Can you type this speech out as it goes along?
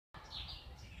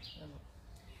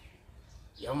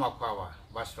Yama Power,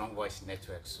 but Strong Voice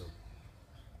Network. So,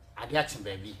 Agyapong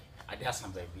baby,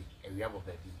 Agyapong baby, a Agyapong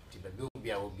baby, the baby will be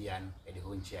a Obian at the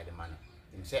home chair the man.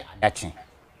 You say Agyapong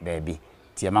baby,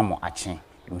 Tiamamo Achin.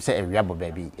 You say a Agyapong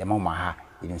baby, Yamama ha.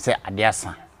 You say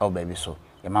Agyapong, oh baby, so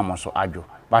Yamama so Agya,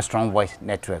 but Strong Voice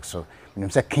Network. So, you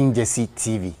say King Jesse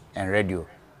TV and radio.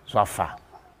 So far,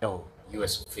 oh,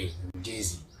 US of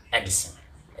Jay-Z, Edison,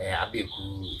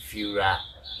 Abeku, Fura,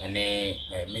 and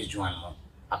Miss Juan,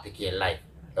 Apike Live.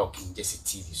 King Jesse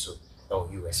TV so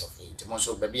US of A. Tomorrow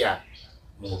so baby a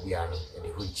mo bia no e de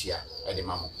honchia e de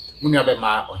mamo. Munu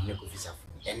abema ohine Kofi safo.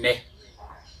 Enne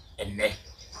enne.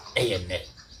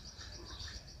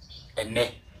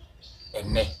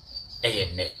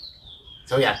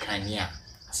 So ya kan ni a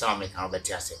asama me kan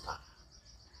obeti asepa.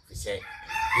 Fi say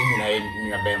nyina ye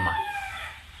nua bema.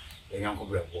 Ye nyanko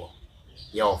brebo.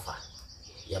 Ye ofa.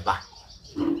 Ye ba.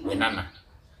 Ye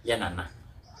nana.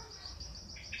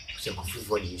 Se Kofi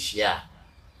for the share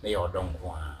na your don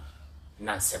kwa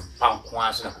na sempa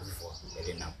kwa so na Kofi for e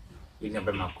de now you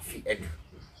never ma Kofi edu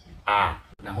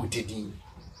na hotedin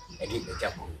e de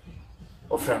Agyapong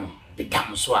ofram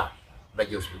become so a ba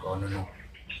just because no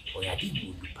o ya di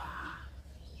bu pa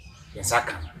yes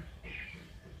aka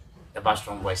the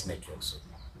Strong Voice Network so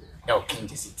e King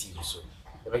Jesse TV so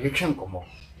e ba twetwe nkomo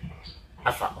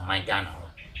afa o my Ghana ho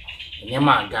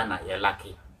nyema Ghana ye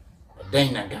lucky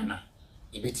den na Ghana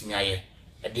ibetimi aye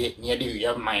ade ne ade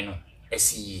wi man no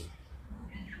asi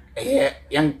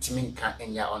young timin kan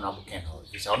enya honorable ken ho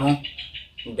is ono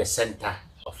in the center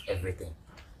of everything.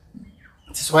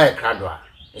 This is why a crowd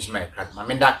is my crowd my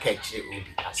menda catch obi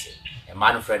ase a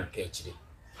man friend catch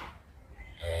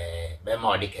be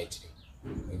ma odi catch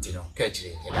nti no catch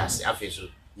e da se afeso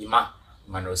yima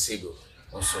mano sego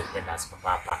also e da se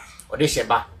papa odi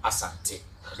sheba asante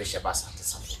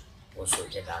sapo also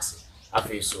e da se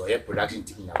afeso e production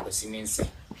team na kwesininse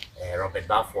Robert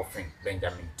Balfour friend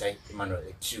Benjamin Tai Emmanuel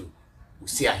Etu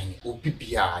usi ahini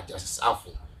opipia just afo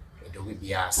e do we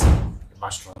bias the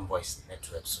Strong Voice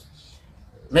Network so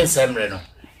men semre no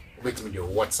wait me the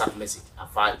WhatsApp message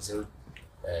afa 0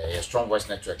 Strong Voice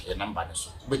Network your number no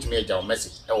so wait me a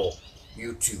message e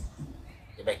YouTube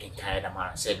e be ken kai da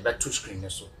man say the two screen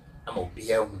so am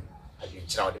obi a hu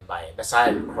adwenchira wo de buy be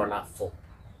say crawler for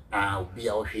na obi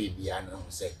a wo hwe bia no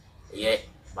say ye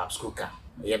Babs Cooker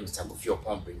ye Mr. Kofi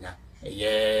Opombrina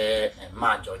ye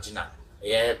Ma Georgina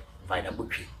ye Vida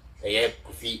Butwi ye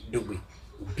Kofi Dugbe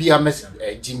obi a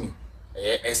message Jimmy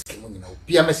Eskimo nyina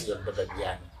obi a message on baba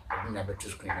bia no na betu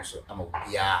screen so ama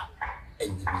obi a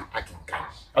enyi bi akinkan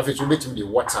afi so betim the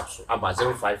WhatsApp so about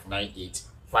 0598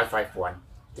 551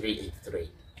 383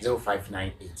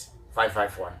 0598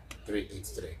 551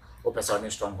 383 Open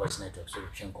Strong Voice Network so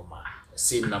Chinkoma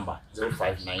same number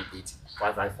 0598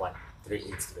 551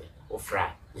 383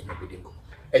 ofra in the bidding.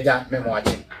 Eja memo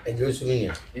watching and you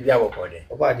swimming. If you have a body,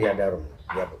 about the other room,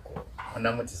 you have a call. On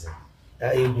number is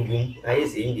I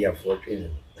is India for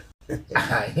training.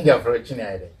 India for a chin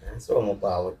either. So I'm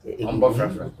about in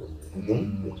Bofra.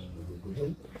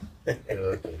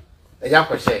 Eja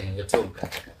for sharing your tongue.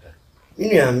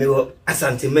 Inya me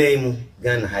asante maimu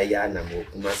Ghana hayana mo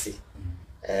Kumasi.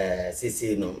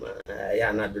 Sisi no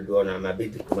ya na dodo na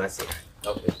mabidi Kumasi.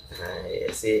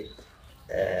 Okay. Say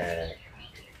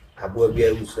abo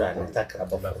bia usura na takra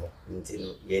bofo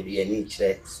ntino ye de ni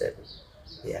kire se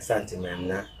ya asante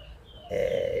mamna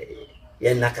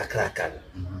ye na kakraka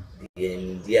ye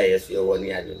ndia yeso ye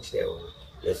woni adu kire wo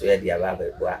yeso ye dia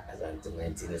baba bua asante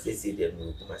ntino sisi de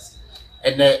no Kumasi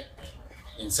ene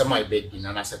in some my bed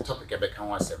na na se topic e be kan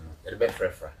wasem e be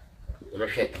frefra e be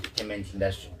hwe entertainment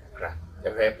industry kakra e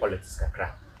be politics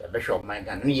kakra e be hwe my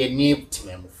Ghana no ye ni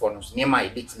timem fo no so ne ma e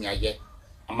betimi aye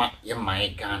ama ye my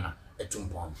Ghana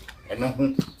etumpon eno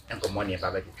hu enkomo ne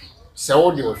baba dipi se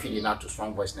wo de ofili na to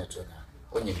Strong Voice Network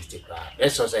onye mistake ra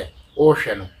let's say o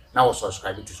hwe no na wo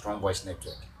subscribe to Strong Voice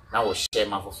Network na wo share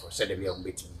ma for say de bia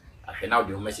betimi ahwe na wo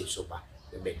de message so ba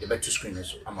de be to screen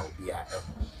so ama obi a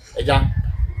eja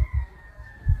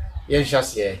yen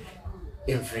just here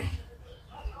in free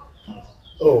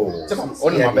oh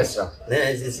only my best na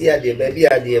is here the baby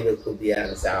idea be could be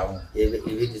answer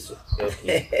e so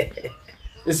okay.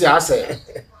 This is I say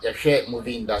the share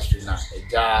movie industry now.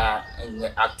 Eja and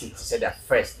active to say the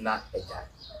first na eja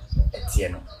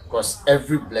etieno because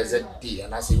every blessed day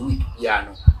and I say week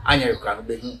piano anya rekra no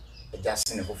behu eja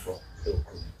sene foforo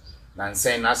eku na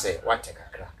nsen na say what take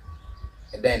akra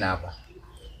e den na aba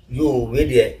yo we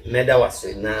de meda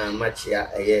wase na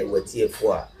machia eye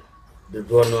watiefo a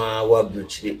dodo no a wa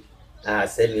bruchiri a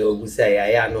se me ogusa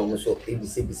ya no mo so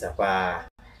ebisebisa pa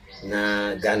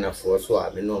na Ghana for so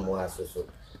a me no mo aso so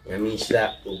nyame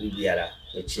nhyira obi biara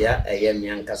mekyia ɛyɛ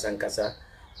me ankasa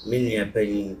menua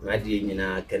panyin madie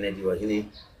nyina Kennedy wahene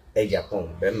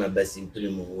Agyapong bema basi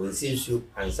mprimu wonsinsu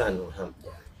ansa no ham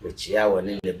mekyia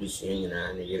wone na busua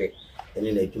nyina ne yere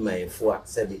ene na adwumayefo a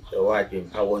sɛbi ɛwɔ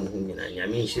adwempa won ho nyina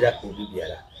nyame nhyira obi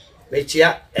biara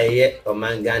mekyia ɛyɛ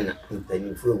ɔmangana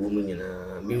mpanyinfo wɔ mu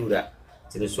nyina miwura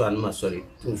tiri so anoma sɔre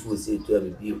tumfo se to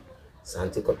abibio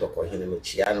sante kotoko hene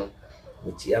mekyia no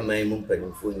mekyia man mu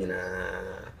mpanyinfo nyina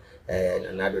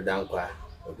na nado dankwa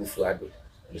akufu ado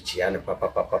mekyia no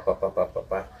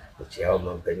papa mekyia o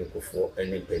mpanyinfo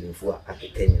ene mpanyinfo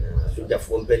akeka nyina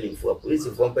sojafo mpanyinfo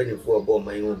polisifo mpanyinfo bo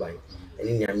man mu ban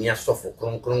ene nyame asofo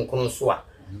kronkron so a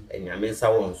nyame nsa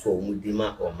won so o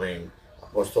mudima o man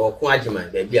apostle ko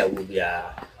agyeman ba bia wo bia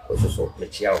ososo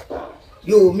mekyia o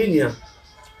yo minia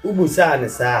ubu saa ne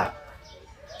saa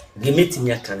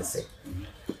gemetinya kanse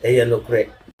eye no kre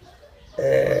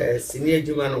sini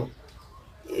adwuma no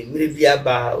emire bia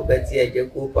ba obeti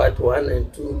Agyapong part 1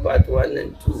 and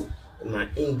 2 ma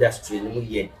industry no mu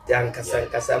ye dan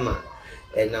kasa ma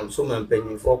nam so man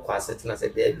panyinfo kwa setena se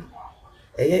dabi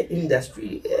eye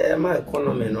industry ma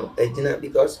economy no agina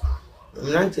because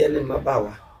mnante ne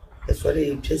mabawa esore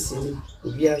yetwasini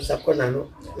obi ansa kona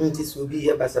no nti so obi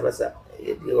ye basabasa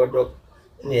ye di odok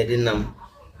ne ye nam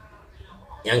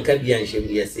yanka bi anhye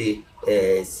bi yese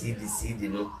CD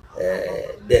no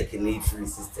deck ni free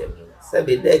system no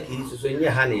sabe deck yi so nye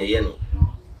ha ne ye no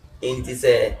nti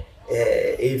se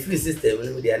free system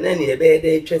no dia na ne ye be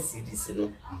de twa CDs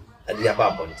no ade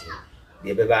aba bonti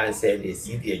de be ba anse ne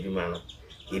CD adwuma no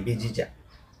e bi jija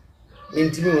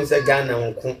nti mi se Ghana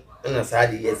nko na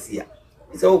saade yesia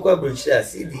so ko abrochira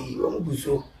CD o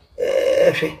mbuso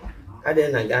hwe ade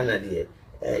na Ghana de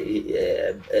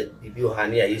bibi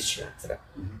ohane ya yesu atra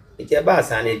ike ba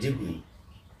asa na ejibu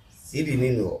CD ni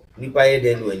no nipa ye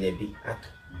de no anya bi ato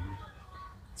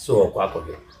so kwa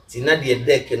kobe ti na de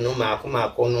deck no ma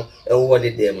akoma no ewo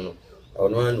de dem no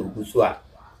ono na oguso a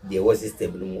de wo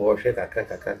system no wo hwe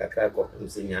kakra ko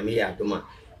se nyame ya adoma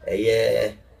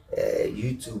eye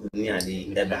YouTube ni ade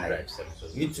ndaba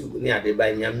YouTube ni ade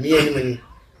ba nyame ni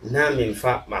na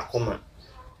memfa makoma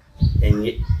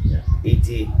enye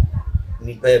iti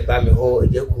nipa ba me ho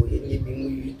Agyapong enye bi mu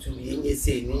YouTube enye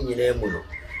sei ni nyina mu no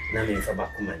na memfa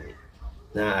makoma ni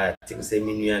na tikse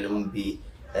minua no bi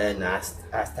na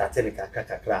starting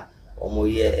kakra omo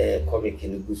ye comic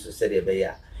ni guso se de be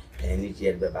ya ni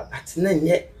je be ba but na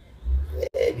nye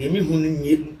bi mi hu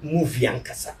ni movie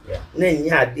ankasa na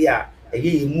nya ade a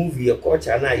eye movie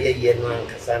culture na ye no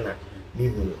ankasa na mi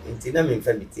hu nti na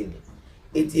memfa mitini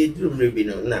eti eduru mrebi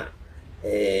no na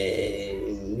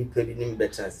nipa bi nim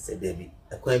betra se dabi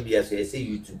akwan bi aso ye se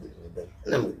YouTube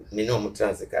na me no mo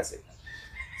trans kase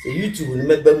se YouTube ni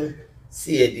mebam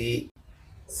se ye di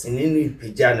sinini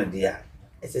pijana dia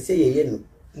ese se ye no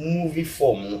movie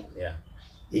form no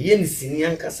ye ni sini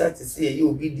ankasa te se ye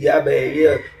obi dia ba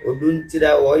ye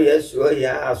oduntira wo ye so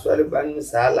ya asore ban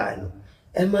sala no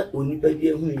ema onipa bi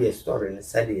ehunu ye story ne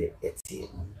sade etie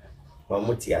wa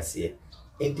muti ase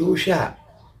enti wo hwa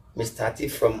me started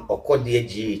from Okodie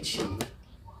GH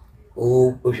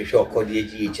o hwehwe Okodie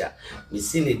GH a me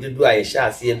sini dudu a ye hwa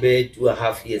ase be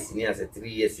 2.5 years ni ase 3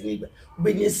 years ni ba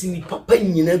obenye sini papa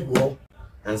nyina go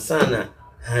ansana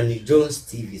Hanny Jones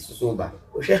TV so ba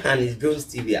o hwe Hanny Jones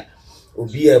TV a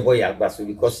obi e boy agbaso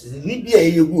because ni bia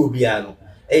ye gu obi a no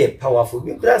e powerful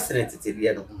bi brass na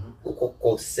tetebia no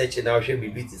ko search na hwe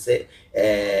bibi ti se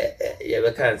ye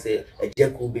be kan se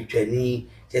Agyapong betwani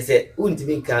je se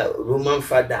untimi ka Roman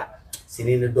father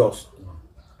sini no dos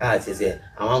se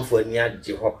amanfo ni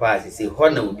agye hopa se ho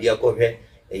na obi akohwe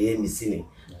eye misini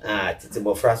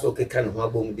Titibofra so keka no ho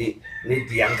abom de ne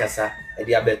di ankasa e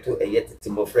de abeto eye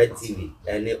Titibofra TV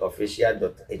ene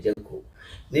official.Agyapong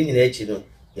ne nyina echi no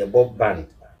ye bob band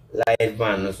live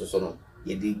band no so no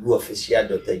ye di go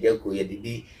official.Agyapong ye di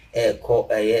bi ko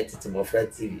eye Titibofra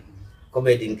TV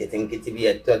comedy nketenkete bi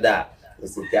eto da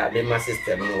osika be ma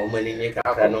system no o mani nye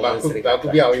kakra no nsere ba ku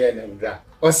bia o ye na ndra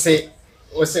o se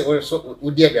so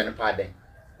udi abiane pa den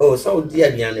oh so udi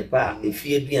abiane pa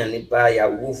efie abiane pa ya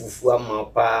wo fufu ama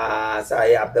pa sa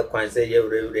ya be kwan se ye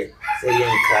wrewre se ye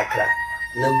nkrakra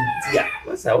na udia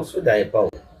masa o so dai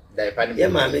pa ni ye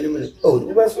ma me ni oh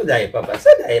wo ba so dai papa se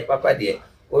dai papa de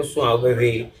o so a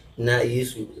obehwe na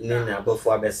Yesu ni na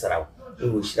abofo abesraw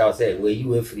wo shira se we yi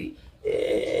we free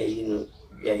you know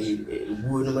ya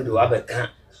bu no me do abeka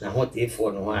na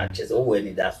hotefo no ha chese wo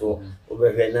ani da so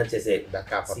obehwe na chese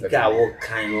sika wo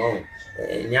kan no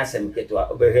nya sem ketwa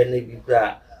obehwe na bi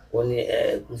kra woni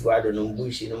kufu ado no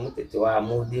mbushi no mutetewa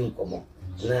mudi nkomo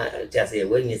na just say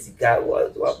when you sika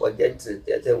what budget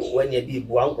when you be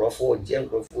one crop for gen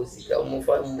crop for sika mo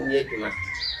fa mo ye dwuma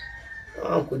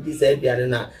ko di say bia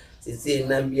na sisi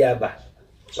na bia ba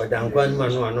odankwan ma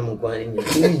no anom kwan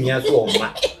ni mia so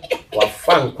oma wa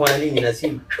fan kwan ni na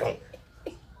si twon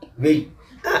we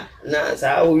na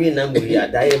sa o wi na mo ya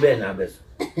dai be na be so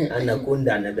ana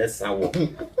kunda na be sawo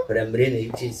premre na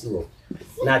ichi si wo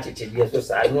na chichibie so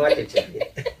sa anu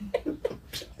achichibie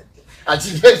ati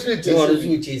jesu ti no so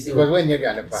chi si because when you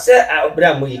get pa se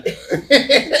abra mo yi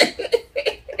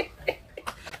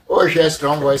oh share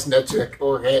strong voice network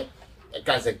oh he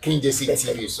can say king jc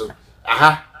tv so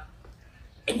aha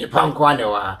eni panko ane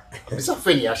wa bisa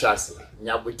feni ya shase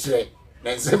nya butire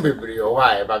na nsembebre o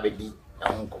wa e ba bedi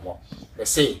ehunkomo they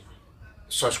say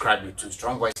subscribe to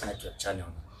strong voice network channel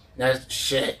na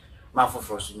share ma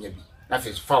foforo so nya bi na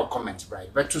face file comment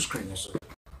right but to screen so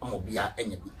omo bia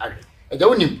enya bi ahwe eja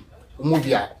wonim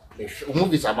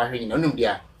movies amahwe na onum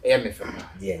dia e me fem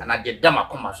and I did them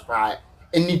akoma so pa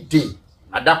any day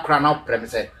adakra na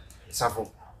premise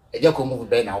safo eja ko movie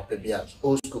be na ope bia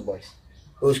old school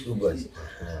boys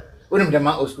onum dem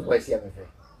old school boys ya me fem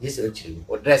yes o chiri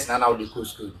o dress na the cool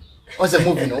school on the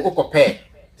movie no o compare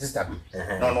sister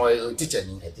no teacher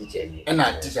ni and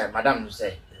na teacher madam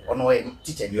say ono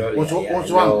teacher ni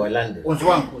onso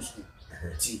wan cool school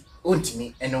ti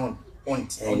ontimi eno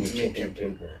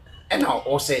ontimi and now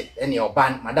also any your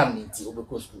band madam niti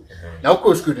obeko school now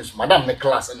go school this madam me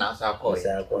class and answer call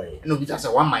no be just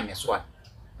 1 minus 1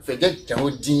 if you get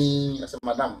jahudin as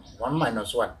madam 1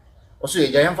 minus 1 also you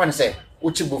jam fan say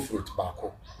uchibo fruit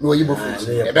bako no oyibo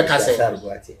fruit ebeka say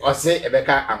o say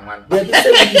ebeka anwan dey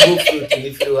say oyibo fruit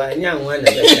if you anya anwan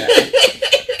ebeka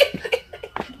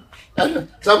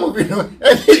some movie no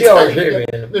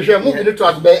the movie no to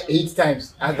at 8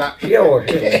 times as that here or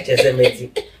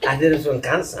chesemeti adere so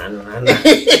cancer no na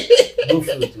go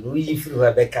fruit no yi fruit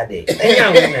ebeka dey anya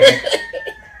anwan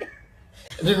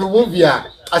the movie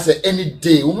as any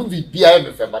day movie be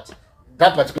every but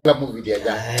that particular movie there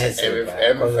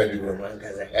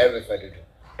every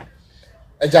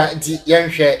Agya nti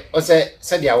yenhwe o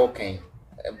se dia wo kan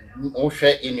o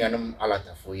hwe enuanum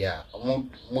alatafo ya o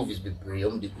movies be brave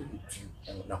o de go YouTube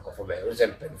and na kofo be o se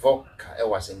before ka e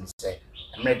was in say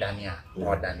emre dania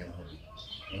no dania movie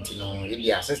nti no e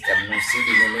dia system no CD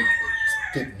no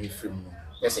take me film no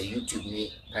yes a YouTube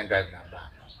ni pen drive number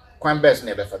kwan best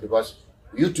na be for because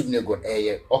YouTube ne go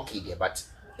okay there but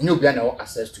you be na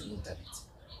access to internet.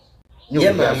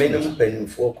 Yeah, ma me no pen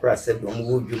for cross e do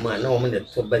mo dwuma na o me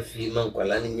to ba fi man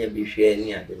kwala ne nya bi hwe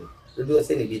ni ade no do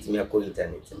se ne bi timi akọ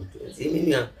internet nti mi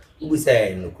nua ubusa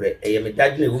ya no kure e me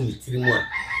dadwe na wo mi tiri mu a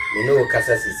me no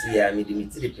kasa sisi ya me di mi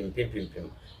tiri pimpim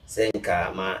se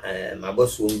nka ma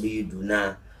boso mbi du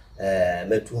na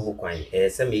metu ho kwan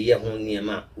se me ye ho ne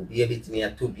ma obi e bitimi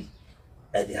atobi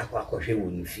e de akọ hwe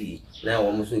wo ni fi na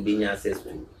wo mo so be nya access to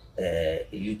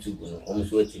YouTube no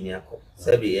omso atimi akọ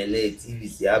sabe ye na TV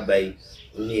si abai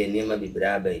ni enema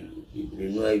bibra abai bibre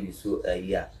no awi so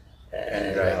aya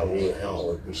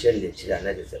o bishel le chira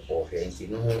na de se po hwe nti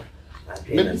no ho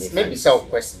maybe self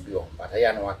question bi on but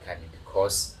I know what can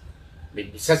because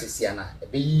maybe sasisi ana e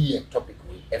be yi topic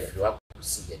we everyone to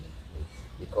see any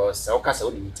because so kasa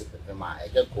we need to prepare ma e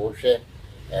ga ko hwe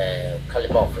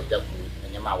caliber of the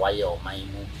enema waye o man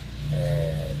mu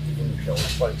even show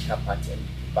political party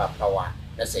power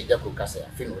that's a jaco case I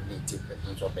feel would need to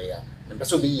so be and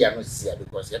so be ya no see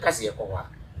because ya case ya kwa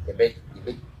the bit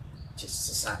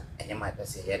just san and my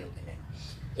person here no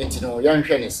enti no yan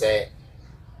hwe ne say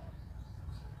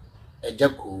a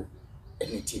jaco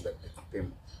any tea but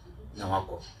pem na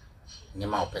wako ne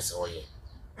ma opese oye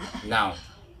now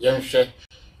yan hwe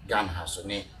gan ha so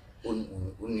ne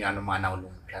unuanu ma na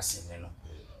olu twase ne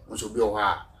no so bi o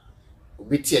ha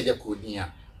obi ti a jaco din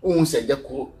a ohun se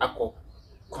jaco akọ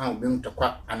kwa obi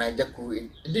mtokwa anaja ku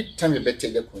di time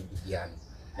bete ja ku bia no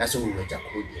na so we ja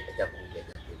ku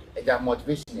di ja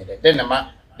motivation de then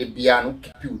ma de bia no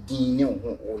keep you din ne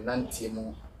ho nantie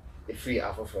mu e free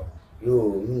afofo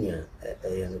yo minya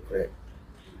ya no pre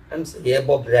am se ye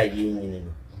bobra yi nyini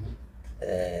no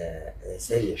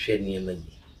se ye hwe ni ma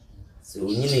yi so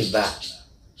nyini ba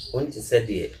on ti se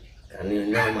de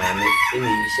kan na ma ne eni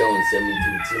yi hye on se mi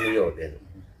ti mi yo de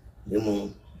no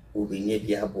mu obi nye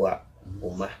bi aboa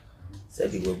Oma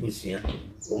sabi wabusua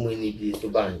omo ni bi to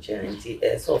ba nche nti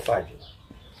so fajo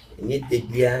ni de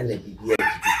bia na bibia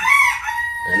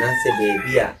na se be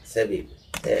bia sabi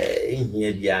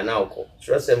ehia bia na okọ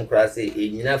trosem kra se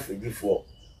enyina fedifo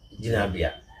gina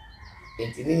bia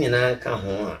nti ni nyina ka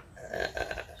ho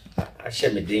a hye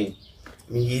medin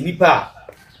mi yi nipa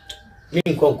mi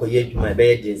nkonko ye dwuma be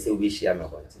ye den se obi hia me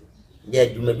kwante ya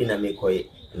dwuma bi na mekoye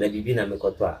na bibi na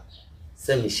mekoto a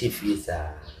se me hyefi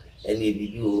sa ene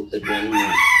bibi o aduane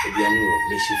o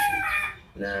me hyefi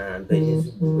na mpanyin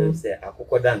su bu se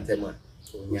akokoda ntem a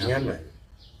onyama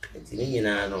nti ni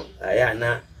nyina no aya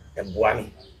na eboa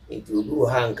me nti obi wo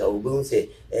ha nka obi se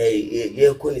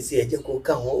ye ko ni se Agyako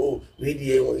ka ho we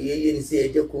di ye ni se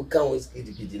Agyako ka ho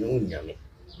skidibidi no nyame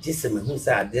jise me hu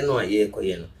sa ade no aye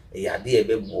koye no ya ade e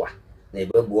beboa na e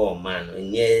beboa o man no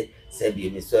nye se bi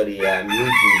mi sorry ya mi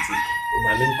nti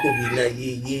ma me ko bi na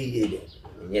ye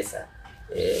nye sa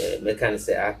me kan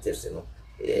se actors no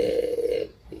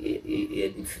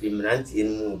di film nanti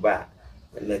mu ba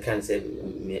me kan se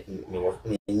me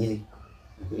nyini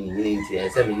nti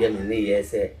se me ye me ne ye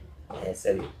se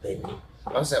penny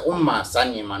o se umma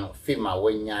sanye mano film a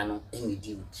wanya no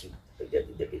enidi uti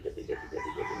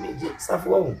me ji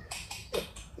safo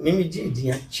me ji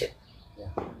di ache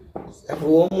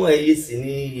safo mo ayi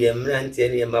sini ye mrantie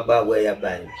ne maba wa ya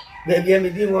ban baby me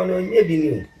di mo no nye bi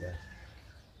ni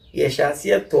ye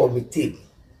shase to me take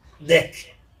deck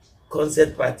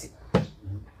concert party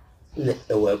na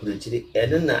ewa bruchiri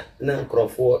ene na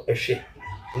nkrofo ehwe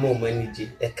mo maniji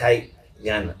ekai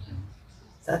Ghana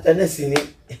satana sini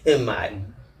mai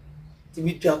ti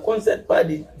bi twa concert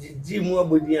party ji mu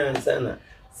abodi ansa na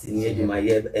sini eduma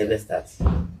ye ever start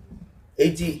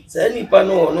eji sani pa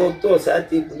no to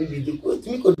sati bi di ko ti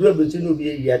mi ko duro bruchiri no bi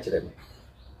yi a kire me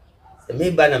se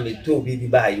me ba na me to bi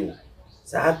ba yo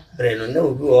sa bre no na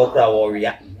obi o kra wo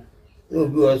wia na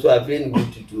obi o so afi ni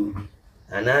tutu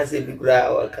ana se bi kra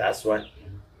o kaswan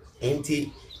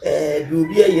enti bi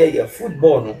obi ye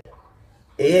football no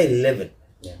 11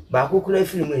 ba ko kra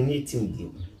film ni team di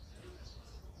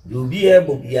bi obi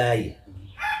bobi aye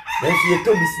na so ye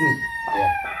to bisni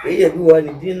bi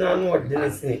woni di na no de na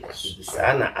sini bi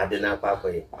sa na ade na pa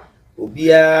ye obi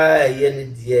ye ne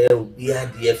die obi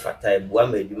ade fata ebua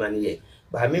ma eduma ne ye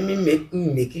ba me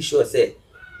make sure say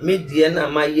me die na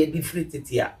ma ye different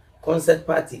titia concert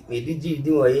party me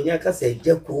di wo ye nya ka say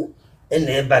Agyako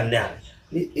ena e ba na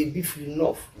ni e bi free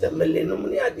enough the mele no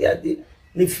me ade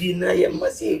ni fi na ye ma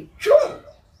say chom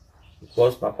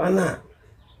because papa na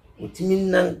utimi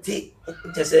nanti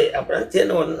just abrante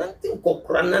na nanti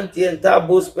kokora nanti enta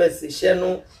bo space she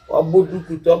no obodu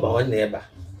kuto ba won na e ba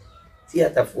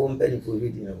theater fo mpani ko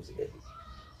ready na mse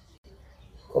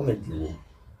comedy wo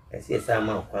ese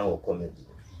sama kwa wo comedy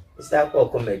isa kwa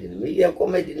comedy me ye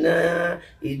comedy na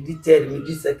edited me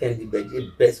di second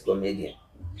the best comedian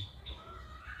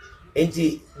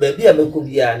enti baby ameko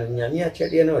bia no nyame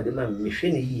akyede na ode ma me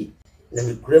hwe ne yi na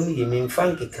me kura me ye me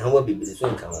mfanke kan wa bibiri so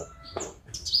nkan ho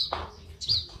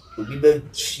obi be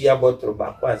chia botro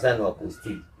ba kwa za na ko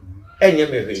stage enye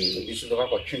me hwe isu do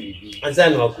ko twi bi za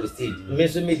na ko stage me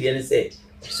so me die ne say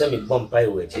so me bompai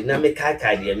we chi na me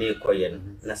kaka de me koye no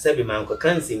na sabi man ko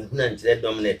kansi huna nkire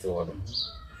dominate wo no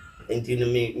enti no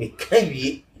me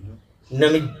kawie na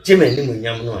me jema ni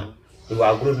munyam no a e wa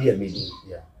agro bi a me di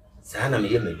sa na me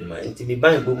ye meduma enti me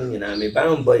ban bo mu nyina me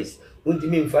ban boys unti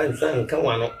me mfa nsan kan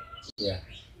wa no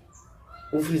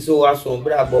ufri so aso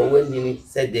bra bo wanyini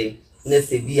sede na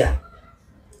sebia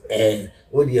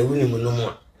odi ewuni mu no mu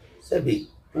a sabi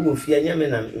wo fi anyame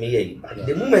na me ye ba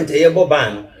the moment ye bo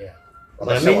ban no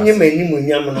ma me nyima ni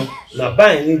munyam no na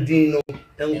ban ni din no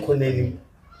enko nanim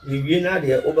wiwie na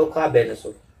de obekwa abe ne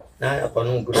so na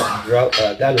akono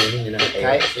galo ni nyina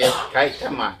kai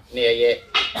tama ne ye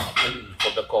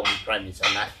for the common premise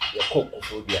na ye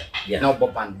kokofobia na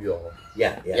oboban bi o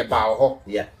ye ba ho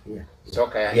so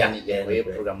kai ya ni ye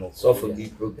program so for the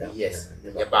program yes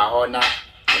ye ba ho na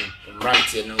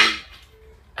mrantie no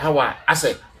hawa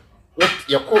ase what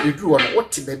ye ko edu no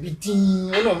what be bi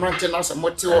din no mrantie na ase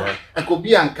mote o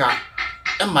akobi anka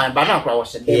e man ba na kwa wo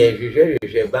shedem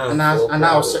ye ban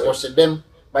ana wo shedem.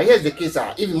 But here's the case,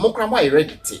 even Mokrama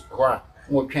heredity, or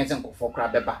more transcend for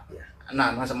crab beba. And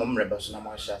I know some rebels, no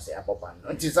more shall say a papa.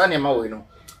 It is an emo,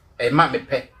 a man be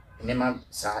pet, and a man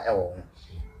sa elbow.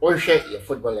 Or share your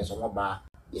footballers on bar,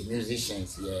 your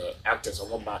musicians, your actors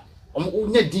on bar.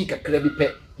 Only dick a crabby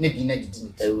pet, maybe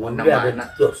negative. One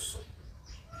number dos.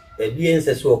 A being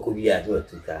says so could be at work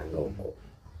to can no more.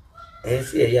 And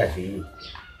see a yashi.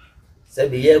 Said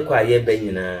the year quiet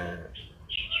benina.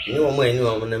 No more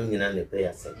anyone nyina ne pay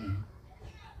ase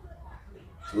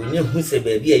we nyu hu se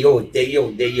baby e yo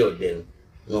de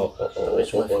no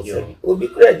obi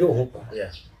kura jo hu pa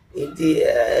enti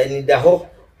ni da ho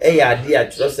e ya de a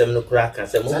trosem no kura ka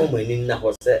se mo ani na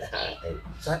ho se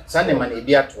sane man e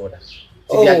bi ato da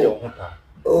ti bi ajo hu pa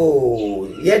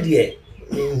ye de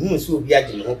hu se obi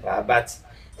aje hu pa but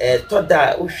to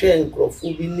da o hwe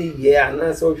nkrofo bi ni ye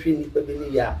ana se o hwe ni pa bi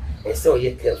ni ya e se o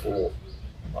ye careful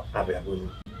abrabonu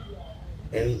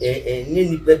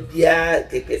Any babia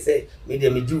say,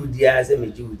 medium do dia, say me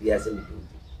do dia, say me do.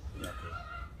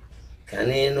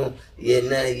 Caneno, ye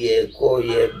na ye call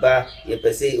ye ba, ye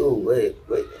per se, oh, wait,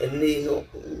 and no,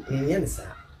 Yansa.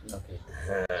 Okay.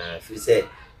 If you say,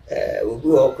 we'll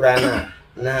go crana,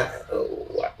 na,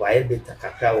 why bit a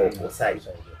cacao or side.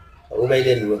 Obey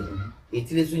then,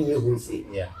 it is when you say,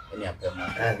 yeah, any of them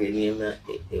have any a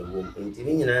woman,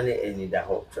 intimate any that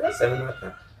hope. Trust them.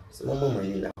 Some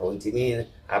money in the home to me.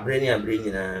 I bring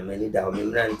many down,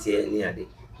 Memranti near the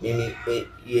Mimi,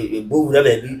 a boo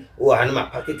baby, or I'm a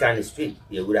pocket kind of street,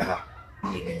 you would have.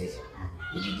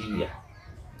 You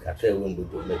after one would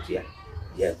do Metia,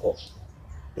 yeah, cop.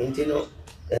 Intino,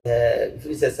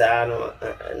 Frisano,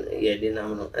 and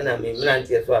Yedinamo, and I mean,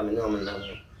 Ranti as well,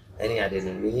 no, any other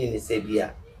than me, say,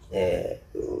 Bia,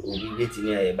 will be waiting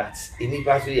here, but in the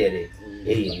past year,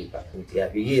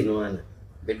 a no one.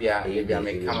 Baby, I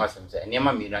make canvas and say, near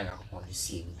my mirror on the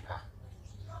sea.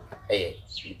 Eh,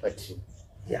 you put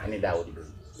yeah, and that would do.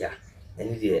 Yeah,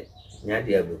 and dear,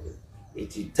 Nadia,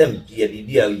 it is temp, dear,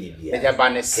 be a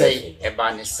banner say,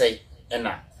 and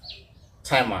a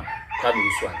timer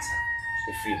coming to answer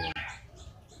the free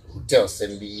hotels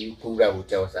and be cool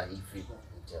hotels and free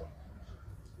hotel.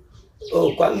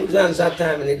 Oh, Quamuzan's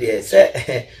time in the day,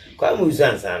 say,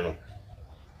 Quamuzan's ano.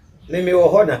 Maybe or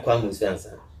Horna Quamuzan's.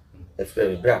 If we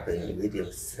brap in the video,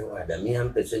 so I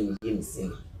am person him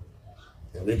sing.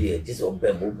 The video just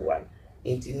obey one.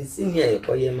 Into the senior,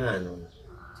 call your man.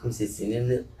 Mrs.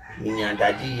 Sinin, Minya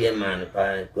Daddy, ye man,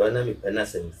 by Guanami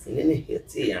Penasem, singing here,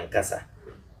 tea and cassa.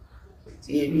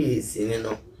 TV is singing,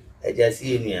 I just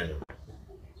see me.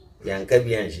 Young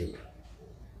Cabianji,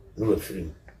 you were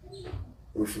free.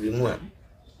 You free more.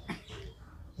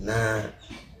 Na.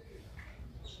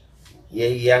 Ye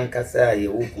young Cassa,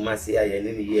 you walk Massia, and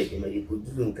any year you could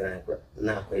do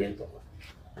now.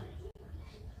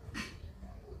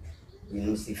 You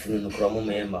know, see, from the Cromo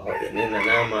member, and then an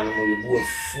arm and you would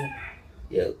fool.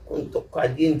 You couldn't talk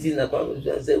against in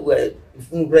a say, well,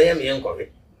 from Graham Yanko.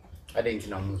 I didn't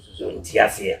know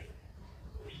Tiasia.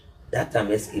 That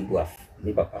time is a buff,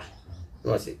 me papa.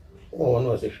 No, say, oh,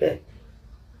 no, say fair.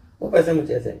 What was I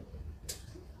saying?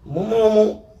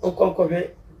 Momo, Uncle Coffee.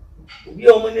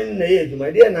 You are in the age,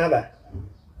 my dear Naba.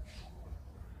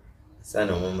 Son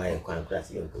of my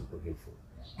conquest, you could be full.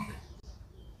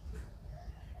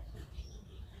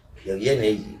 Your young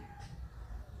age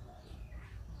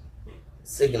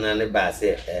signal the bass,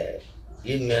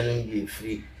 you man be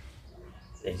free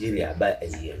Nigeria by a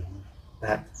year.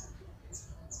 But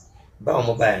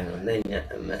Baumobile,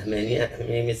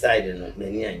 many side and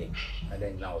many I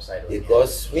don't know side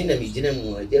because when the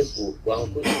beginning was just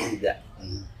one could do that.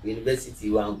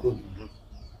 University one could.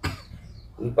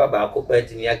 We papa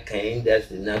cooperating your kind that's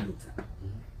the number.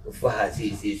 For her,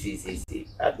 see.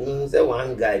 That means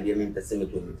one guy be in the same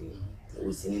community.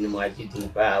 We seen him watching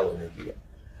power.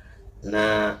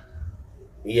 Now,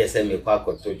 yes, I may quack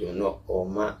or told you no, or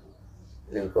ma,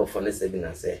 then go for the second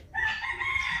and say,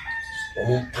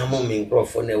 I'm on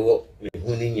microphone, a walk, me,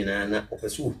 in an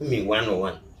pursue me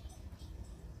 101.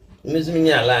 Miss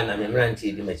Minya I'm a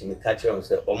ranty, the match me catch on,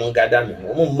 sir, or Mongadam,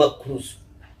 or Macruz,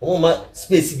 or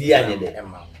space behind it,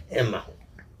 Emma.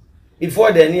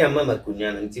 Before the near Mamma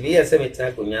Kunyan, and TV a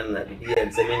cemetery Kunyan,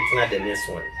 and cemetery the next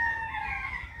one.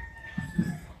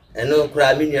 And no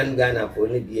Craminian Ghana for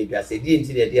only be a said, didn't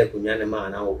see the dear Kunyan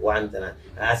man out one time.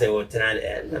 I say, what tonight,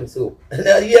 and I'm so. And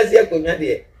yes, dear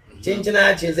Kunyan, changing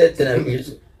our chances to the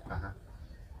music.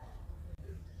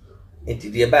 Into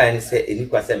the buy and say, in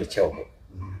equal cemetery.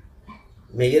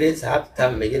 May it half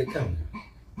time, may it come.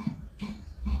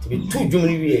 To be too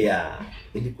jumly,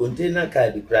 in the container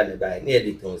can be crowded by near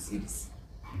the town cities.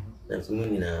 That's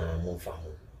moon more found.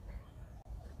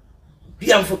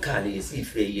 Beautiful car, you see,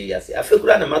 free years. I feel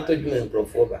grand matter you and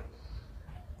Profoba.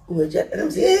 Who were jet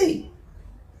and say, hey,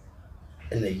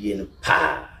 and a year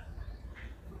pa.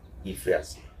 If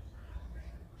yes,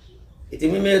 it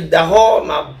made the whole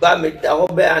my bammy, the whole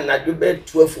bear, and I do bed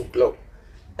 12 o'clock.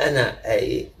 And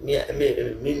me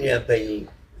penny,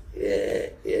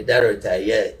 director,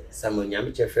 yeah, someone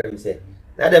amateur firm said.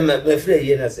 Madam, my friend,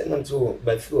 yes, and I'm so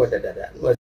by few that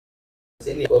was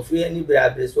any of free any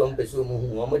brabs, one person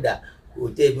who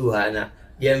who table Hannah,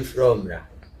 young from Ra.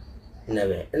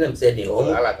 Never, and I'm saying,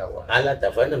 oh, I like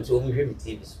to find them so many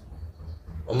TVs.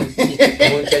 Almost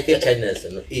check a channels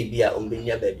and Abia on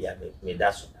Binya baby, me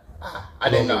that's. I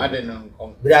don't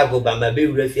know. Bravo, by my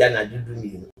baby, Refian, I do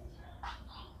me.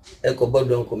 Echo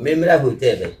Bodon, Memra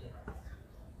Hotel.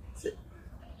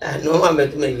 I know I'm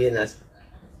at me, yes.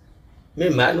 Me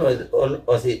man was on,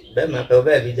 or say, Bema,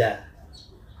 baby, da.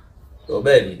 Oh,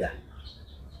 baby, da.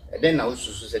 then now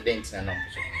so say dent na no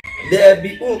there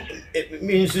be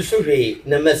means so hwe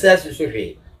na masa so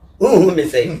hwe me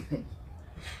say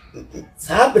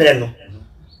sabre no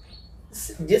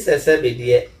Jesus say be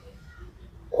there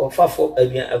ofafo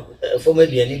aduan fo ma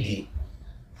aduan di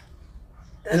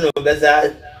no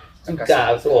beza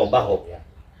ka so oba ho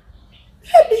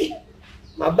happy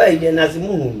my baby na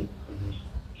zimu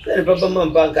Sir Papa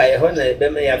Mambanka, I honor be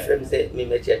my friend say me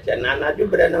church and I do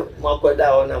brana mako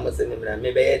da ona mo se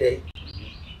me be ye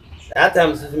that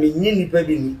time so me nyini pa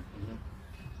bi ni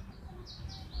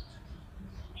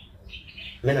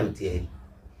menam tie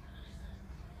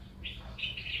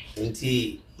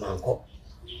nti manko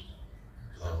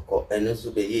eno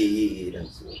so be ye dan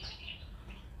so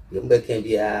yem be kan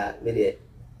bia me de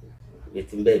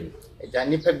metim baby e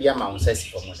jani pa bia ma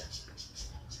unsesi for moda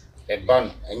e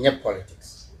bon enye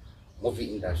politics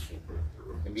movie industry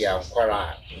maybe a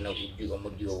kwara no bi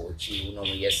omodi ochi no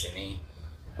mo yesene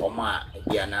oma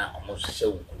bia na omo hye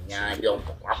nkunya bia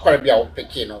akwara bia o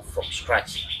pick no from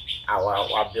scratch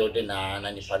our building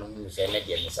na nipa no mu se na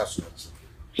de nsa so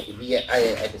chi bi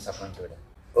I disappointed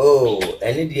oh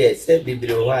any dey say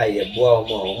bibiri ho aye boa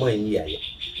omo anyi aye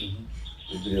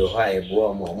bibiri ho aye boa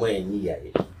omo anyi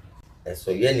aye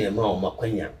eso ye ne ma omo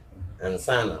kwanya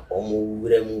ansa na omo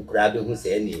wura mu kura be hu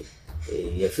se ne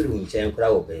ye firu nchen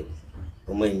kura wo be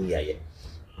omo anyi aye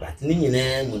but ni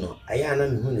nyina mu no aya na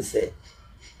me hu ne se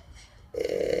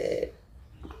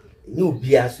ni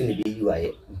obi aso ne be yi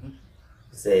aye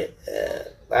se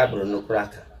Bible no kura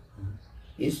ka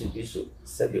Isu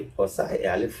sabi osa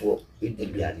alifo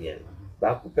idibiane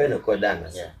ba ku pe na koda na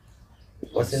se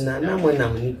osina na mo na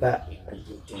nipa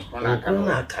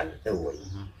na aka e wo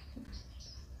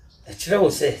e kire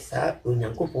wo se sa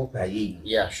onyankopon pa yi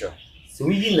yeah sure so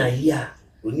yi na yi a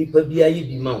onipa bi ayi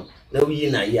bi ma na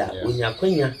yi na yi a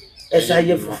onyakwanya esa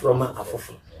ye foforo ma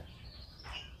afoforo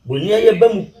boni aye ba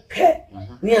mu pe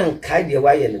ni anka de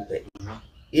wa ye ne pe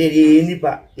eri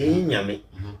nipa nyame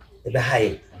e be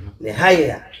haye ne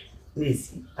haya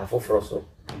nisi afoforo so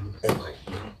emai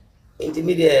enti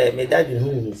me de me dadwe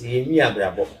hu nti yemi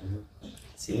abrabo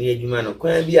si ni adwuma no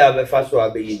kwan bi a be fa so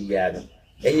abeyi bia no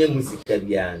enye musika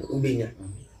bia no ubenya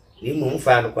ni mu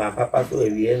mfa no kwa papa so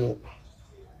awie no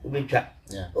ubetwa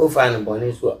o fa no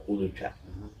bone so ubetwa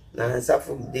na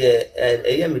safo de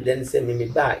eye me den se me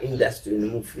ba industry no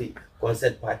mu free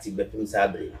concert party bepim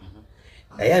sabre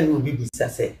aya no obi bisa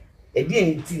se e de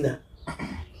ntina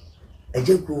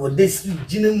Agyapong odesi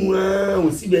jina mu a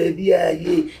osi ba bia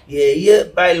ye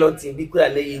pilot bi kura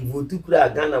na ye vote kura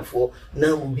Ghana for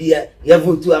na obi a ye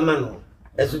vote ama no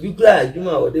eso bi kura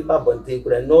adwuma o de babonte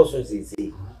kura no so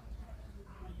sisi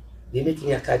de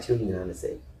metin aka chi nyina na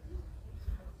say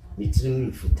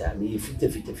mitrim fita me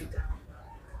fita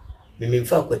me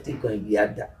mfa kwati kwan bi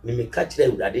ada me ka kire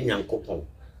urade nyankopon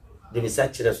de me sa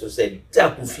kire so say ta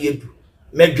ku fiedu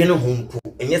medwene ho mpu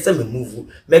enye se me move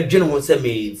medwene ho se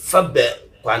me fa be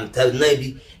kwanta na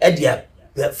bi e dia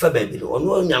fa be bi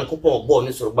ono nyankopon obo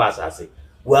ne soro ba asase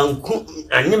wanku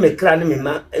anye me kra ne me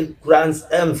ma kura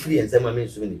free ense ma me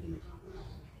so ne bi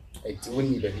eti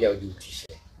woni be bia odi utishe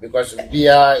because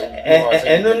bia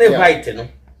eno ne white no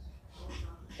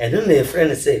eno ne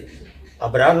friend say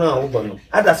abra no a wo bo no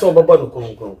ada se obobo no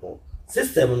kon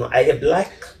system no I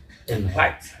black and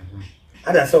white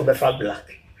ada se obefa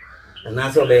black and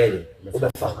that's all there over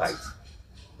fight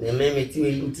the me ti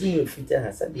we uti fita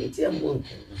ha sabi ti am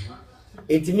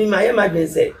enti mi ma ye ma den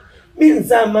say mi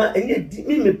nzama enye di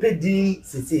mi me pedi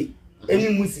sisi eni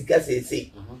musika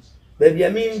sisi baby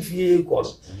mi mfie ko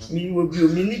mi wo bi o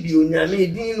mi ni bi onya me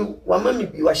din no wa ma mi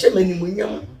bi wa hye mani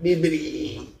munyam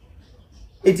bebere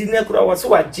enti ne kura wo so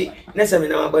waje ne se me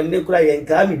na ba ne kura ye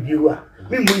nka mi bi wa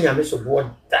mi munyam me so bo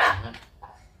da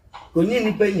ko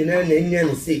ni pa nyina na enya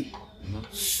ne sei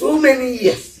so many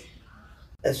years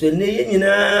as when ye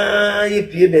nyina ye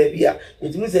pie baby a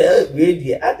etimi say we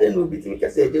die aden no bitimi ka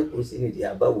say de ko sini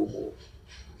dia ba wo mo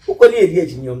ukoni e die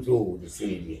chinyom so wo de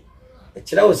sini die e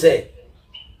kira wo say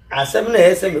asem na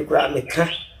yese me kura me ka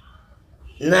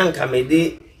na nka me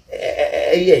de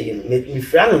ye me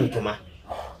fra no ntoma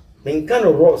me nka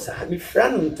no rosa me fra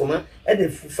no ntoma e de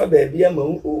fufa baby ama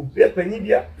obi apani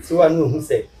bia so anu hu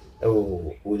say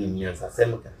oni nyansa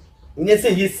sem ka nye se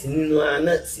yesini no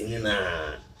ana sini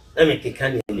na me keka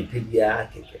ne ne pebia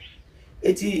keke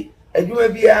eti adwuma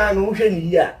bia no hwe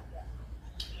ni ya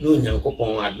no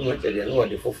nyankopon adwuma chede no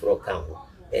de foforo ka ho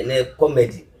ene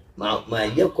comedy ma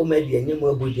ye comedy enye mo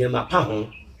abodie ma pa ho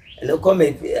ene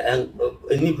comedy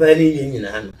ni pa ni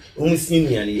nyina no o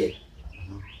sini ya ne ye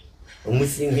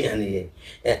omusin hiane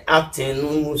acting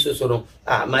no mu so no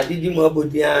ma didi mo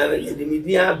abodia de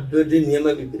media build niam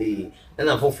bebre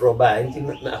na foforo ba nti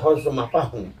hoso mapa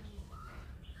ho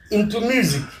into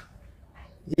music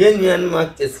yenuan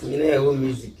actors nyina e ho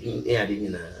music e ade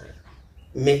nyina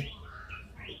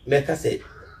me ka say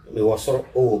me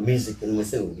wasoro music no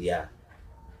se obia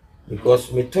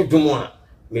because me to dwom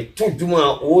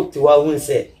a wo te wa hu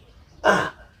say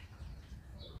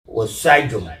was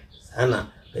sidum sana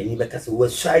pani beka se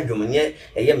was sidum nye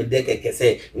eye me de keke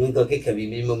se ngo keke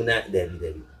bibi mum na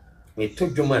dabi me to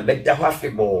dwom a be da ho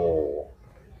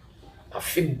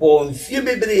afebo mfie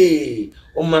bebre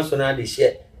o ma so na de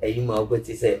hye eyi ma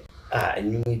obeti se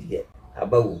anwum die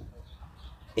abawu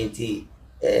enti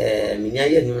minya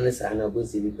ye nyum ne sa na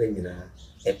obosi bi pa nyina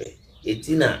ebe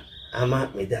eti na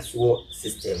ama me da so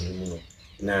system mu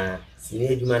na sini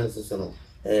adwuma no so no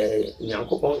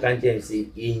nyankopon kan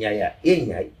jensi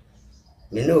yenyai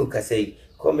me no ka say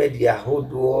comedy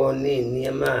ahodo ne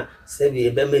niema sebi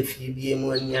ebe ma fi bi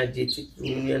mu anya je titu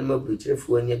niema ma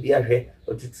bruchrefu anya bi ahwe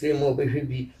otitire ma obehwe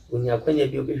bi onya kwanya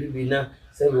bi obehwe bi na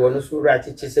sebi wono so ra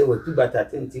chiche se wotu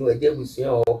batatenti waje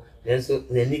busua o nenso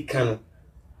nani kan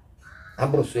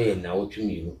abroso ye na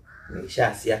wotumi no sha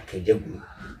ase akajagu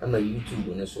ama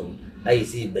YouTube no so ayi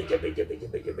si beja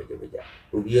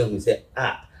obi ehun se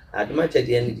aduma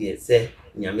chede ne de se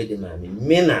nyame de ma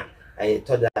me na ayi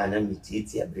toda na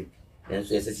mititi abri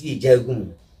nanso ese si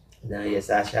jagum na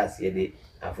yesa sha ase de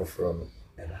afoforo no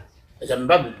eba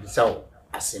ejamba bi saw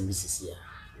asembi sisia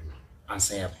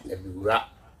ansan ya ebiwura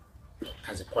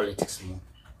kaze politics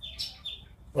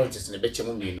ne beche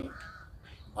mu mi no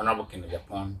honorable king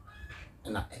Agyapong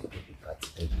na NPP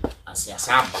party ansan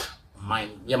asaba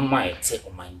mind yemaite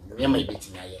o mind yema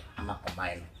ibetinya ye ama o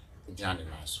mind ejina ne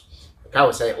naso ka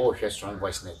we say share Strong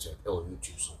Voice Network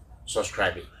YouTube so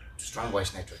subscribe to Strong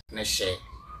Voice Network na share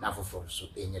na foforo so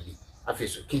enya bi afi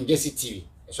so King Jesse TV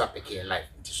so apeke live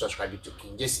to subscribe to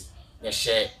King Jesse na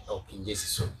share King Jesse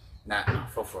so na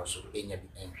foforo so enya bi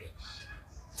enhwe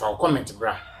fa comment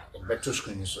bra e beto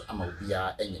screen so ama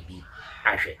obia enya bi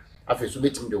ahwe afi so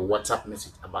betim the WhatsApp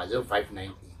message about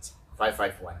 0598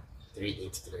 551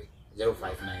 383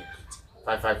 0598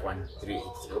 551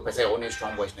 383 we say only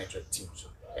Strong Voice Network team so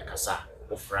e kasa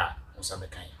ofra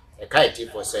usamekan e kai team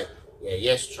for say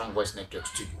yes Strong Voice Network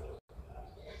studio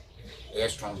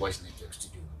Strong Voice Network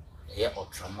studio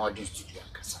ultra modern studio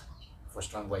kasa for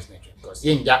Strong Voice Network because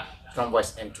yenja Strong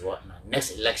Voice into na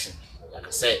next election like I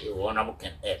say you wanna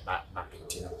can back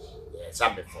you know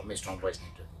sabe for me Strong Voice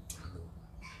Network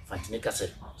fantinika say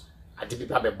adibi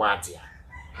ba be boate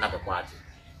na be boate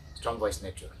Strong Voice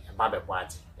Network ba be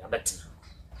boate ya betina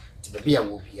ti be bia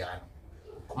wo bia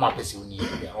come up pese uni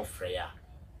bia ofre ya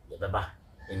beba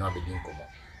eno abedi nkomo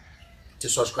to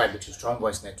subscribe to Strong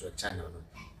Voice Network channel no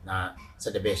na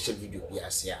say the best video bi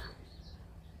ase a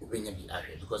obenya bi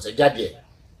ahwe because Agya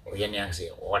o ye ne anse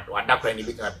o adakra ni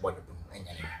bi kan board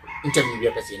enya ne interview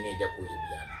bi pese ne Agya ko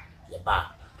bia ya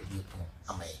ba ebi ko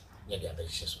amaye ye dia be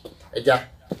hye so Agya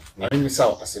I mean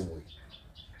saw assembly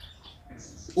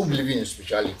who believe in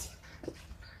spirituality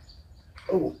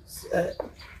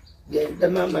the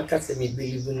mama kase me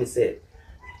believe in say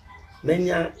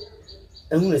menya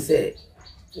ehunu say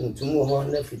ntumu ho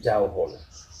na fita ho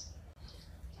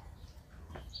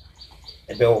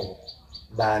ebe o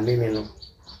ba mimi no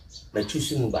na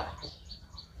chusu mu ba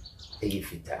e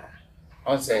fita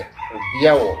on say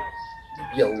obia wo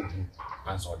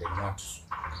answer the not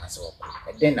answer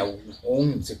and then na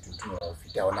won se tutu o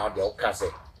fita o na de o ka say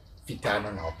fita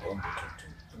no na o pon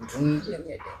tutu ye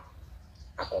ne de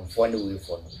akonfo ne we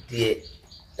for de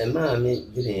e ma me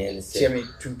gine yen say me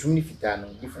tutu ni fita no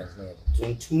difference ne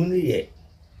tuntum no ye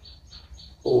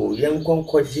yen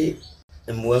konkoje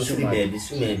emu afiri baby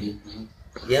suma bi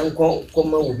yen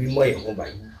koma obi moye ho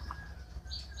ban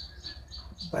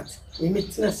but me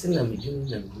tina sina me dum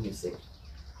na me say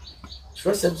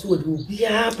trust am so would be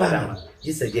apa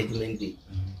this a judgment day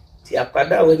ti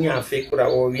apada wani afi kura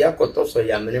o wi akoto so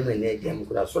ya mene mene dem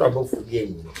kura so rabofu bi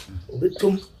enyi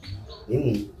obetum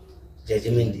ni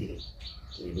judgment day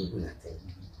we do nothing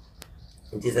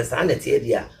it is a sanity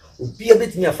dia obi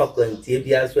abetimi afakwanti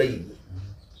bia so yi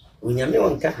onyame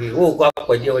wonka hwe wo kwa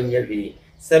kwaje wonye hwe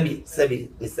sabi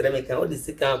misreme kan o de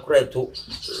sika kura to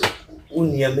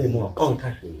unyame mu onka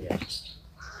hwe ya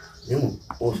nemu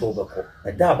o so bako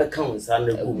da ba kan san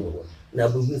na gu na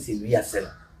bu hu si wi asem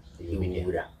e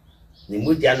wura ni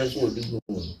mu dia no so odi gu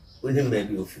mu oni ma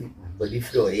bi ofi odi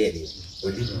fri o ye de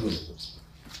odi gu mu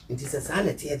nti se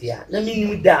sana tie dia na mi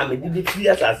ni da me di fri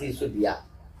asase so dia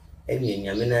eni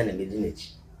nyame na na me di nachi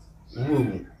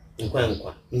wu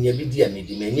nkwa nya bi dia me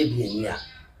di me nya bi nya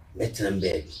metram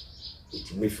baby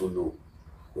it may follow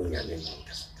when you're in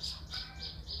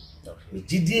me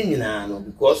didn't know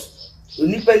because you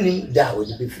never knew that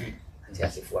would be free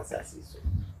as if was as so.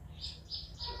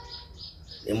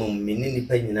 The moment many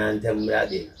penny and them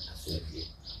ready.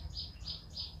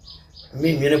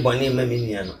 Me, bonny,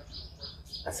 mammy,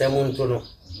 as I want to know.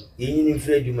 Yen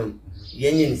Fred,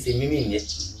 yen say me yet.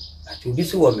 At to be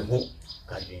so woman home.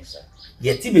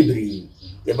 Yet, Tibby,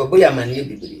 the baboy man, you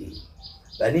be.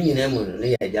 But in your name,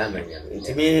 lay a diamond.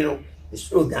 Intimino, the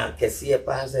slow down, can see a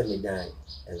pass and me die.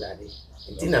 And that is.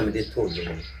 Intina me told you.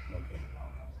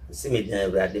 See me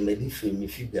down, rather made it me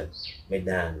figure, me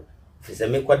down. If it's a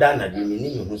make what done, I do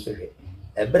mean who say it.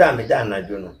 A bra me down, I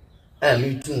don't know. I am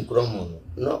you too, Cromon,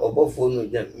 no above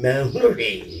phone, man,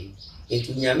 hooray.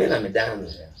 Into Yamena, me down.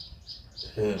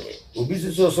 Ubi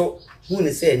so,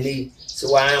 who say me,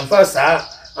 so I am first,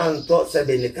 and thought said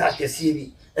in the car can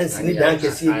see and see down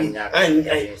can see me, and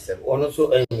I or not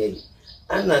so any.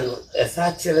 And then a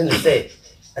such children say,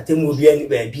 I think will be any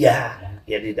baby, yet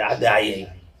I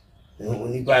die. No,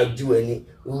 if I do any,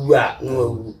 no,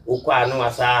 no,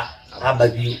 as I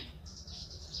baby.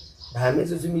 I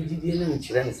miss me didn't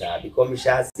children, sir, because we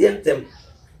shall see them.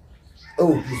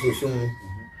 Oh, so soon.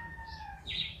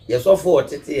 Yes, so for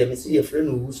Tete, I see a friend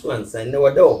who's once I know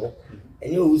a dog,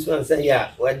 and you who's once say,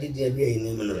 yeah, what did you be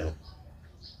in him?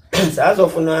 So as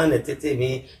of now, Tete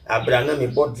me, Abraham, me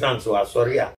bought drums or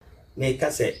sorry, make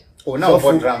us say, oh, now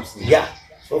for drums, yeah,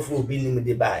 so for being with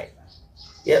the buy.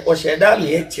 Yet, what she done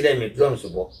me, children, me drums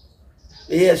about.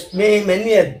 Yes,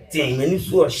 many a thing, many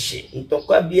so shit, in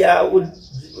Tokabia would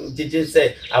did you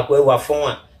say, I go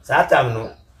phone, Satam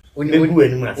no, when you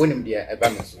win him, dear, a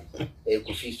bamus, a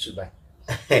Kofi to buy.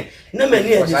 No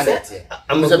many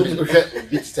I'm a good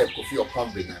bit step Kofi or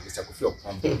Pombina, Mr. Kofi or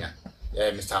Pombina,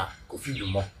 Mr. Kofi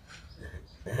Dumont.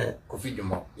 Kofi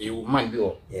Dumont, you might be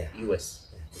US,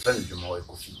 friend Dumont,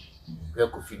 Kofi. Where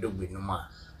Kofi do with no more.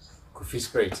 Kofi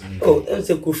spirit. Oh, that's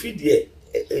a Kofi, dear.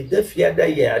 A deaf yada,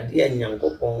 dear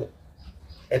Yankopon.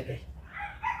 Epe.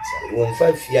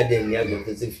 5 years, then you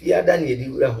because if you are done, you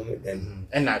do home with them.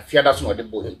 And I fear that's not the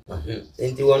boy.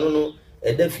 And you want to know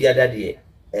a deaf yada, dear.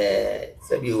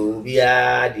 Sabi obi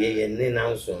a de ne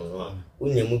nanso no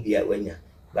unya mu bia wanya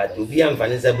but obi am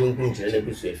fane sabi nku nkyere na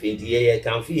bi so efe nti ye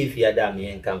kanfo ye fia da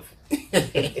me en kanfo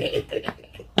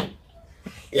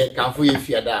ye kanfo ye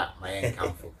fia da ma en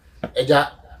kanfo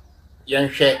eja yen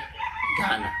hwe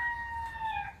Ghana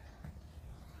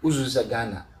uzuza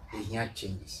Ghana ehia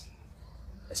changes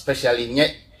especially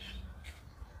nye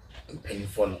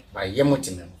penifo no by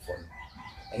yemotinenfo no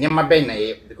enye maben na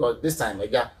ye because this time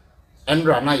eja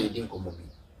Andra na yedin komobi.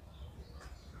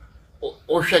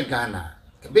 O hwe Ghana,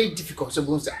 very difficult so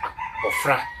bonse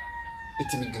ofra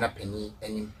itimi gina penny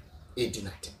any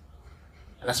edinate.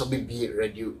 And that's be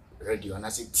radio and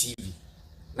as TV.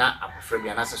 Na abofra bi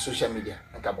and as social media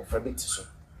and abofra bi so.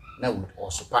 Na would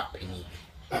also pack penny.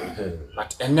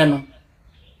 But eneno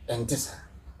entesa.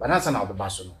 But that's an other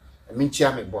basso. I mean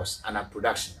chia me boss and a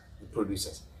production, the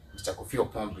producers, Mr. Kofi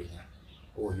Opombre.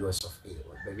 Oh, US of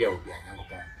A, baby will be a young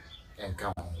pond. And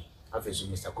come on, after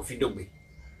Mr. Kofi Dogbe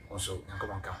also come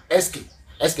on come. SK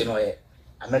no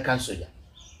American soldier.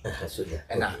 Soldier.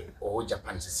 And now oh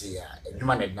Japan to say a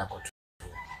human head na koto.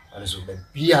 And so be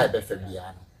bia be fa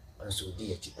bia no. And so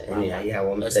DH. Yeah,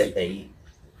 one say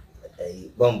a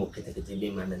bomb kete be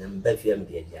man and be fia me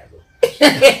dia go.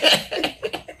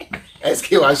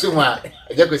 SK was so ma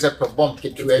e je ko say bomb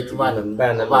kete every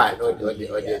man no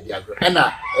the diagram. And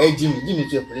now Jimmy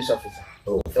to a police officer.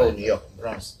 Oh, New York,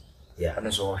 Bronx. Yeah,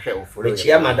 and so follow. Which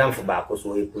here, Madam for back was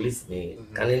a police name.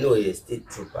 Can you know a state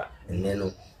trooper? And then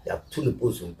you have two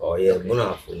posts or a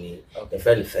bonus for me. Okay,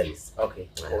 Felix. Okay,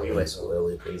 oh, US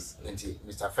or police.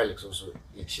 Mr. Felix also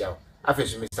in show. After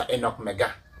Mr. Enoch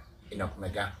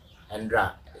Mega,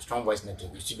 Andra, strong voice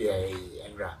network. Used to be a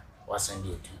Andra was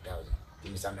sending 2000.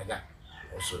 Mr. Mega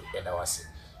also that was it.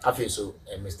 After so,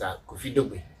 Mr. Kofi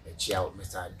Dogbe,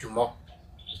 Mr.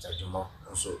 Jumo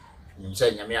also.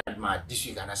 Say nyame adma this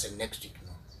week and I say next week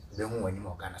no be hu wani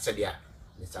mo Ghana say dia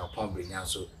Mr. Pombre nya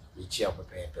so we chia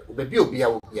pepepe obebi obi a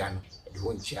obi ano e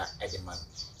ho nchia e de man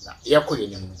na ye koye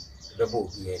nim no be bo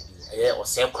obi e di e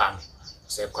ose kwam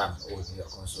o New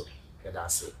York so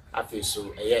that say afi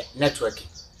so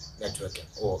networking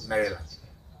or Maryland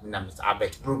na Mr.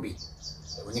 Albert Bruby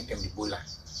woni pem di bola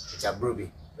Mr. Bruby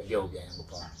be dia obi an go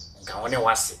pon nka woni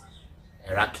wase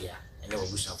Rakia ene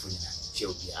obusa fo nyina chia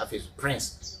obi afi so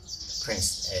Prince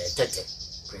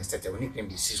Tete when he came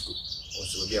to Cisco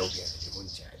also be out there the one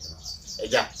child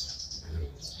eja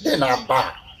then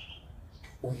aba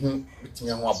betimi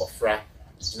ho abofra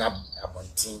na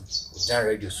abontin na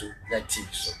radio so na TV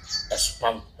so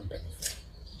espam company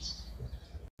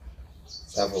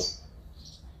Savo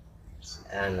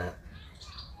Anna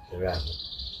Ram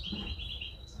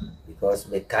because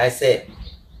me kai say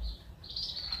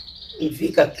if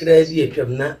you can create a job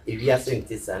na if you are saying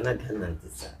this na Ghana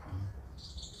this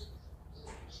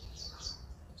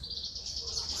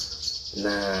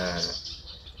na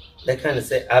they can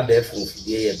say abe from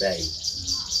fidie buy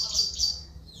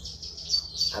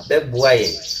abe boy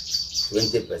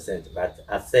 20% but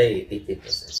I say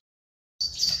 80%.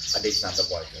 I did not the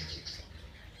boy 20.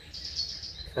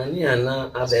 Can you now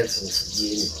abe from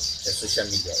fidie The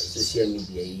social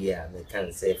media yeah they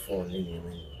can say phone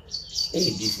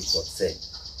it's difficult say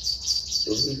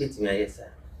so we get me yes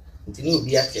sir until you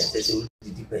be actually say so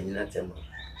depend na tema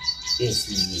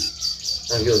see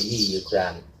and you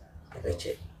cram e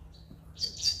check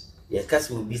ya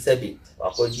kasi will be sabi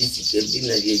akọji sike bi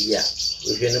na ye ya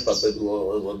we hwe ne papa bi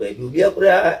wo ba bi obi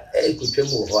akura e kutwam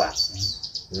ho a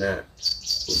na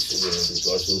osugo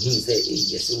because who say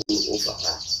yes o fa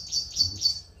ha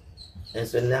and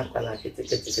so na kwala kete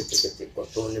ko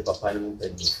to ne papa ne mo ba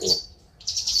ni fo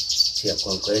ti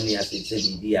akonkọ ni asese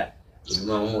bibi a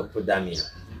ma mo to damia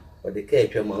o de ka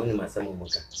etwa ma oni masamo mo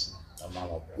ka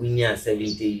unya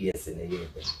 70 years na ye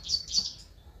be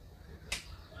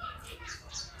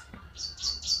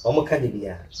omo ka de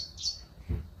bia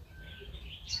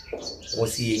o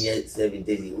si yenye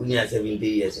 70 unya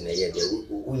 70 years na ye de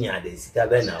unya de sika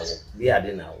be na wo bia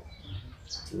de na wo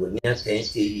ti wo nya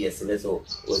 10 years na so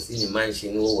o si ni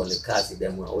mansion wo ne car si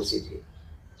dem a o se de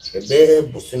ebe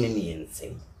busumi ni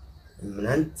yensen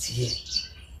mrantie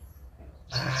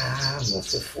mo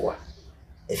fefo a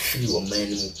efiri o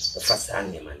man mu fasa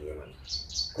nyema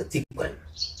ko tikwan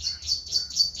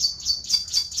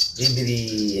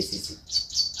bibiri esisi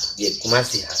ye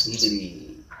kumasi ha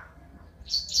bibiri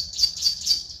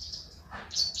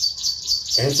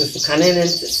enso su kanene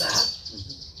ntsa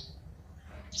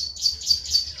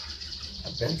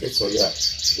abante soya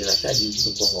de la tadi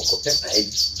du ko pepa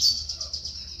edi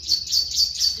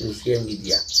social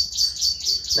media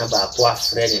na ba ko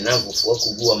afrene na ngofo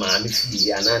akugu ma ami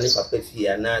fi ana ne papa fi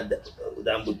ana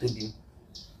dambo tobi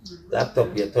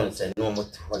laptop ye ton se no mo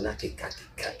to na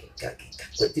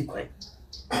kwati kwan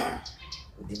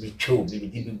di bi cho bi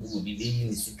bu bi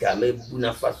ni sika me bu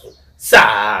na faso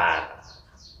sa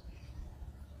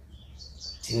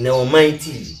ti ne o mind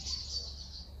TV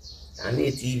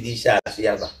ani TV sha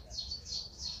fiaba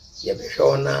ye be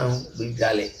show na bi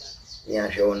gale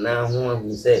ya show na ho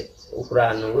ahu se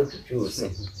ukura no wetutu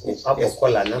se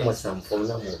apokola na mo samfom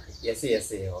na mo yes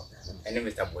ho ene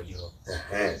Mr. Body ho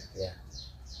yeah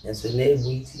enso na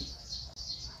ebunti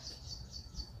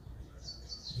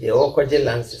ye okoje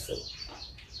lance so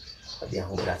abi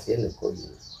ahun brase ne ko yi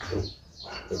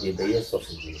de be ye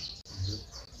sofu ji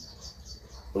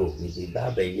mi de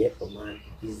ba be ye o man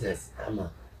business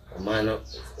ama o man no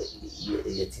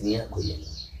ye tinia ko ye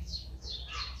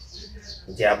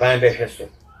nti aban be hweso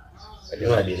e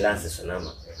no de lance so na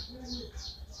ma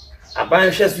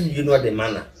aban hweso yi no de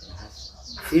mana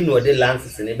fi no de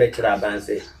lance ne be kira aban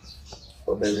se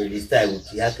o be register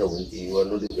with yaka wonti wo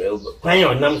no de kwan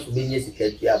onam so be nye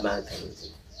sikati aban kan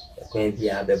nti kwan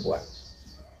bia be boa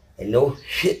e no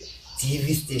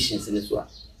TV stations in so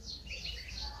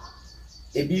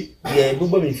ebi ye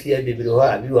bubo mi fia bebere ho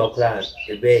abi wo kra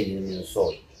e be yi ni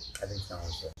so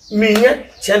minya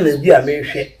channel bi a me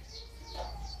hwe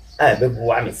a be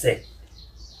boa me se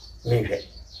me hwe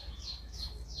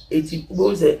eti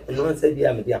bo se no se bi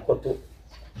a me dia koto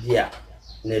dia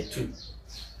na tu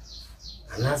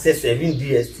ana se 7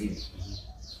 DSTV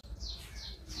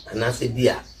ana se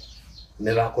dia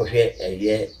me ba ko hwe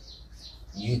eye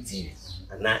YouTube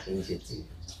ana NGTV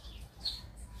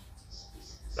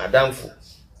madam fu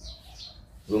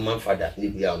Roman father ni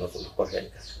bia no so ko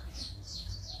hwe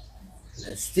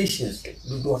na stations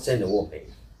do send the work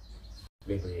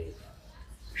bebe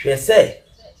hwe se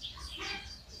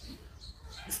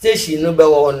station no be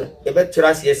won e be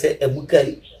trust ye se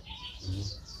ebukari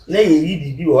na ye yi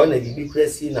bibi wo na bibi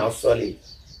kresi na solid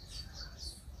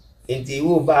enti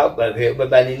wo ba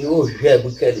ni wo hwe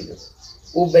ebukari no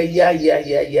wo be ya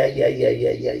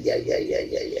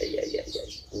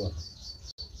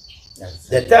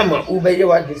the time wo be ye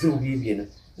wa disi wo bibi no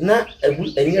na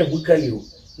ebukari o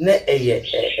na eye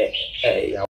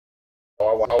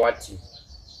wawati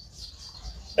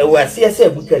wasi ese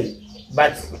ebukari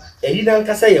but eyi na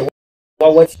nkasa ye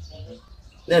wawati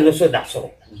na no so da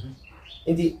so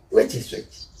nti which is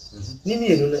which nini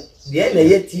enu na de na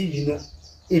ye TV no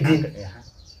edi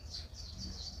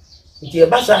nti e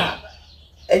basa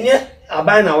enye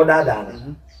aban na oda da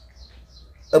na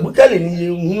abukale ni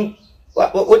hu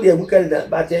what the abukale da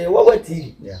but what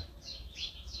TV yeah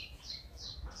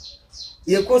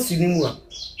ye ko sinimu a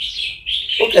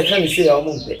o ka kan se ya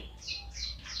mo mpe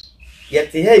ye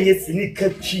te he ye sini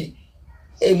kachi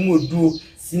emodu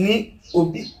sini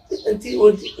obi anti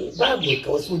odi bible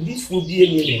ka so this will be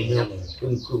any no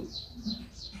nko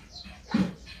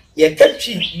ye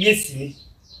kachi ye sini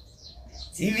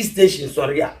TV station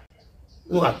sorry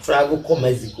no a travel come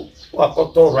Mexico o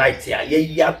akoto right here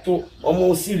ye yato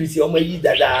omo series omo yi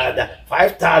dada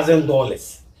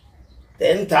 $5,000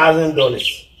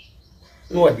 $10,000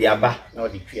 no di aba no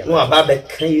aba be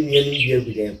kan yi ni ni bi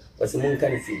agudem was mun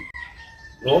kan si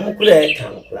no mo kula e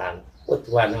kan plan what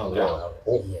one now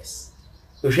oh yes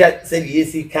so hia say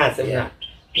yesi kan sem na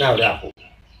now da ho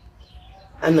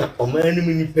ana omani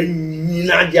mi ni panyi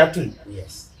na Agyapong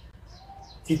yes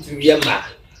titu yema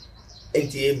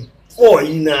enti boy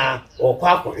na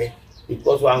okwakohwe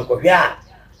because wan kohwe a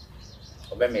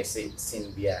obeme say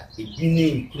sin bia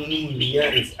ibini kunu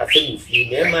nya is asem fi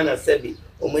me ma na sebi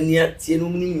omani atie no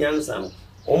mni nyansa no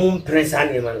omo prensa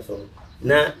ne ma no so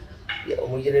na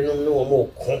omo yire no no omo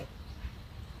ko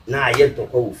na aye to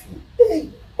ko fi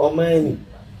omani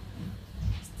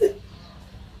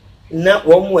na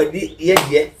omo adi ye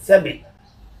de sebi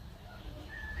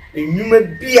enyuma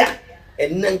bia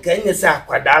ennan kan nya sa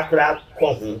kwada kra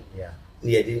ko ho yeah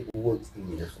ne de wo ti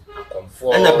ni so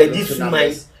comfort ana bedi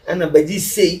sumai ana bedi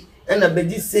sei ana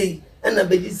bedi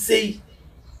sei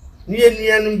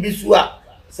ni anu bisu a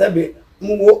sabe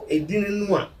mu wo edin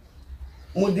nu a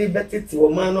mu de betete wo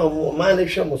ma na wo ma na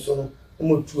hwe mo so no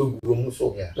mo tu agugo mu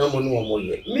so na mo ne wo mo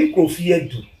ye mi Kofi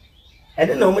adu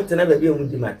ede na mo tena ba bi mu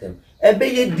di matem ebe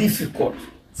ye difficult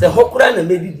se hokura na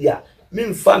medidi a mi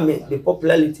mfa me the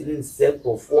popularity in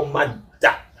circle for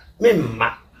mada mi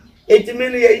ma etimi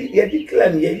ye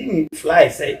declare ye fly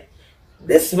say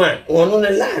this man ono na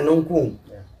la no nko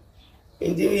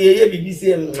ndi ye bibi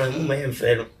se mma ye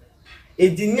mfre no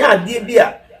edinya ade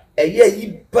bia eye yi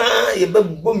pa ye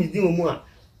babbo mi din mu a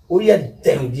o ye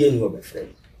dem bia ni obefre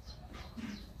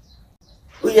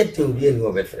o ye dem bia ni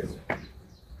obefre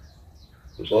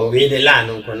ko we de la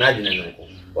no nko na de no nko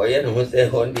o ye no se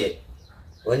honde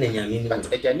o ne nyame ni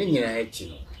but eja ne nyina echi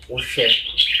no wo hwe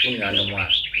unuanom a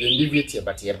ye ndivite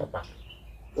but ye papa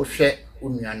wo hwe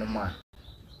unuanom a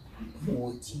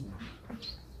wo ti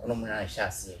ono mo na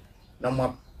hyase na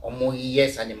mo omo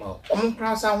yes animal omo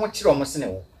kransa ho kire omo sene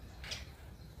wo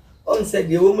on said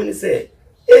the woman say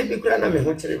e bi kura na me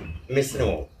ho kire me sene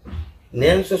wo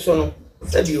nenso so no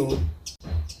sabi wo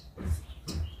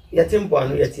ya tempo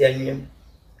anu ya ti anyem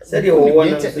said the wo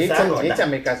na sa no da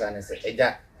make us an say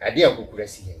eja ade akukura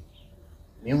si he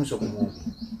me hu so mo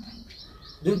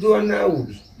dudu na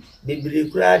ubi bibiri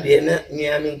kura de na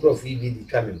nyame Kofi bi di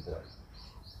kamempo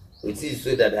it is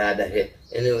so that I had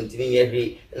and on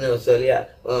TV and sorry,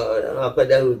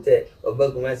 Apada Hotel or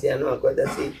Bagumasi, and Akwada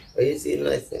say, or you see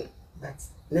nothing. But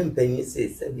Nampenny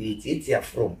says, it's here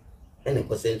from, and a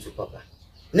percent to Papa.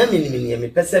 Namini, me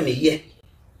Pesami, ye.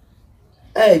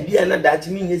 I be another that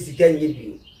means you can give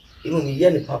you. Even me,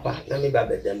 Yanni Papa, Nami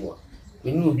Baba Demo.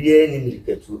 We knew be any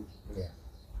milk too.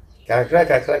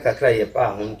 Crack, cry a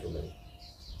pa home to me.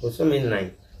 For so many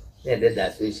nights,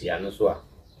 that's why she and so.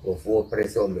 For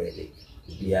press on ready,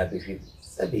 be a bishop.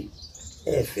 Sabi,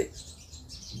 efe,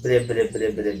 bre.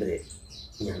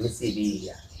 Yamisi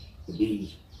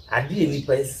be I didn't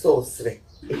pay so straight.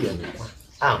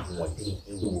 I'm what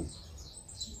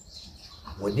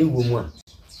the woman.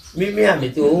 Me, I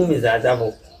met your home is as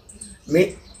abo.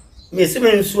 Me,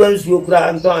 Simon Swans, you cry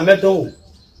and I met home.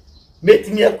 Met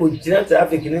me a good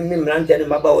traffic in me, Rantan,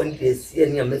 and Maba, and see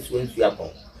any Miss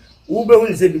Agyapong. Ube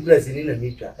will say be present in a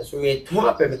meter, so we turn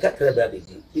up and cut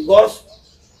because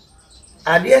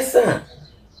I dear son,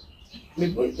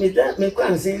 me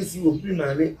can't sense you will be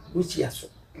my which yes.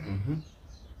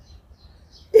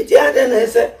 It then I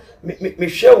said, me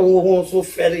show won't so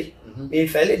ferry, me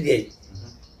fairly day.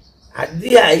 I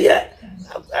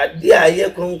dear year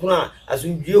concern as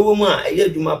we do woman, a year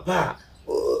to my pa,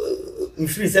 in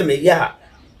free some ya,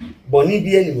 Bonnie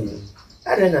be enemy.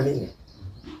 I don't mean.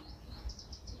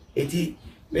 Eti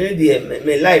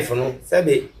me life no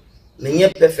sabe me nye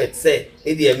perfect say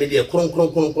e dey me dey kron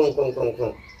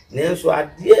nenso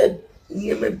ade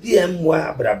nye me bia mwa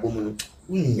abrabom no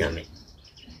unyame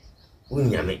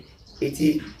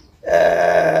eti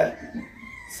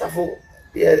safo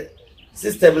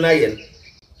system na yen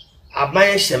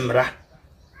aban hemra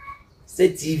se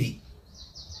TV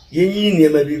yenyi ne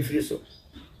ma bi firi so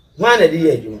hwan na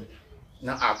dey adwuma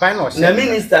na aban no na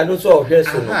minister no so ohwe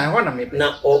so no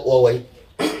na ohwe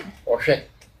ohwe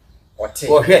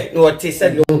no ote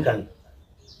said you can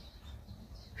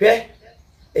hwe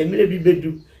emire bi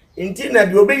bedu nti na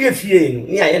de obeye fie no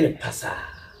ni aye ne pasa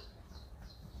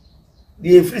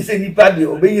de free se nipa de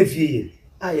obeye fie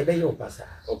aye be ye opasa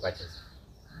o patches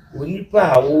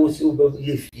onipa a wo se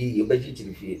obeye fie obeji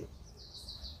tiri fie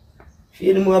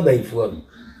fie no mu abaifo no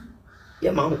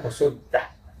ye ma nkoso da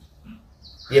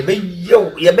ye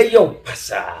be ye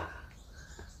opasa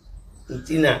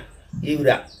nti na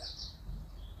yewura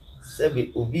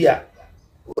sebe obi a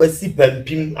wasi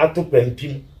pampim ato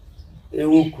pampim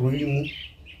ewo kuru mu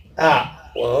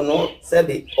ono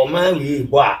sebe o man wi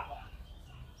bo a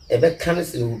ebe kan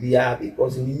se no obi a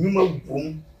because ni nyuma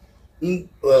bom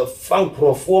fan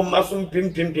krofo maso pim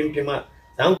a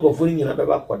san krofo ni nyina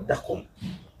beba koda kom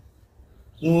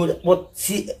no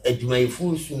woti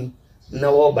adwumayfu sum na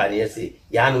wo ba ne se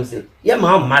ya no se ye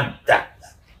ma madda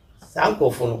san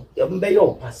krofo no ye mbe ye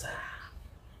opasa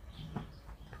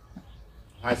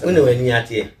one wani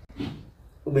ate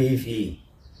ube yifi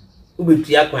ube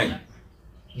tia kwan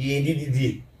ye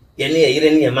didi ye ne yire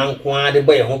ne man ko ade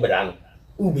boye ho bra no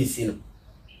ube si no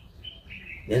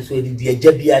yenso didi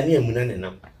agya bia ne amuna ne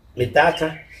nam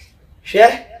metaka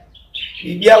hwe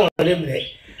bibia wore mre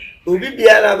obi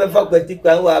bia na be fa kwati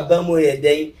kwan wa abamu ye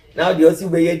den na ode osi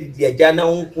be ye didi agya na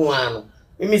nko ano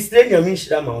mi strenya mi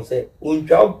hira ma wo se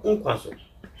ontwa nkwa so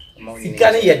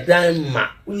sika ne ye dan ma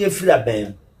unye fira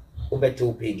ben obete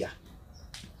opega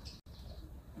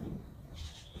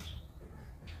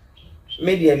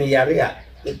media me yare a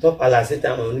le top ala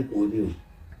setama ni ko odi o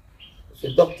so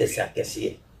doctor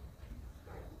sakese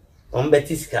on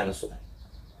betis kan so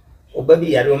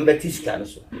obabi yare on betis kan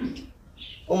so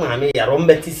o ma me yare on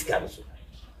betis kan so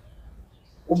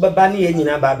obaba ni ye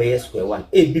nyina ba be yes square one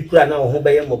e bi kura na ho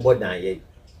be ye mobodan ye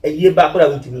eye ba kura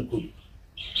ntimi ko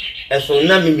eso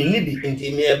na me ni bi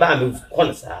ntimi e ba me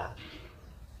konsa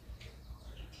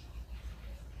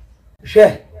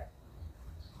hwe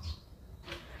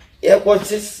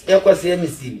yekosi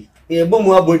emisibi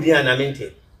yebomu abodian na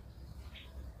mente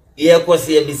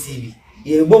yekosi emisibi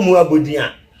yebomu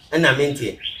abodian na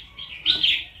mente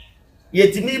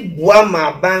yetimi bua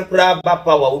ma ban kra ba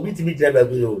power obi timi driver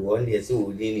go yo won dey say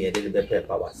odi ni yede be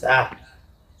power sa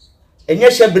enye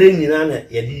hyebre nyina na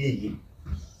yede yeyi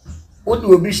odi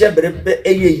obi hyebre be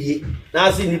eyeyi na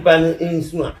ase nipa no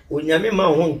nsu a onyame ma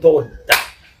ho nto da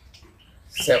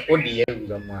se odi ye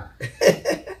ngam a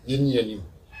yini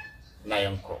na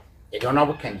yanko e don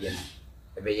obo kan ye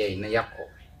e be ye na yakọ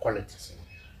qualities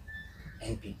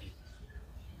NPP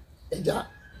eja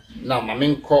na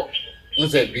mamenko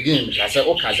nze begin ka se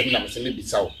o ka se na me se me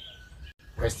bisawo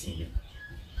question you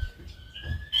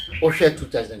o share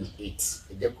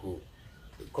 2008 eja ko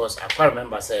because I can't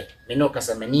remember say me no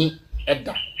kasa mani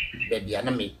edda baby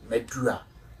na me madura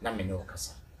na me no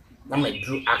kasa na me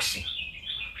drew action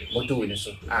moto we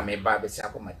so me ba be se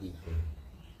akomadi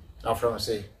now from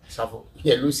say savo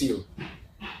here Lucy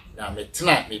na me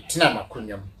tina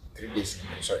makunyam 3 days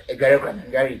so egare kwa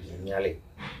ngari nyale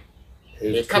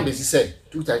e can be say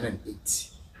 2008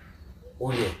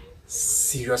 oh yeah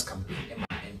serious campaign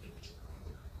MNP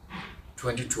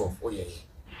 2012 oh yeah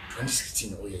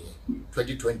 2016 oh yeah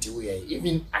 2020 oh yeah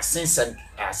even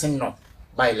asen not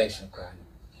by election crown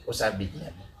o sa big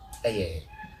yeah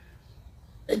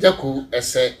ejako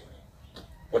ese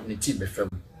what ni ti be fam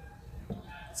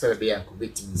so be an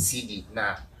kubeti CD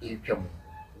na ilpem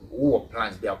wo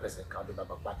plans be person ka do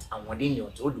baba but and one day you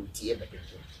to do tie be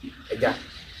eja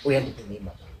o ya de name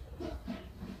baba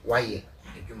why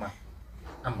eduma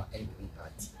ama NP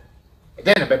party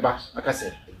eja na beba aka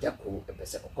say eja ko e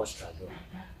person orchestra do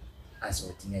as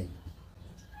what ni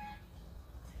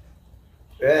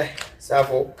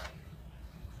safo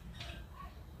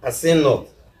asino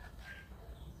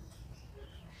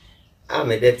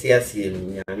amedeti asie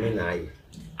nyame na aye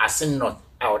asin not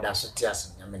out that so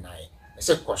tears nyame na aye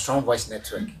say Strong Voice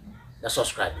Network na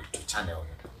subscribe to channel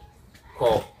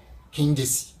call King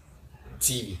Jesse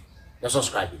TV na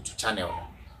subscribe to channel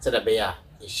so that be a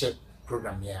share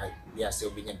program here we are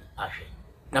still being ahwe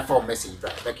na for message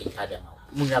back in card am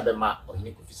munya be ma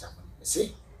ohini Kofi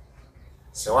say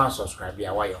so one subscribe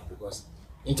ya why because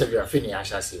interview afini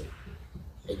asha say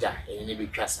eja eni be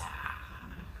twasa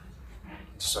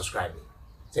subscribe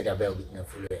say the bell with me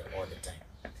follow all the time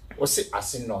what's it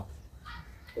asin no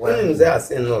when they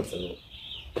asin not no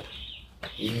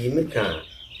yi me kan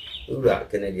ura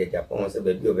Kennedy Agyapong say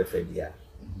be obe fa bia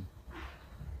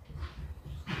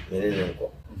mene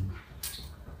nko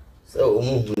so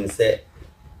omuhun say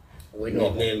we no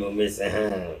me say ha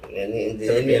ni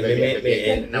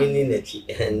me na chi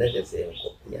na je say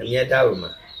nko ya dawo ma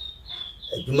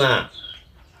aduma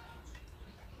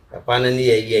papa na ne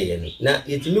ye no na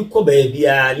yetimi kɔ ba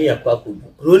bia ne yakwa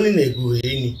kodu kro ni na egu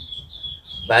ni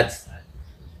but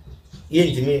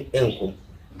yentimi enkom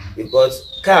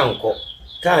because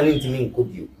ka ni ntimi nko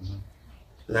bio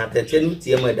na tete no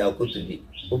tie ma da akoto bi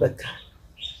obeka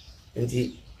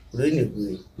nti kro ni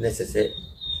egu na sese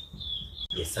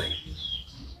ye sign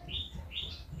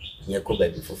nye kɔ ba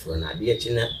bi foforo na de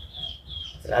echi na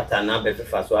rata na be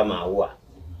fefa so ama awo a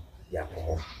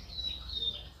yakɔ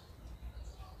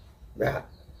bra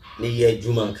ni ye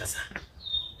juma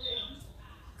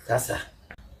kasa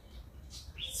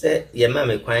se ye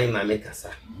mame kwan mame kasa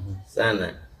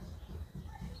sana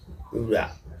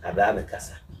ura ababe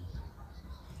kasa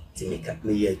timika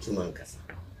ni ye juma kasa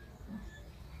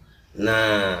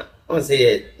na on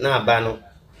say na aba no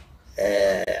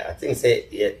I think say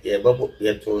ye babo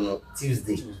ye to no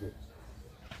Tuesday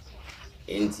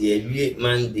into ye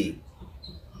Monday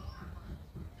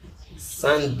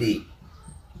Sunday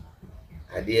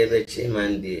Adi ebe chi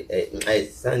Monday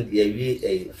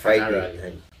Sunday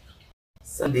Friday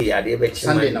Sunday adi ebe chi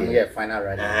Sunday na mo final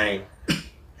rally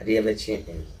adi ebe chi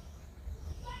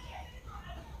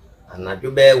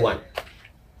anadu be one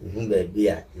be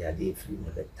bia ya dey free me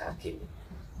be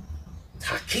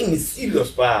taking is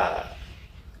serious pa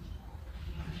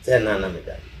tena na me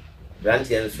da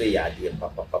branch en so ya dey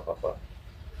papa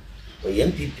o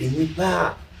MPP ni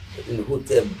pa in the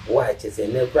hotel boy chese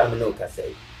na kura me no ka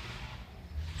say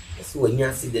esi wanya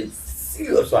accident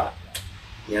serious wa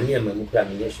nyame ama mu kura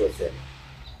me sure say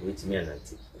with me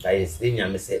ananti by say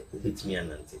nyame say with me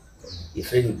ananti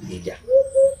if any bija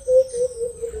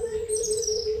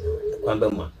kwamba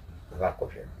ma ba ko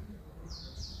hwe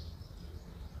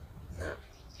na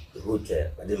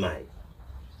hotel ade mai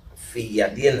fi ya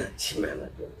de na chimana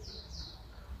do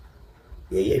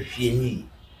ye hwie ni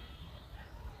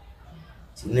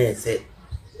tine say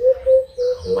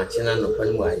machina no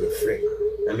pan mu aye free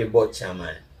na me bo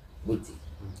chama buti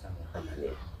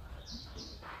amane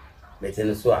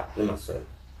metene so a no maso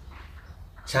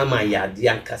chama ya de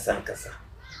ankasa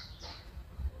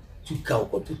tuka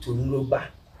okotutu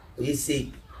nloba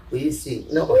oyisi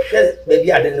na ohwe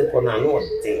baby ade ne ko na no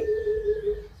odin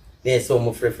na so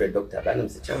mo frefre doctor ba na me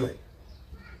chama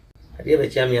ade be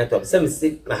chama ya top some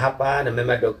sick na hapa na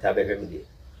mema doctor be hwem de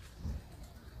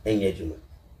enye juma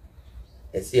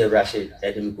esi Rashid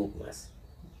edem kukumas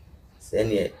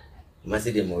sene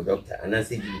masi de mo doctor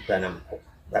anasi ji kwa na mko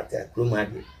doctor kroma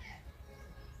de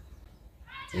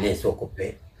ne so ko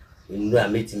pe ndu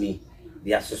ametimi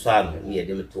bi asoso am ni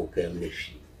edem to ka am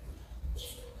lefi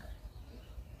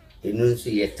enu nso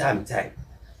ye time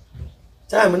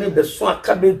ne be so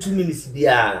aka be 2 minutes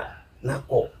bia na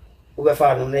ko wo be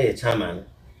fa no na ye chama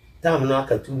time no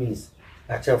aka 2 minutes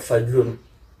a cha fa drum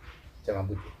chama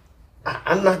buti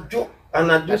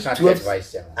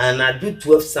and I do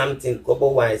 12 something kobo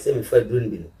why say me fa drum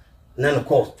bi no na no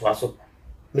call to aso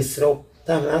misro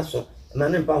time na so na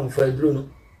ne pa fa drum no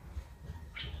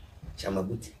chama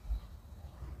buti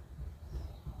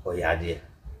o ya de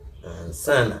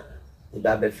sana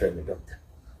iba be frame doctor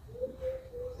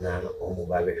na o mo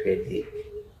ba be hwede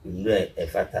ndu e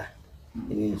fata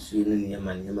ni nsu ni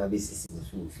nyama be sisi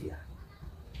nsu fia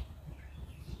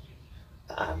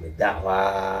me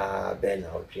dawa be na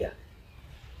otwa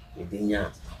me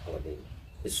dinya o de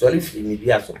sorry fi me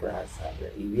bia surprise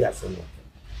iwi asemo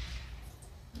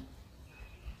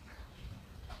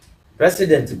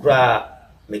president kura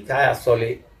me kaya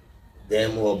soli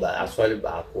dem oba asoli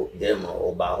ba ko dem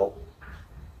oba ho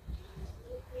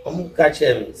catch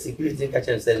him, security catch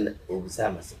him saying, oh,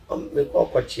 Samas, me call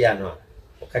Cochiano,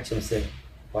 or catch him saying,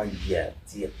 1 year,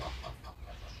 dear papa.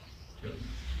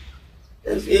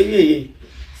 And see,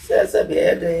 says a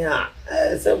bed,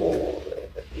 as a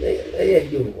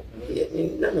you,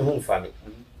 none home family.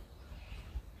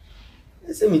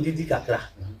 Say me did the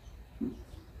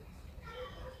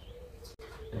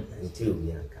until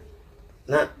we are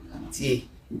not tea.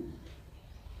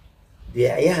 The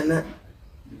Ayana.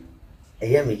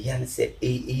 Me yan se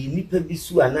nipa bi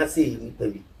su anase nipa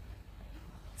bi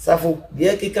safo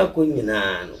de keka ko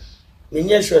nyina no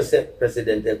menye sure se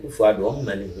president Akufo-Addo o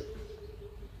mane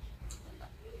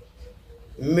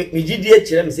me gidi e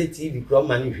kire me se TV kro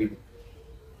mane hwe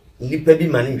nipa bi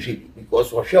mane hwe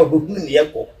because o hwe obohunu ne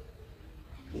yeko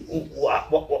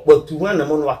wa tuwa na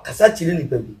mo no akasa kire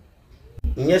nipa bi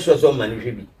menye sure so mane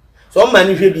hwe bi so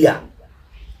mane hwe bi a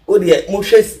o de mo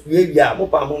hwe wie bi a mo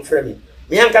pa mo mfre me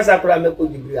me ankasa kura meko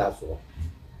dibri aso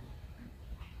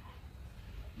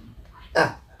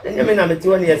enye me na meti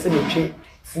woni yese me twi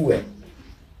fuwe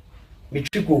me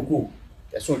twi koko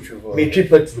eso twi me twi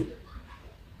patro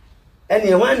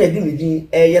ene wan na di me din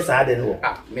eye sa ade no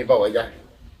me ba waja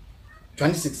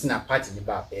 2016 party the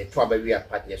bar to about we are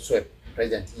party so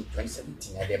president in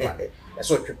 2017 at the bar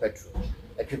so petrol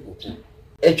a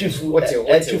triple what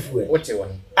you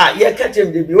want yeah catch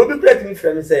him the obi correct me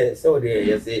from say so there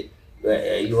you say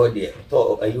you are there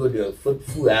to you the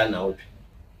food now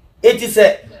it is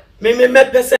a me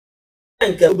person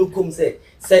nka obekum say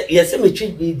yes me twi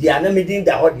bi dia na me din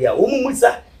da ho dia o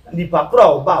mumusa nipa kura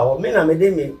oba ho me na me de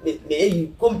me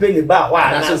eyi company ba ho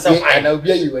na so na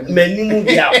obi ayi wani manimu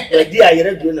dia di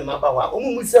ayere do na maba ho o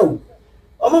mumusa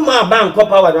o mama ba nko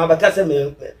power na abaka say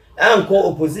me anko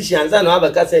opposition za na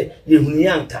abaka say yehunu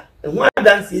yanka ho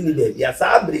dance ni be bia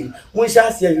sabri mo sha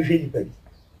ase ahwehwe nipa bi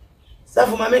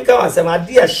safu ma me ka wa say ma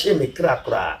dia hye me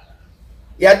kra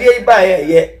ya dia ba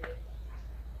ye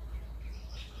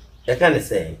I can't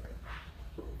say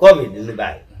COVID in the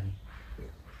bag.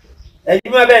 And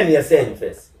you may be saying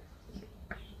first.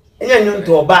 And you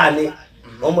to a barney,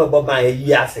 almost about my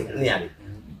years nearly.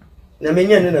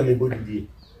 Naminian and me good.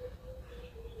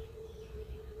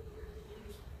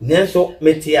 Nenso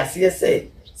Metiasia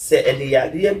say, the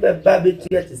idea of Babby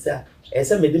to say, as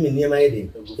some of them near my head,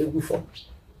 a good form.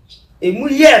 A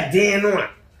muya dinner.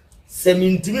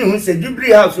 Semin to me who said, you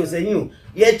bring house was a new,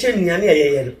 yet chimney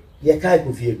and ye can't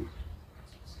go for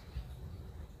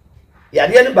ya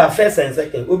de ne ba first and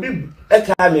second obi e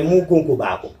ka me mu konko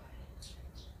baako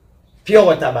pure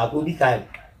water baako obi ka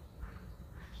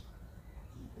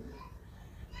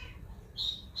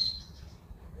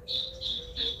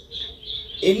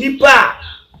enipa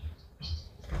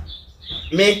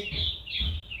me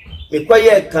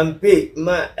kwaye campaign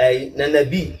ma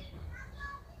nanabi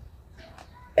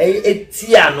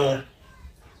etia no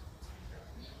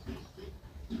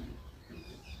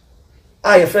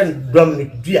your friend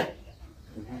Dominic Dia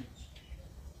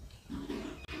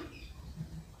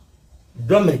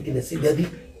Dominic in the city,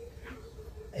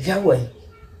 Yahweh.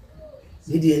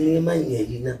 Did any man here,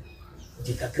 you know?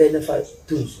 Jicacrena five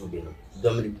tunes will be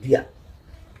Dominic Dia.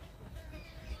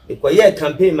 Because your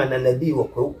campaign man and a bee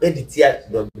will edit here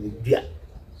Dominic Dia.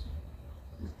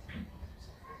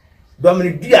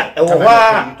 Dominic Dia, oh,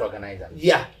 ha,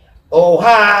 yeah, oh,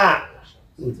 ha,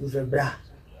 it was a bra.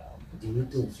 You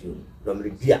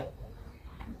Dominic Dia.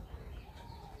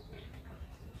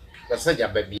 That's such a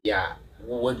baby,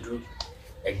 what do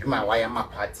a grandma why am a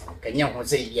party? Can you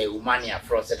say ye umania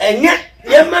frozen? And yet,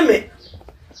 yeah, mammy.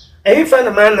 And you find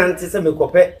a man and say me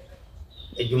copet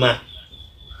a juma.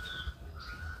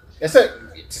 Yes,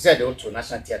 sir. It said to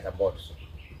National Theatre Board.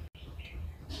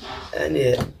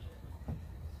 And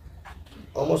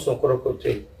almost on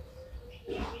Corocote.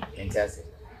 Fantastic.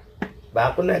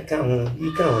 But I can't,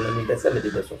 you can't, I mean, that's a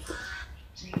little bit.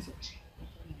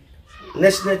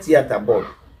 National Theatre Board.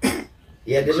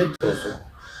 Yeah, the little.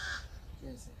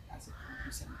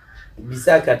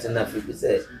 Bisaka tena fiku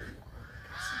say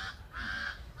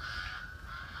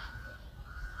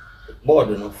board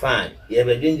no fine you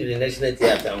be doing the National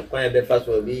Theatre and kwan be fast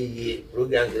will be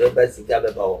programs the be sika be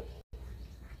bawo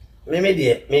me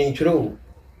de me ntro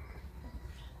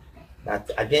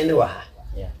but again wa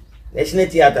yeah National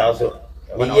Theatre also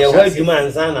me ye wa djuma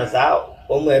ansan na sa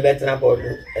o mo e be tena board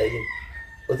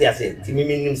o ti ase ti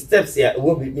me steps ya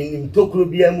wo be minim tokro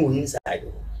bia mu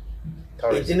inside.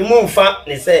 It's in the moon fat,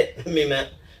 they say, me,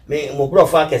 mo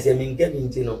brofa, can say, me get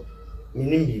into no, me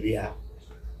nimby.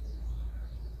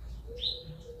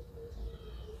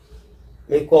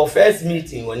 Me call first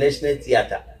meeting on National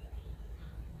Theatre.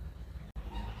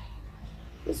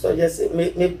 So just me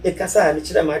casa, me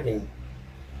chira margin.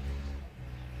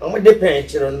 I'm with the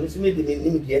pension on Miss Midi,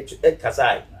 me get a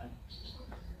casa.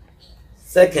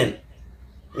 Second,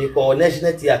 me call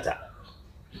National Theatre.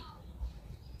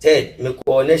 Third, me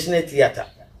call National Theatre.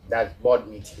 That's board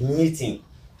meeting.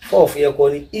 Fourth, you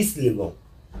call it East Legon.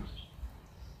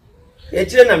 The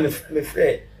children me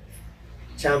friend.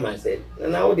 Chairman said,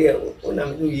 and now they are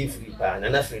new free pan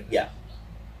and Africa.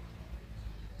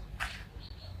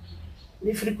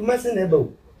 Me free commerce never.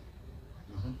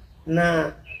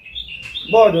 Na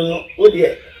board no, what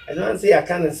dear, I don't say I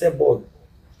can't say board.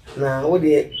 Na what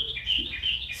dear,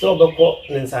 so bako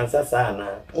Nansansa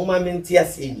sana, Mumma Mintia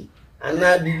City. And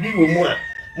now the big woman,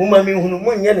 Mumma me who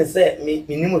one yen said me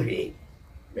minimum. Me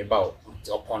bow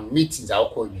upon meetings, I'll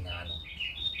call you now.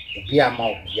 Be a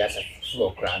mouth, yes, a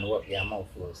floor crown, what be a mouth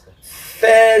floors.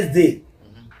 Thursday,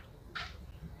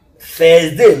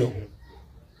 no.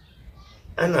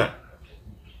 Anna,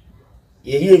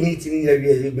 you hear meeting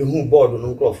in the who board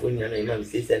on Crawford and I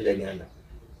say send the Ghana.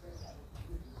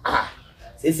 Ah,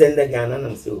 say send the Ghana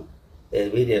and so,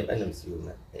 really a venom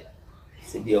soon.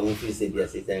 Said your own face, said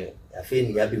yes, I feel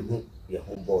you have been your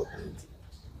home board.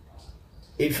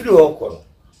 If you all call,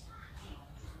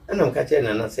 and I'm catching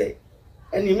and I say,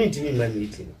 And you mean to me, my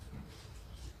meeting?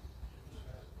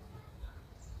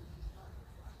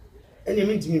 And you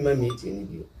mean to me, my meeting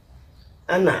with you?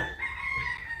 Anna.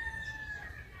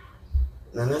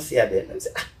 Nana see there.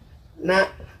 Na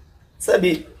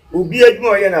sabi ubi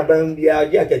adwuma ye na ban bia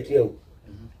Agya akatua o.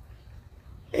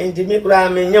 Enti me kura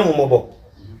me nyam mobo.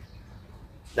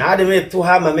 Na ade me to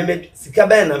ha ma me sika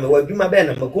ben na me wadwuma ben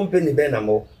na me company ben na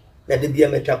mo. Na de bia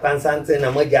me twa kwansante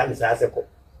na mo Agya me sa aseko.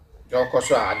 Your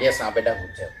course are there some better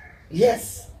hotel.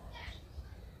 Yes.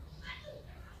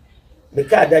 Me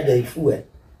ka dada ifu e.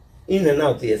 In and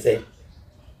out you say.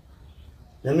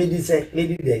 Na me di say me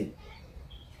di dey.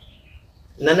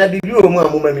 Nana bibi o mu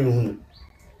amuma mi hunu.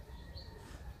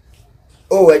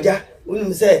 Oh Agya,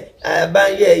 unim say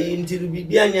ban ye intiru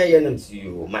bibi anya ye nam si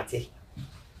you mate.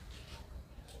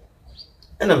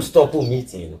 And I'm stopping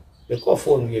meeting, you know. Because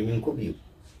phone we mean could be.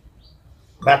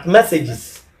 But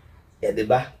messages yeah the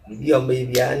ba bibi o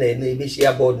maybe and na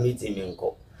share board meeting me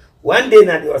nko. One day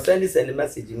na they was send a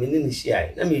message me ni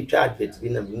share. Na me try to be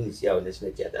na me ni share on the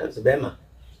chat. And so bema.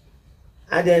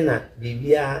 Adena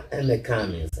bibia and the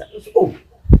comments. Oh.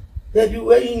 Yeah, you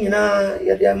waiting na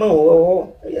ya dia ma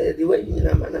o ya di waiting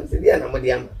na man say dia na mo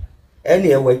dia ma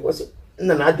anyway was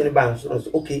na na adene ban so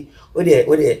okay o de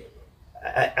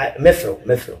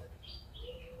mefro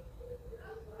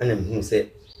and him say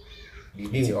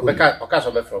bibi oka so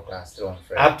mefro class still on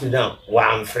frame up to now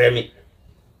one frame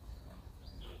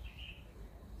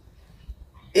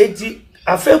eti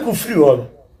afeku free on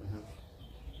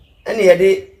and ya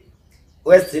de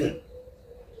western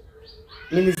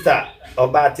minister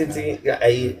oba titi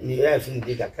ayi ni afin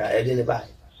di kaka e de ne ba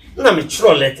na me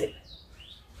chro letter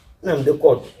na me de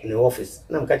court in the office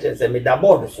na me ka say me da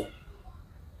board so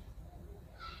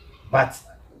but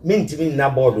me ntimi na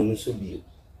board no so bi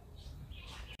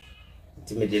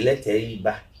ntimi de letter yi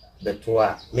ba beto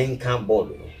a me nkan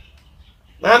board no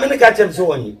ma me ne ka so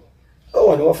woni o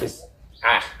woni office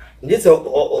ndi so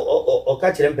o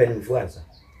ka kire mpanimfu ansa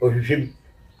o hwehwem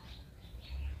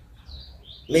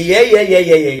me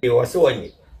ye what's on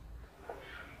you?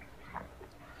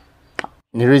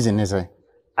 The reason is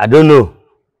I don't know.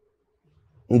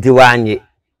 Nti wanye.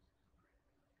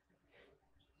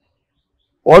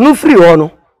 Onu free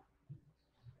ono.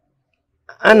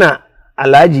 Ana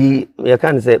Alhaji you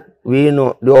can say we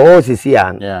know the horse is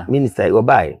here minister go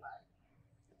by.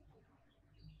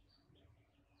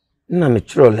 Na me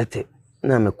chro letter.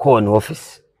 Na me call in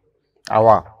office.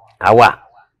 Awa.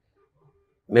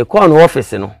 Me call no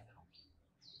office no.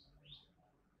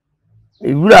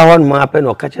 Me wura hon ma apen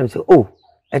o catch him say oh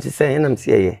et say enam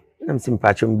say ye enam sim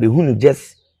patchum be hunu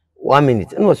just 1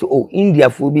 minute and was oh India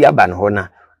fo bi aba no na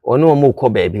ono mo ko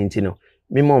ba bi nti no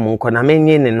me mo nko na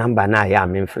menye ne number na ya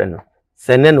me mfre no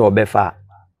sene na obefa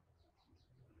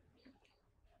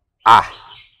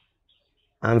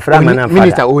amfra mana fa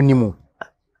minister onimu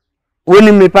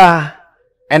me pa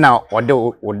ena ode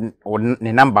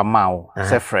ne number ma o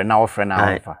se frɛ na wo frɛ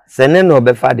na fa sene na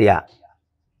obefa de a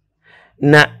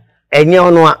na enye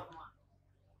ono a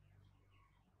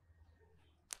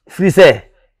free say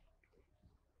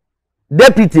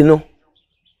deputy no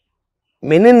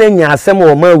meni na nya asem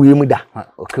o ma wi mu da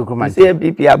okekuma say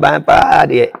PP aban pa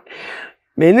de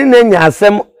meni na nya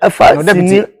asem afa no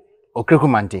deputy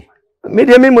okekuma nte me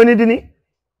de me money dini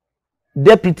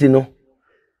deputy no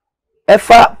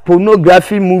efa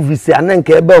pornography movies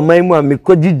ananka ebe o man mu a me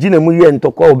kogigi na mu ye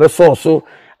ntoko obe so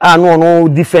anu no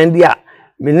defend ya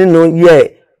meni no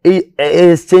ye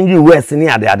exchange words ni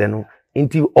ade no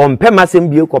nti on pemasem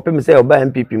bie ko pem say oba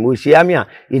MPP mo hia me a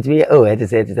itimi oh it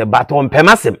say but on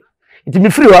pemasem nti me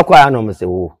free wa kwa no me say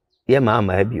wo ye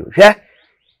ma bio hwe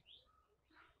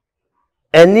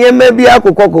eniema bi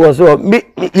akokoko so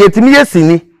yetimi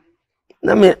yesini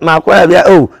na me makwa bia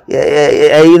oh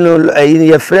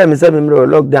ye frame me say me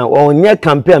lockdown onye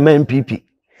campaign ma MPP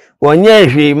onye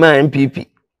hwe ma MPP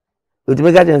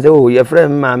utimi ka say oh ye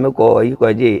frame ma me ko yi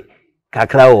ko je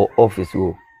kakra office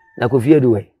wo na Kofi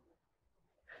eduwe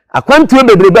akwantu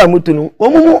bebrebe amutu no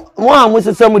mo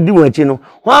amusesam di wachi no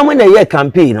ho am na ye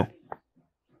campaign no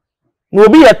no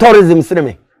obi ye tourism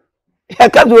sreme ya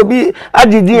ka obi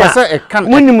agidi a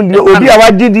munim obi a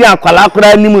wagidi akwala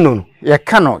akora nim no ye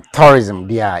ka no tourism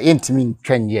dia yentimi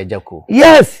ntwanye Agyako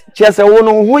yes chese wo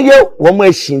no ho ye wo mo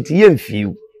ahinti ye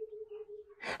mfiu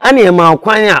ane ye ma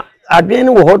kwan a adwen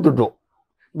wo hododo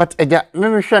but Agya me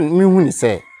hwe me hu ni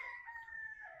say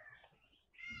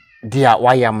dia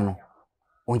wayam no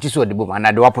onti so odibom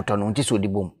ana de wapoto no onti so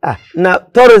odibom na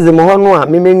tourism ho no a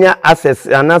memenya access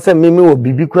anase meme wo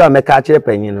bibi kura meka akire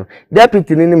panyin no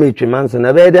deputy ni metweman so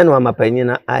na be de no amapanyin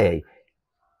na ayai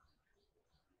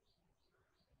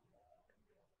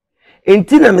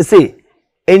enti na me say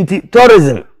enti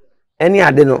tourism any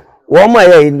ade no wo ma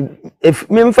ya if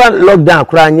me fa lockdown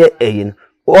kura anye eyin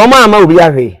wo ma ama obi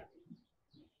ahwe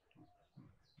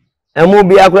emu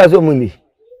bi akura so mu ni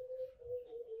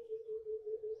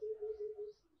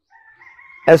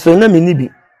eso na me ni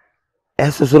bi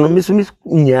eso so no me so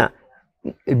nya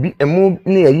ebi emu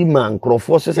ni ayi ma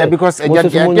nkrofo so say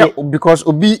because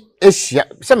obi ehia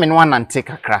se me no anante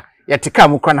kakra ya tika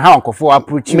mu kra na ha nkofo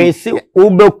approach me si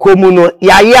obekomu no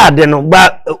ya ya ade no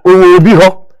ba obi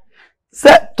ho se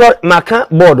to maka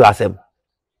board asem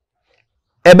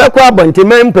ebekwa abonte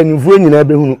man mpanimfuo nyina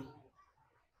behunu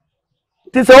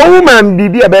ti se owu man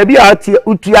bibi aba bi ati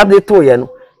utu ade to ye no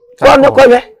so ne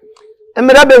kowe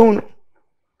emira behunu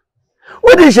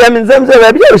odi hye me nsem se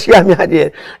ba bi o hye me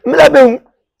ade emira behunu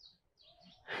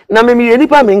na me mi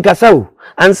nipa me nkasa o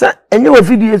ansa enye wo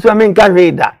fidie so me nka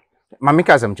hweda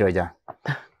mamika sam cheja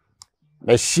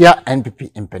be share NPP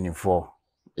mpanimfuo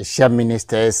be share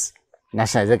ministers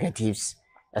national executives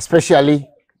especially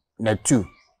the two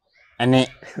and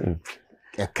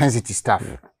a Kansas City staff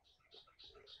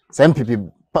some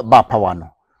people ba power no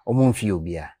omunfi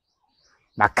obia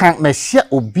na kan me share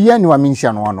obia ni wa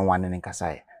mention no one ne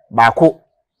nkasa ba ko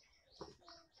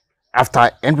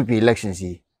after NPP elections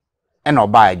he and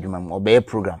oba adwuma mu oba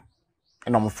program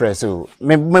and I'm fresh so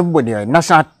me body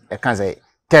national Kansas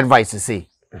third vice say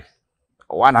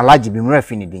one allergy be mre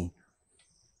finidi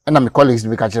and my colleagues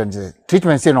be catch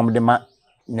treatment say no me ma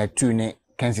na two ne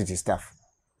Kansas City staff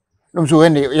no so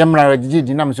when yamra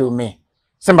gidi na me so me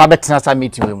semba betina sa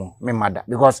meeting we mu me mother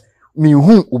because me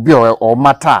hu obi o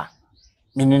matter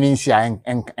me nini nsia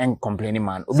en complaining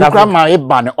man obi kwa ma e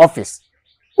ba ne office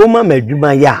o ma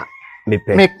madwuma ya me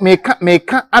pe me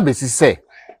ka abesi say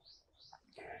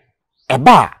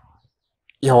eba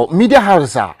your media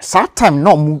houses are that time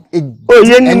no mu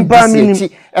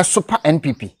super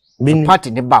NPP the party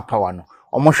the back power no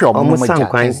omo hwe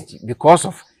omo because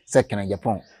of second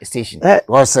Agyapong station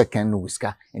was second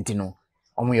whisker ntino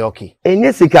omo ye okay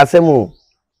enye sika semo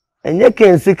enye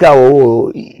ken sika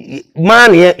o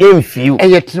man ye emfiu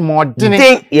eye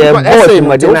trimodene ye boss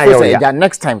modena ya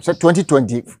next time so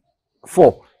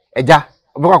 2024 eja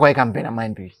obekwa kwa campaign na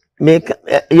mind bi me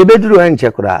ye beduru an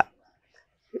chekura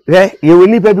ye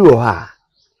woni pa bi wo ha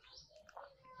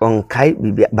on kai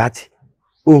bibia but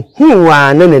ohun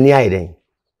wa na nani ayeden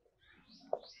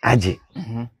aje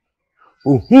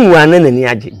ohun wa na nani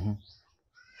aje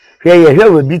ye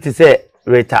we bi ti say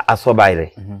reta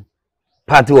asobaire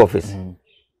party office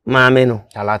maame no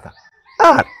talata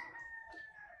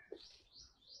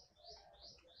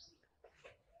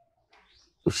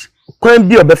kwan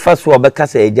bi obefa so obeka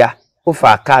say eja wo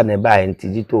fa aka na ba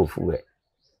ntiji to ofuwe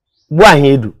bu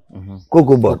ahedu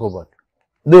kokobot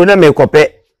do na me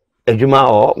kope adwuma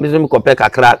o me so me kope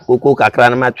kakra koko kakra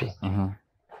na matwe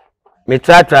me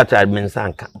tra me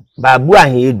nsanka ba bu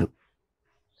ahedu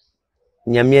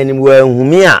nyame ani wa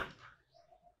humi a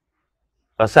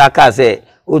osaka se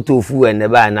otofu ene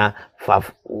ba na fa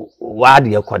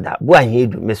wade yakoda bu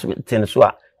ahedu me so tin so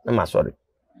a na masori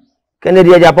Kennedy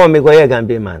Agyapong me ko ye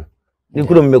campaign man ni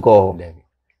kuro me ko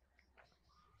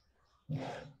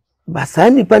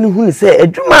basani pani hu se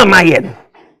adwuma amaye no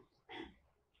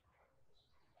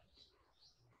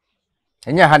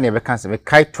enya ha ne be kan se be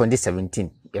kai 2017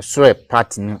 ye so a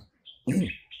party ni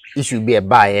issue be e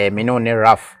ba ye me no ne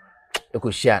raf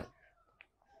ekohia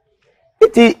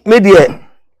iti media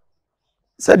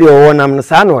said your one am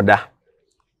sa na oda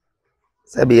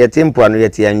sabi ye tempo anu ye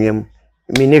ti anwem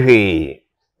mi ne hwe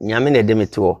nyame na de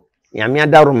meto nyame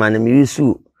adaroma na mi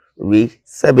yusu we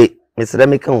sabi mesra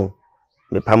me kan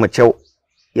me pamachew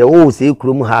ye wo se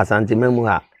kurum ha asante mamu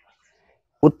ha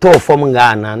uto fom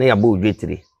nga na ya ba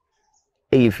odwetire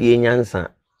eyi fie nyansa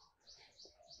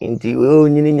nti o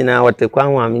nyina wote kwa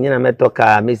ho am nyina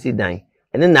metoka mesi dan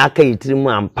ene na aka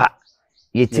yitirimu ampa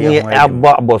yetimi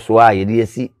aboso a ye de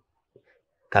yesi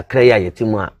kakra ya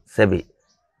yetimu a sebe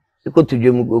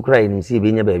ikotudwem okura yin si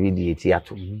be nya ba bi de yeti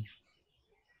ato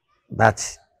but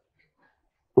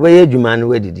obaye adwuma no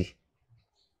wadidi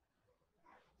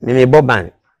me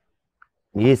boban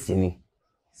me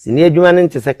sini adwuma no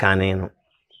ntese kane no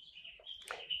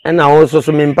ena wo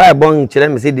so me mpa bon kire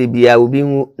me se de bia obi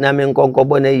hu na me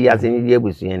nkonkobo na yi asenyi di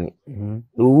abusua ni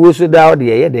wo so da o de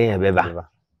ye den ya beba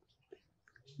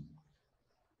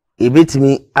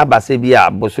ebetimi abase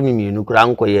bia boso me mienu kura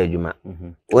nkoye adwuma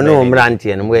woni wo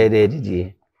mrante no mo ye de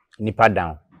didi nipa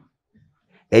down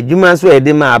adwuma so e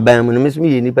de ma aban mu no me so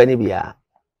me nipa ne bia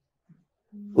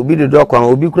obi de do kwan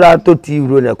obi kura to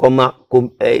tivro na koma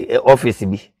office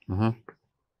bi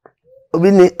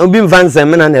obi mfansa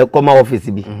mena na koma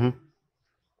office bi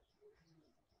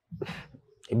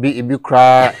ibi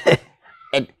kura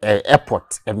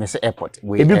airport e me say airport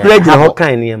we be play the whole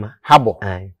kind niema harbor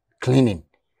cleaning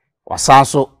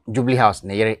wasanso Jubilee House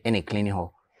na yere any cleaning hall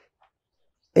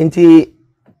enti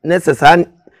necessary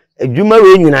adwuma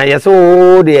we nyina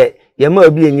yeso de ye ma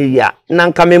obi enyi ya na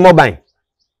nka me mobile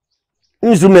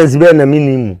instruments be na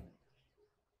minimum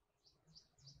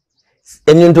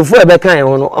enyintofo ebe kan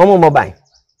ho no omo mobile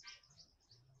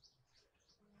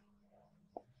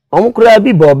omo kura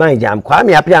bi bo ban jam kwa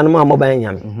me apia no ma mobile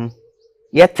nyame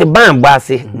yete ban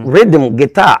gbase rhythm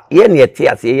guitar ye ne yete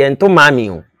ase ye nto mami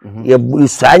ho ye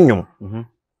busanyo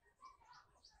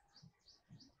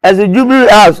as a Jubilee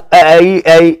House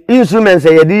instruments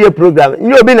ye di program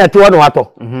ni obi na te wono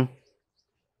wato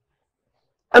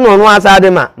ana ono asa de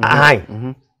ma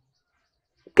ahan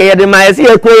ke ye de ma ese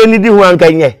ye koye ni di hu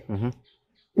anka nye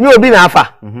ni obi na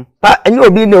afa ni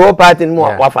obi ne wo party ni mo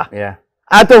wafa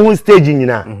ato hu stage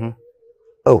nyina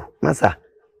oh masa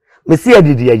mesi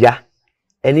adidi agya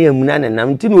ene emuna na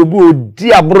nam ti no obi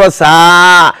odi abro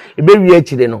saa ebe wi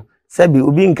akire no sabi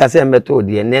obi nkase mbeto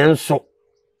de ne nso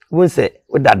wonse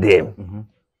odade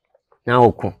na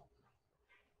oku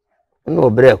no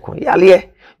breko yale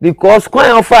because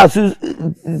kwan of us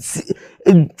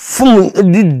fum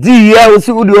di ya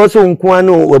osi udi oso nko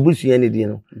anu wabusua ne di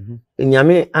no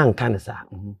nyame anka ne sa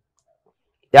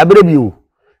ya brebiu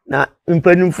na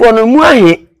mpanimfo no mu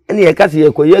ahe ene ye kase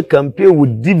ye koye campaign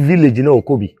with the village na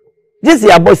okobi this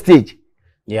is about stage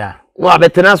no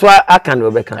abetena so aka ne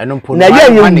obeka na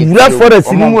ye wura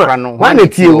forest ni mu a wan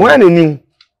tie wan ni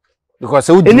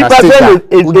because udina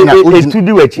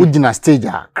stage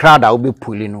a crowd a obe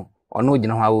puli no ono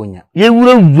gina ho awonya ye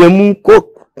wura wuramu ko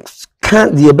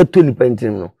kan de beto ni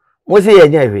pentim no mo se ye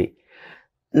nya hwe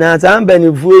na tamba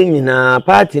ni fu nyina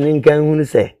party ni nkan hunu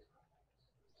se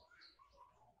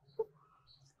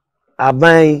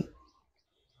aban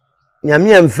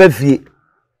nyame amfafie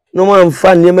no mo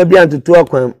amfa niema bi antoto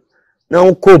akwan na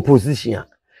nko position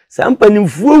sampa ni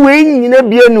fu we nyina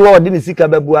bia ni wo de ni sika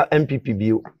babua MPP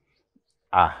bio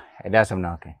that's am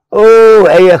now okay oh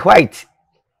white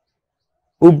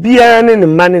obia ne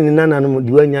mane ne nananom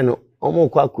de wanya no omo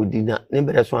kwa kodi na ne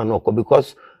bere so anoko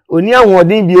because oni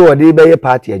ahoden bi o de be ye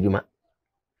party adwuma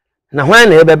na hwan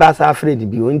na ebe ba sa afred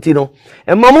bi o nti no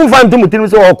e mamu mfa ntum tirim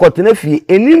so okote na fie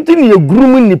eni nti ne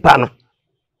yegurum nipa no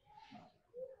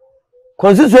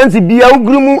constituency bi a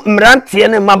ugurum mrantie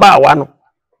ne mabaawa no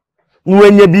no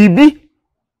anya bibi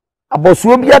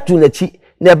abosuo bi atu na chi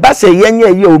na ba se yenye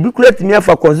ye obi kuratimi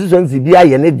afa constituency bi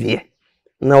aye ne de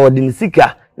na odin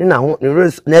sika na ho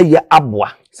na ye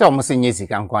aboa se o mo se nye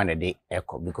sika nkwa na de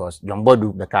eko because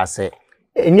Jombodu be ka se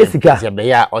nye sika se be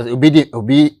ya obi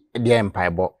de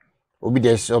empaibo obi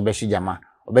de so be shijama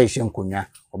obi hye nkonwa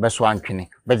obi so antwene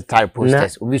obi tie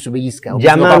posters obi so be yiska obi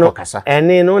so ba kasa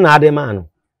ene no na ade ma no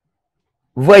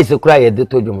voice kura ye de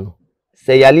to dwom no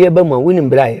se yale ba ma wuni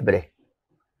mbra ye bre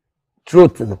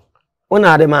truth no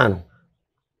ona ade ma no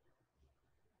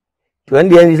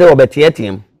twende yen se obeti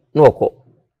etim no okọ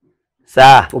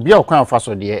sa obi okwan ofa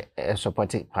so de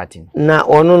support party na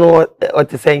onu no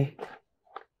otisen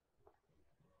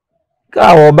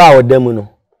ka oba odam no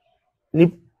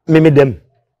ni memedam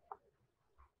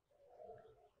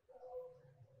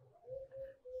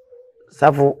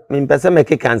safu mimpese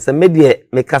meke kansa medie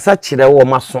mekasa kire wo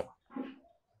maso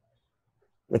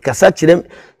mekasa kire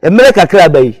emere kakra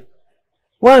bayi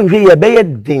wan hwe ye beye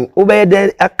din obeye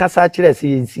de akasa kire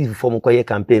si form koye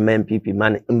campaign man MPP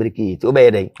man America yiti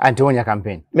obeye den anti wonya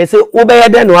campaign me se obeye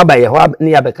de no abaye ho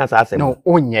ne ya beka sa asem no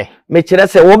onye me kire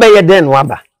se obeye de no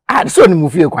aba so ni mu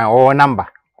fie kwan o number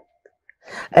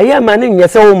aya mane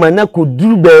nyese wo mana ko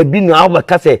duru ba bi no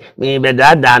abaka se me be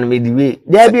dada no me diwe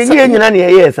da bi ye nyina ne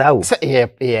ye sa wo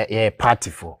ye party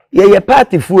for ye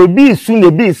party for bi su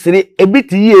ne bi sire ebi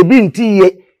ti ye ebi nti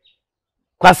ye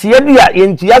kwase ye bia ye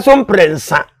nti ya so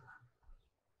mprensa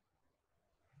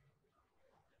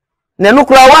ne no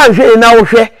kura wa hwe na wo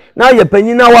hwe na ye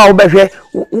panyi na wa wo be hwe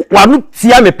wa no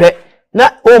tia mepe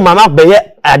na o mama be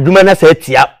ye aduma na sa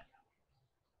tia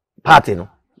party no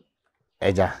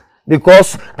eja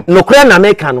because no kura na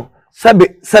meka no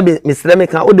sabe misre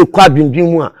meka o de kwa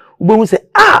dwundwun mu a ubehu se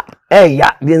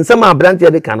ya de nsema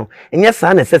abrante de ka no enye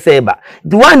sa na sese eba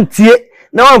de wantie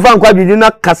na wanfa nkwa dwundwun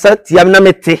na kasa tia na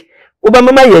mete oba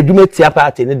mama ye adwuma tia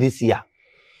party ne this year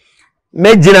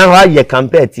mejina ho ye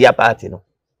campaign tia party no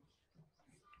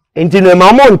enti no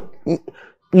mama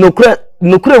no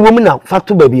kura wo mu na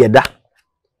fatu ba bi eda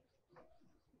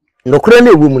no kura na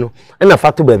ewo mu no na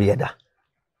fatu ba bi eda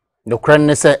no kran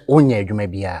ne se onya adwuma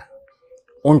bia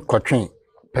onkotwen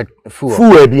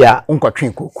fuwa bia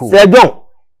onkotwen koku se don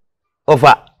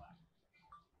ofa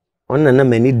onna na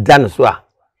mani dan so a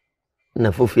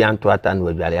na fofi anto ata na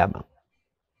wadwale aba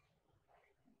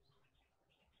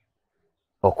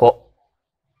oko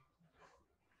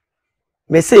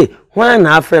me say hwan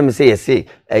na afrem say yesi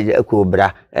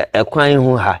ekobra ekwan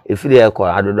hu ha efiri ekọ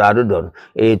adodo no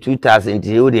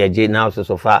 2000 ye wo de eje na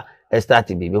so fa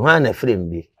start bibi hwan na frem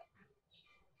bi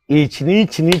chini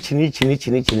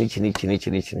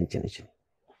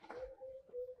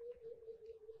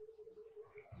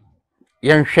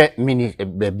yenhwe mini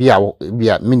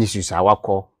bia ministries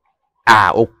awakọ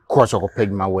o course ko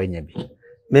pedma wanya bi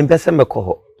me mpese mekọ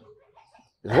ho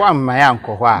wa mma ya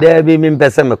nkọ ho a there bi me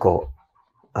mpese mekọ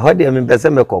ho de me mpese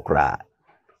mekọ kra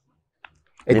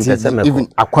even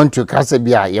a country kase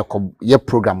bia ye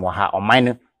program wa ha o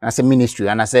mine na say ministry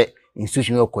and say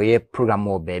institution yo koye program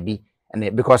o baby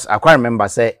and because I can't remember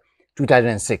say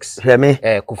 2006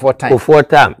 Kofi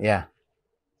time yeah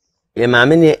ye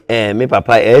mama ni me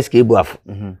papa SK Buaf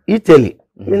Italy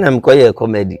me na mkoye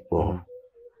comedy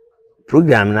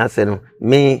program na se no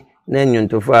me na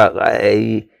nyuntofo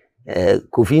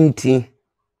Kofi nti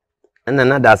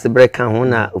na da se breka ho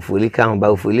na ofoli ka ho ba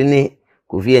ofoli ni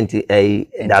Kofi nti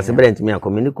da se brent me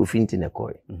akome ni Kofi nti na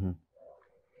koy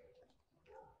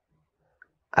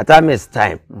at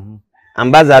time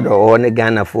ambassador o ne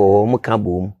Ghana for o muka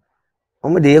bom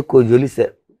o de ye ko joli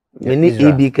se me ni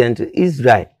EB country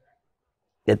Israel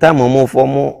the time mo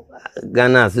form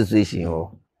Ghana association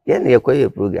ho ye na ye koy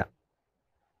program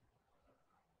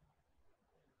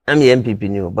am MPP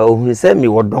ni o ba ohun se me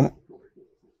wodom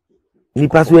ni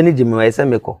paso ani jimi wa se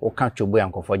me ko o ka chobo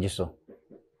yankofo giso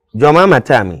Joma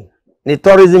Matami ni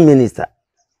tourism minister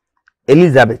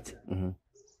Elizabeth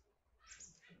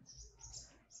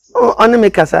on me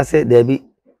kasa say there be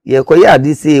ye koya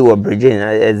this wo Beijing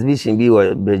exhibition bi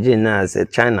wo Beijing na say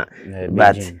China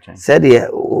but said ye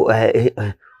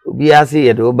obi ase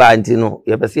ye do ba nti no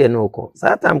ye pese ye no ko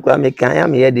sa tam kwa me kan ya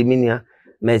me ye de minia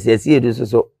me sesi edu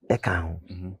so e kan ho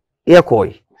ye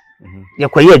koy ye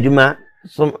koy adwuma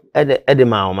so ede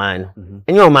ma o man no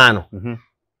enye o man no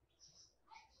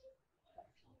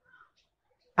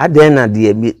adena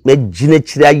de me gina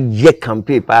kira ye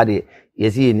campaign pa de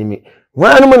yesi enimi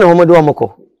wanu mo na ho de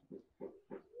omoko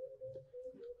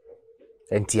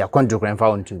enti akondro kran fa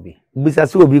on to be bisa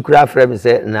so obi kura frame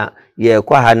say na ye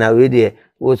kwa ha na we de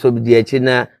wo so bi de achi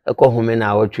na ekọ home na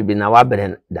awotwe bi na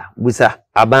wabere da bisa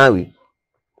aban we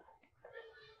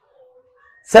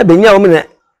se benya wo me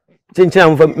chinchina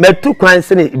mfa metu kwan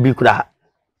se ne bi kura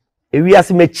ewi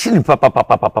ase me chili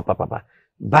papa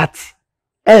but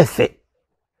efe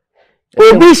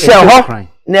obi she ho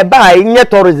ne ba nye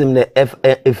tourism ne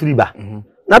free ba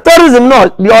na tourism no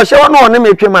bi o she no ne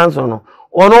metwe manso no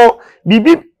ono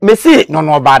bibi mesi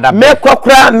no bada me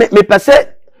kokra me pese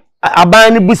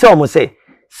aban ni busa o mo se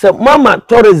mama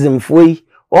tourism foi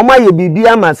o ma ye bibi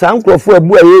ama sankrofo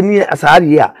abu aye ni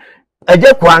asare a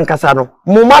eje kwa ankasa no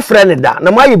mo ma frɛ ne da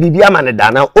na mo aye bibi ama ne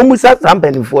da na o musa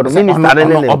sampanifo no minister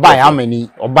ne obai how many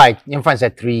obai yemfa say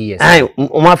 3 years ai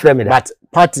o ma frɛ me da but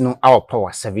party no our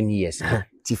power 7 years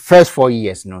the first 4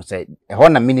 years no say e ho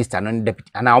na minister no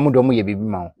deputy ana omo ye bibi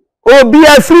ma obi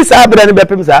a free sabre ne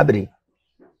bepem sabre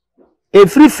e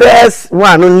free first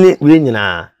one only we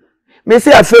nyina me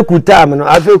say afeku time no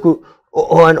afeku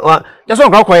just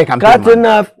on kwa campaign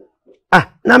katina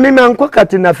na me manko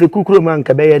katina afeku kuro man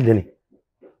ka be yedene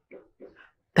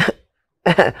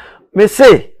me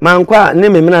say manko ne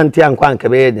me mena ntia anko anka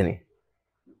be yedene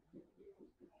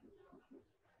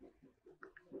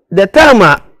the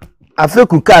time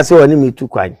afeku ka se woni me tu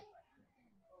kwan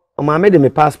o ma me de me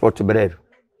passport bread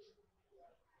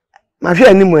ma hwe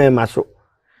ani mo e maso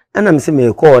ana mse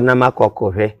me ko na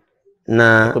makoko hwe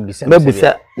na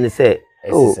mebusa ne se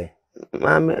oh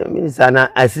ma minister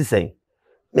na assistant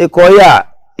me ko ya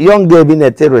young girl bi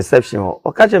na te reception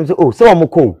o ka chem se oh se wo mo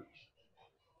ko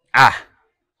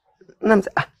na mse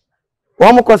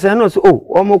wo mo ko se no se oh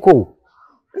wo mo ko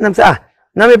na mse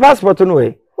na me passport no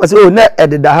we o se oh na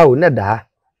edida ha o na da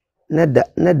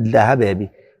na da ha baby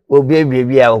o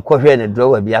bi a o ko hwe ne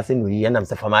drawer bi ase no yi na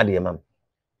mse fama de mam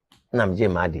na mje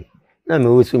ma de na me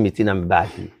wo so miti na me ba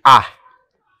hi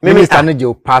minister no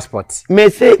je passport me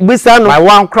say bisa no my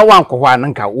one kro one ko hwa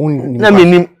nka won na me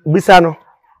nim bisa no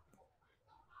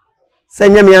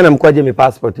senya me anam kwaje me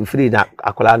passport free na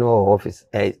akola no office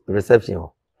reception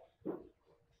ho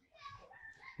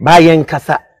ba yen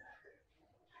kasa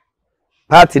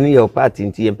party ni your party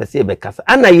nti yen pese be kasa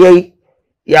ana yei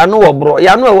ya no wo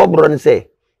bro ni say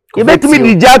ye betimi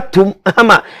di jatum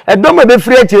ama edom be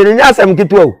free akire ni asam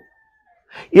kitwa o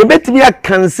ye betimi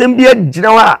akansem bi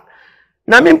agina wa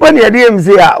na me mpo ne yede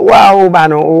emse a wa wo ba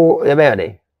no ye be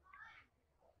yode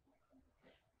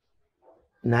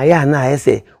na ya na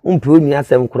ayese umpe oni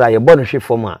asem kura ye bo no hwe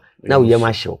fom a na wo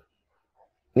yema hyew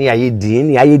ni aye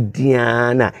din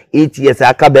na 8 years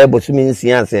aka ba ebosu mi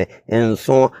nsia ase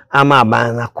enso ama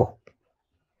aban na ko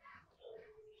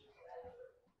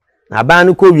na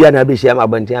aban ko wia na be hye ama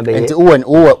abanti abe enti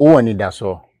wo ni da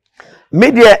so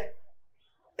me de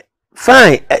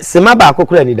fine sema ba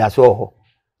akokora ni da so ho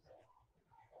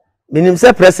minim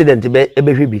se president be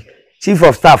ebehwe bi chief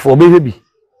of staff obehwe bi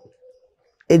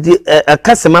edi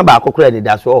akasema ba akokora ni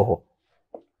da so ho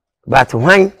but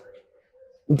why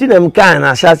ntina mka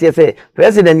na shase say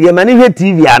president ye mani hwe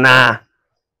TV ana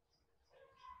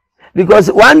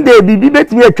because one day bibi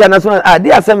betimi atwa na so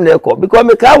dey asem na ekọ because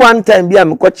me ka one time bia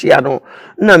me kochia no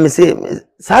na me say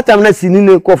satam na sini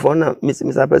ne kofo na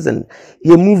Mr. President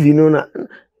ye movie no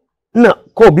na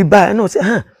ko bi ba na say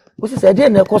ha wo say dey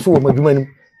na ekoso wo madwuma nim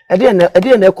dey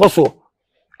na ekoso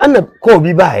ana ko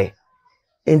bi ba e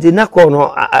enti na ko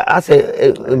no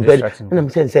ase na me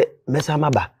say mesa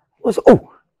maba wo say oh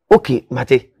okay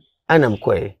mate anam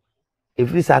koe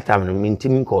every satam no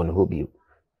mintim ko no hobi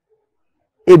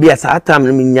ebia satam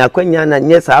no minya kwanya na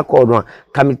nye sa akọ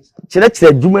ka me kire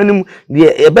adwuma nim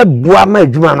de ebebua ma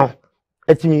adwuma no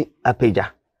atimi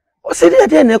apeja o se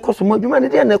de na ekoso mo adwuma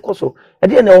de na ekoso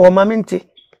de na wo ma menti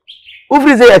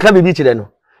ufri se ya ka bibi kire no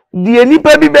de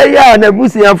nipa bi be ya na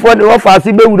busiafo de wo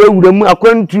faase be wura mu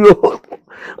akwantuo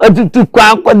atutu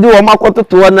kwa akode wo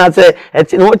makototo na se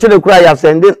eti no kire kura ya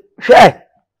sende hwe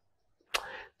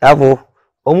avo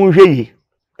omu hwe yi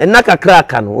ena kakra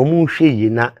aka no omu hwe yi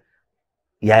na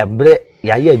ya bre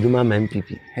ya ye adwuma ma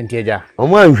MPP enti eja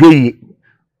omu anhwe yi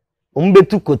omu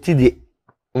betu koti de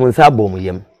munsa bom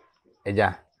yem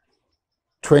eja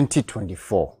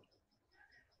 2024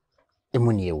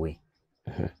 emuni ewe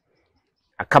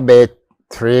akabe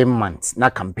 3 months na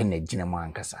campaign agina mu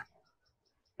ankasa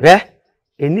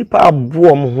enipa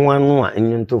abo om ho anu a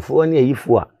enyentofo ne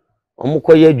ayifo a omu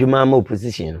koye adwuma ma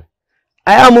opposition no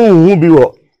aya mu hu bi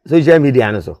wo social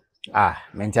media no so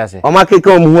mentase o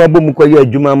makeka om hu abom koye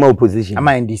adwuma ma opposition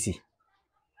ama NDC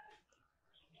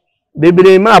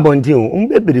bebere ma abontin o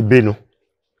bebere be no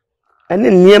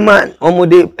ene niema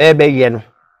omode ebe ye no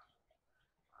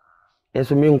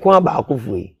eso mi nko aba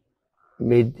akofo yi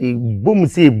me bom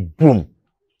se bom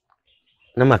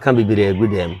na maka bebere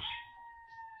agudem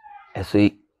eso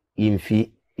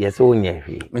yimfi yese wonya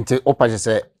hwe mente opaje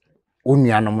se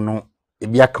onuanom no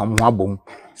ebi aka ho abom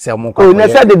se mo kwa na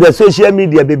say the social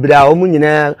media bebere a omu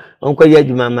nyina onkoye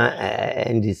adwuma ma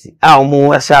NDC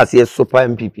omu ashase super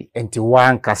MPP enti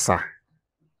wan kasa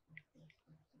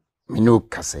minu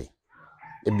kasa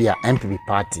ebi a MPP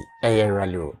party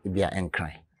rally ebi a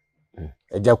enkran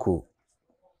ejako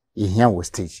ihia wo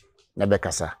stage na be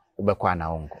kasa obekwa na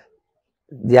onko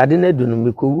di ade na dunu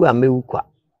mekowu amewu kwa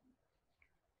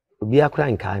obi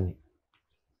akra nkani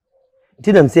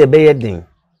tinam se ebe ye den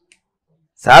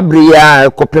sabri ya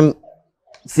kopem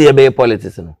se ebe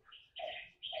politics no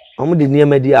omu de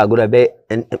niam di agora be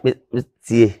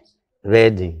tie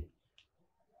ready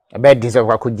ebe din se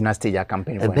kwa ko gina stage a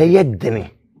campaign ebe ye den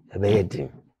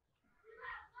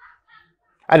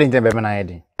ade nje be na ye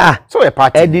den so e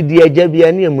party edidi eja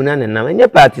bia na emuna ne nam enye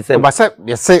party se ba se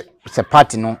ye se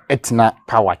party no etina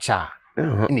power cha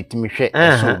ni timi hwe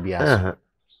so bia so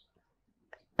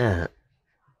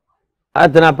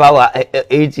atana power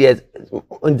 8 years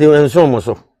until enso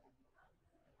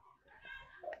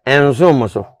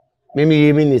so mimi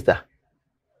ye minister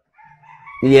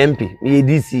mi MP mi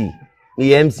DC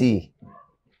mi MC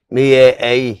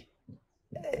mi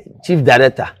chief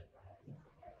director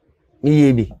mi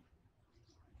yebi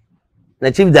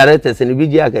na chief director se ni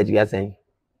biji akaji asan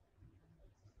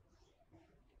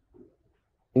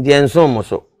ndi enso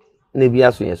so na bi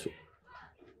aso yeso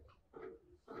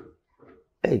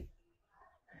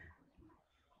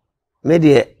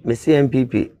media me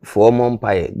MPP for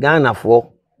Mompaye Ghana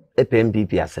for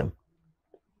MPP asem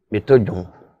meto dwon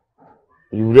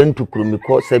yurentu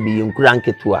kromiko sabi yenkura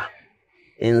nketua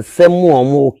ensem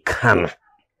omo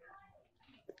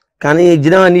kan ye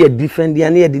gina na ye defend ya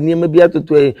na ye de niam bia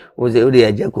toto o ze o de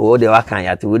Agyapong o de wakan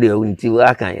yate o de unti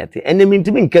wakan yate enemi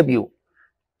ntimi nka bio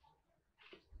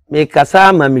me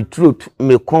kasa ma me truth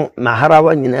me kon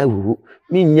maharawa nyina huru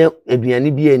me nya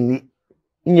aduane bia ni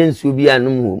nya nsuo bia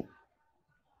anum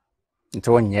nti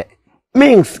wonye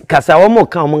means kasa wo mo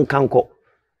kan mo nkanko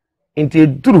nti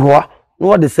duru ho na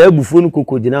wo de sa abufuo no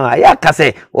kokogina ha ya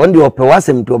kase won de ope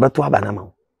wasem to obeto abana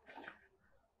ma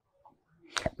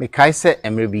me kai se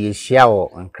emre bi yehia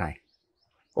wo nkran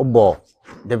obo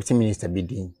deputy minister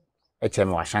bidin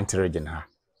echem wa Ashanti region ha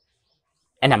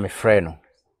ena me frɛ no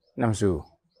na mso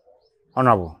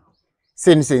honorable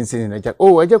Sin na Jack.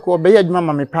 Oh, Agyapong be ya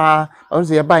dwuma me pa. On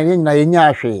say ba nya nyina yenya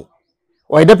ahwe.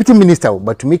 O deputy minister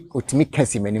but to me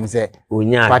kesi manim say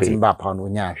onya party mba pa no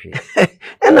onya ahwe.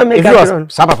 Na me ka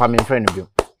saba fa me friend no bio.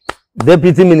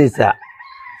 Deputy minister.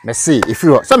 Me see if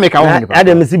you so make a woman.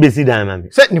 Adam me see besi dan ma me.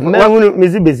 Me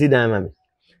see besi dan ma me.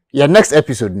 Your next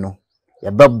episode no.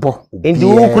 Ya bebo. Ndi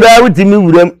wo kura wutimi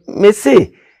wuram me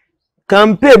see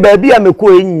campaign ba bia me ko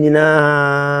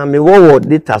nyina me wo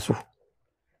data so.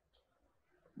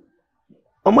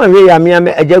 Omo hwe ya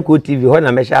me Agyapong TV ho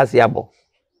na me sha ase abo.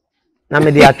 Na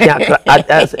me de atia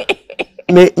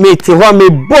me ti ho me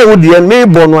bo de me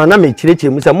bo no na me kireche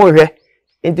mu se mo hwe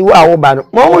enti wo awo ba no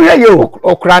mo hwe yo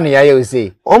okra ne ya yo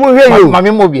say mo hwe yo ma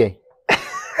me mobi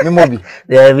me mobi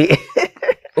David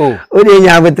oh o de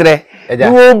nya betre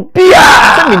wo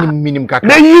bia minim kaka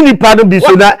na yini pa no bi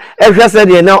so na ehwe se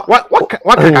de na wa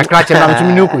kakra che na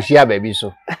mtumi ni okohia ba bi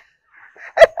so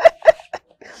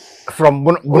from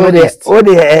Bunu East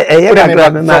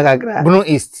Bunu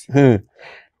East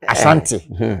Ashanti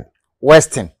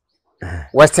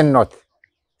Western North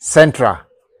Central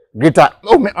Greater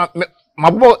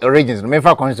mabo regions me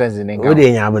fa constituency ninga o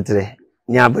de nya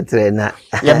betre na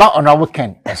ye ba honorable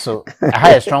Ken so I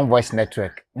have a strong voice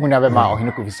network muna be ma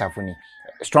ohene Kofi Safuni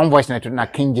strong voice network na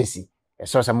King Jesse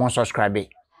so say mon subscribe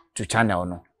to channel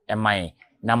no e mai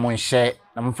na mon share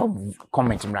na mon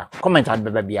comment mra comment ad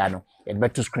beba bia no e be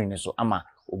to screen so ama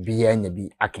obi anya bi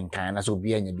akenkan na so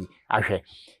obi anya bi ahwe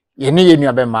ye ne ye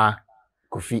nua be ma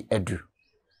Kofi edu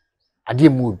ade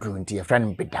mu odru nti ye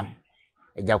friend bedam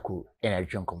Agyapong ena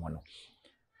twenkomo no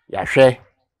ya hwe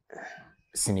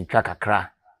sinitwa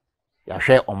kakra ya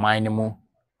hwe oman ne mu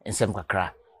ensem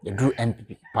kakra ya dru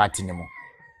NPP party ne mu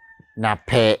na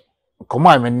pe komo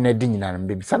amen na di nyina no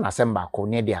be sana semba ko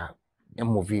ne dia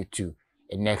move to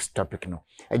the next topic no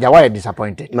Agya why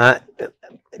disappointed ma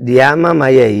dia mama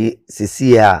ye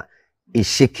sisi a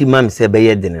isheki mam se be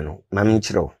ye dene no mam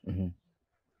nchiro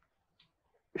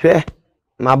hwe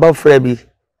ma ba fra bi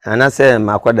anase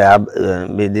makoda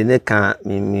me de ne kan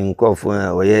mi nkofo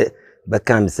oye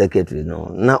become secretary no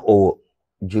na o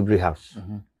Jubilee House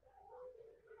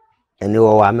ene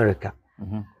wo America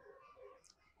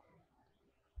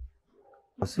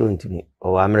oso ntimi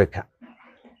o America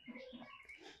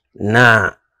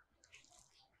na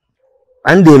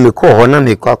ande me ko ho na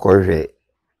me ko akohwe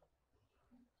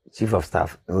chief of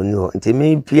staff oni ho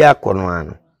ntimi pia kono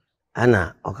ano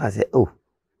ana okase oh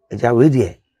eja we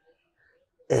die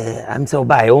I'm so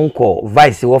by uncle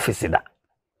vice office da.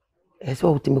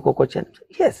 So to me kokochen.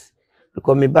 Yes.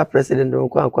 Because me ba president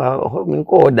uncle me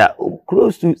ko order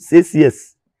close to 6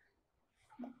 years.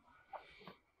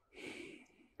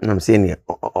 I'm saying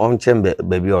on chamber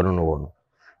baby or no one.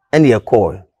 And your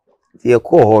call. Your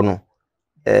call no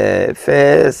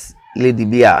first lady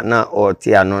bia na or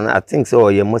tiano I think so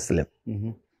you're Muslim.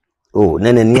 Oh,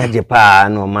 nene ni ajepa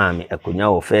no mami akunya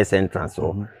o first entrance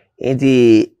so.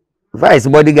 Enti vice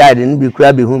bodyguard ni bi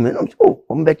kura bi hu me no oh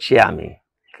ombe chia me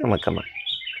kama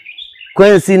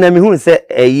kwensi na mi hu se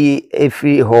eyi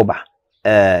efri hoba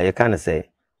you can say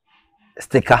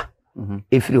sticker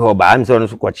efri hoba am so no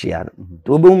so kwachia no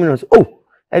to obe hu me no so oh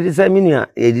e dey say me nua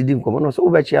e didi nkomo no so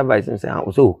obe chia vice say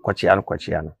so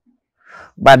kwachia no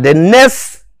but the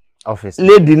next office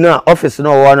lady no office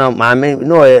no one ma me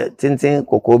no tintin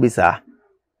kokko bi sa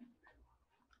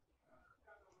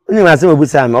ni ma se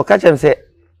obusa me o ka chem say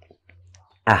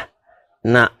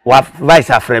na wa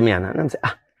vice afremi ana na say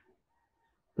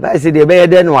vice de be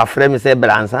de no afremi say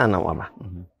bransa na wa ba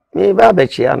me ba be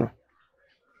chia no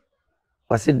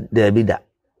wasi de bi da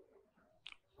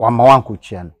wa ma wan ko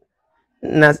chia no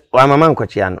na wa mama nko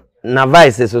chia no na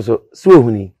vice so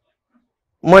ohuni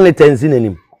monitor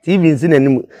nzinanim TV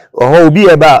nzinanim oho obi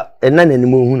e ba na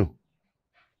nanim ohunu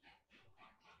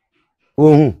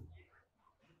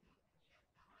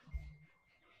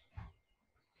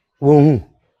ohun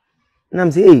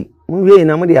nam say hey mu wie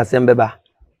na mu de asembe ba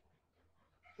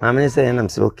mamene say nam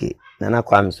say okay na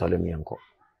kwa am solo mi enko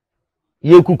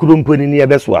ye kukuru mponi ni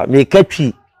ebeso a me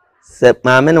katwi se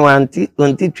mamene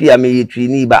wanti twi a me yetwi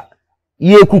ni ba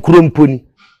ye kukuru mponi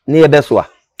ni ebeso a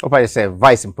opa say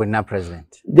vice mponi na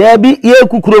president there be ye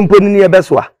kukuru mponi ni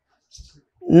ebeso a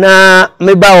na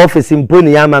me ba office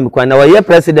mponi ya ma me kwa na ye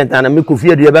president ana me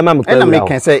Kofi adu be ma me kwa na me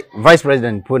can say vice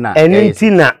president mpona enti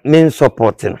na me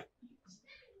support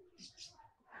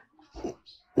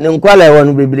no nkwala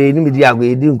wonu bebre ni medi ago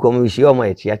edi nkom hie o ma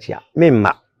echiachia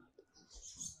memma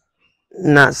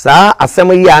na saa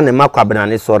asem yi a ne makwabena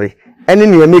ne sori ene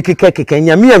ne mekeke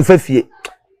nyame amfafie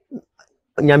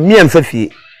nyame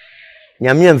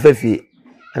amfafie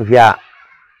ahia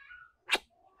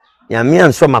nyame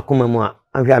anso makoma mu a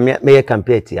ahia me ye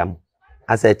campaign am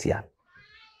asetia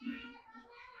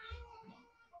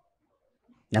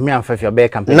nyame amfafi obe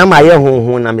campaign na maye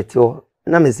honhon na meteo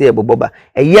na me se eboboba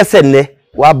eyese ne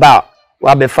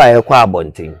wa be fa e kwa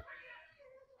abonten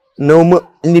no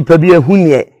nipa bi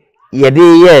ehune yede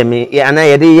ye me ana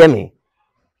yede ye me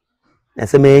na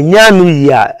se me nya no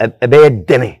yi a ebe ye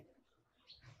dene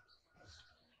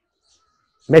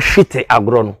me hwete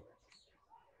agro no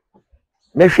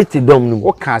me hwete dom no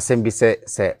wo ka asem bi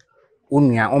se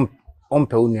unua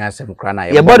ompa unua asem kra na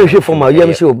ye body hwe for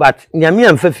yam hwe but nyame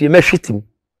amfa fie me hwetem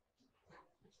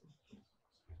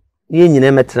ye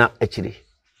nyina metena akire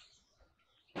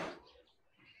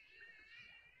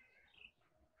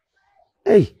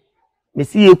me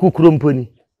si ye kukuro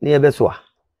mponi ne ye beso a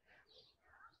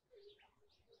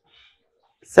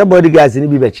se bodyguards ni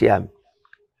bi be chia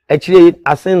akire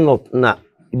asen not na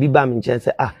bi ba me nchen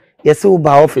se yesi wo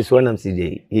ba office wonam si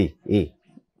de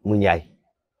munyai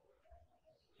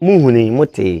muhuni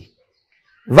mote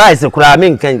vice kura me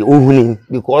nkan ohuni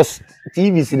because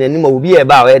TV si nanim obi e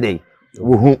ba o dey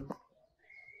wo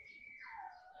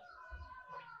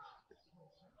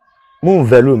mun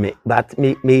value me but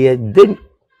me ye den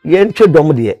ye ntwe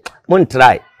dom de mun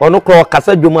try ono ko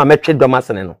kasa dwom a metwe dom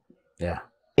asene no yeah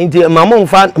inti mamu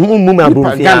mfa mummu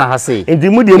mabomfia Ghana ha sei inti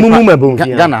mu de mummu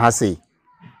mabomfia Ghana ha sei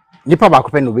nipa ba ko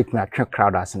pe no betumi atwe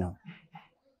crowd asene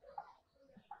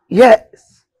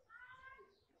yes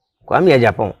kwa mi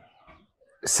Agyapong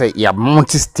say ya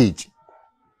multi stage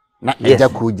na eja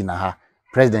ko gina ha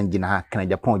president gina ha kan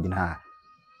Agyapong gina ha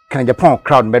kan Agyapong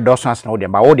crowd be do so asene wo de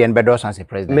ba wo de be do so asene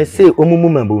president me say omummu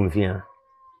mabomfia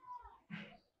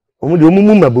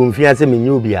omummu mabomfia se menye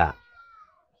obi a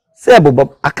se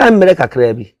bobo aka mmere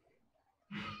kakra bi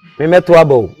me meto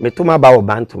aba metuma ba wo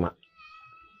bantuma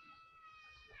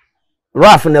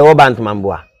raf na wo bantuma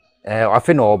mboa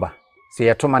afi na oba se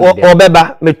yetoma na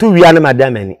obeba metu wia na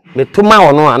madamani metuma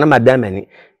ono ana madamani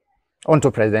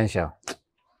onto presidential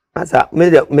asa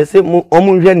me se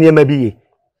omunhwe niema bi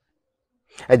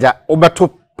eja obeto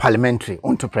parliamentary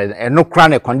onto president no kra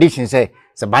na condition say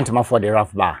se bantuma for the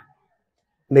raf bar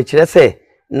me kire se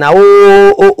na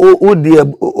o de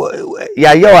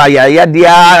ya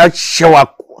dia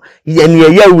hyewa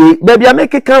ye we baby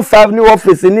ameke kan 5 new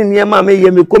office ni niema me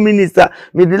ye me communista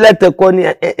me delete ko ni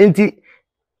enti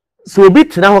so obi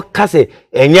tena ho kase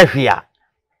enye hwea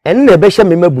enne be hye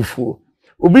me mabufuo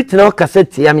obi tena ho kase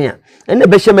tia me a enne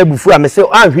be hye mabufuo a me se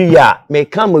anhwe ya me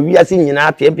kan ma wiase nyina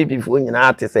ate MPP fuo nyina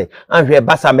ate se anhwe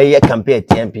basa me ye campaign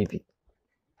tia MPP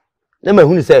na ma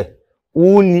hunu se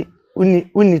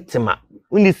uni tema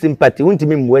uni sympathy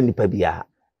untimi mwa nipa bia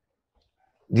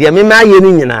dia me ma ye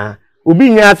ni nyina obi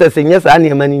nya asese nya sa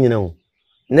na ma ni nyina ho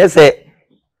ne se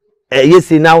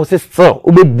yesi na wo se so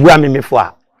obebua me mefo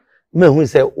a ma hu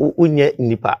se unya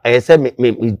nipa se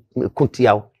me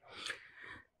kutia wo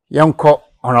yanko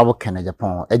honorable Ken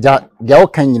Agyapong eja dia wo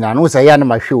kan nyina no se ya na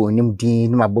ma hwe onim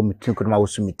din na ma bom tinku na wo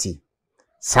sumiti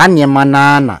sa niema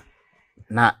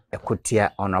na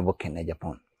ekotia honorable Ken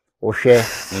Agyapong wo hwe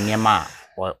niema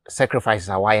sacrifices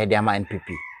are why they are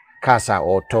NPP kasa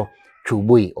oto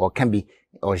chubui or can be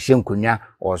or shenkunya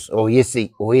or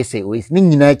yesi ni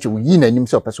nyina chu yi na nim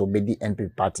so person obedi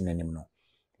NPP party na nim no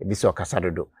ebi so kasa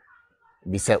dodo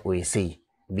bi se oyesi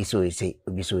bi so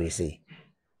oyesi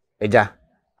eja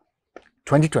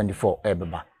 2024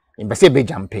 ebeba imbese be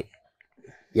jampe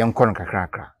yenkon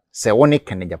kakrakra se woni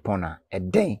Ken Agyapong na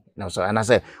eden na so ana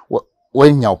se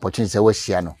wonya opportunity se wo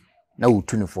hia no na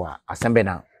wutunifo a asembe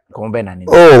na kombe na ni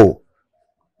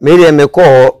me me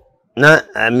ko na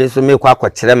me so me kwa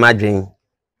kwakire madwen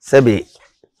sebe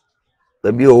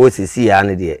babi o sisi ya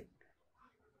ne de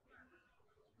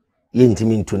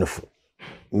yintimi ntunifo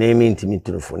me ntimi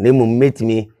ntunifo ne mum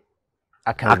metimi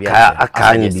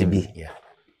aka ni bibi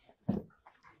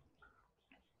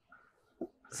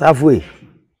safwe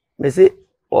me se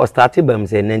o started bam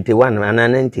say 91 ana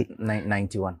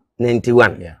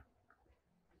 91 yeah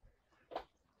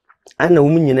ana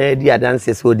nyina di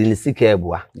adanse so de ne sika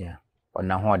ebua yeah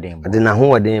ona ho den de na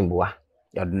ho den bua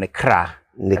ya de ne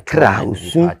kra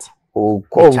usu o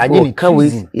ko kan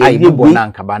we ai bo na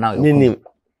nkaba na nim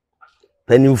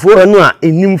panimfo anu a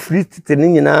enim free tete ne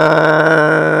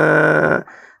nyina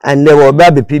ande wo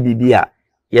ba be PBB a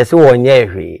yesi wonye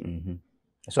ehwe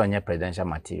so onye presidential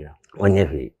material onye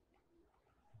ehwe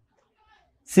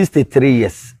 63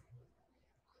 years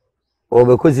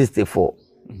obeko 64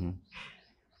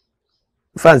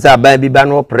 fansa ba bi ba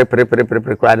no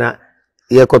pre kwa na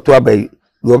ye koto abai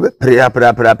go be pre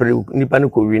nipa no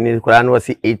ko wini kwa na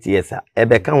wasi 8 years a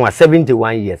ebe kan wa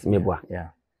 71 years meboa yeah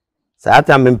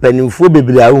saata mempanimfo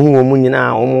bebira hu wo mu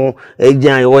nyina wo mu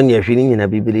agyan wo nye hwe ni nyina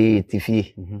bibiri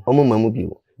tifie wo mu mamu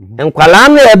biwo enkwala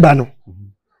no eba no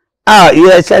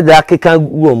ye said akeka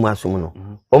wo mu asom no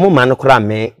omo ma no kora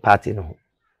me party no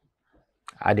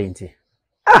adenti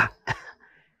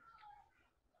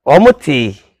omo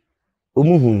ti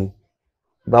omo hu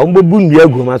ba omo bu ndia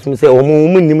gu ma asom se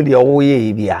omo nim de wo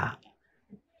ye bia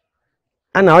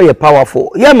ana o ye powerful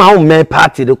ye ma wo me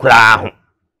party de kora ho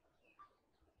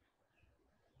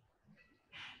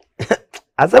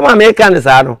asema me kan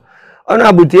sa no ona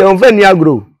abutie on fa ni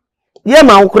agro ye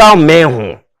ma wo kora me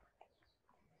ho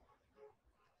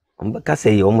Mbaka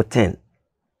say you 10.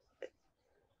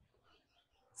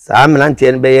 Sam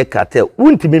Lantian be cartel,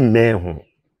 won't be me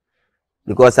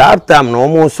because after I'm no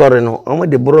more sorry no, I'm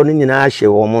the browning in ashe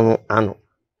woman ano.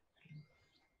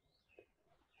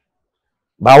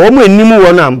 But woman nimu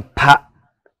one pa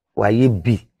why ye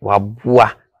be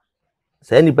wabwa.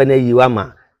 Say any penny you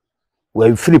ama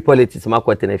we free politics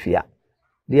makwatenefia.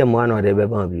 Dear one or the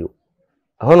baby of you.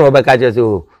 I don't know about catches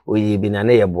oh ye been a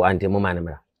neighbor anti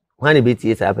mamma. One bit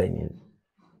is happening.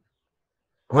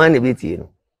 One bit you.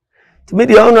 To me,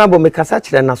 the honorable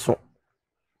Mekasach Nason.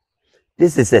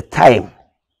 This is a time.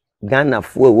 Ghana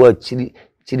for what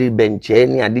chili bench,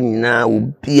 any I didn't know,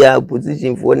 be a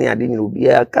position for any I didn't be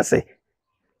a casse.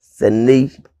 Send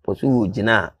pursue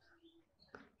Jina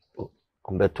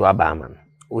Umberto Abaman.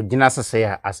 O Jina say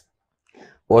as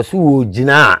was who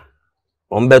Jina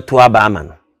Umberto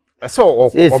Abaman. So,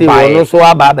 no so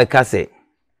about casse.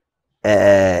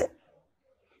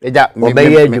 Eja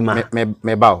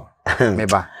me ba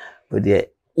but yeah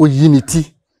o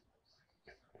unity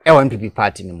e wa MPP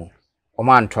party ni mo o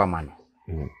ma anto ama no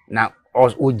na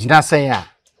o gina say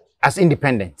as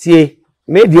independent tie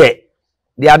me de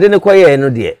ade ne koye no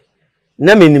de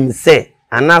na menim say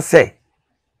ana say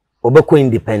obekọ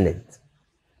independent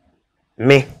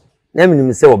me na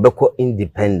menim say obekọ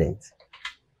independent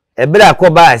ebere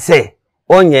akoba say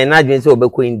onye na adwen say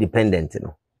obekọ independent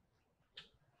no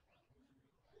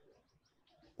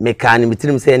me kan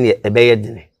mitrim say ne ebeye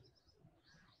dine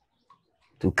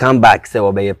to come back say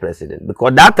obeye president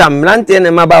because that time lante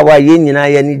ne maba wa ye nyina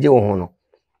ye ni je wo ho no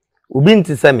obi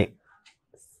nti say me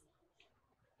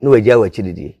no wagia wa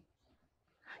chididi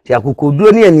ti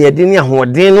akokoduo ne ane ade ne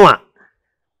ahoden no a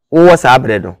wo sa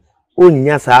abre no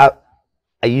onnya sa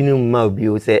ayinu ma obi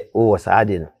o say wo sa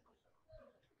ade no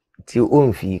ti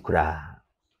onfi kura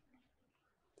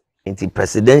nti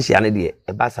presidential ne de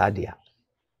e ba sa ade a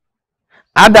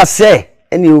ada say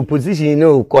any opposition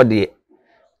no code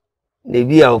na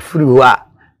bi a free wa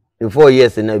in 4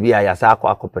 years na bi a yasa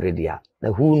akopere dia na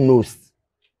who knows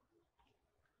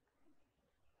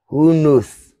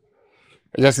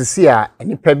just see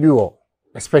any pebi wo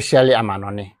especially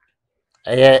amanone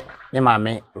eye ne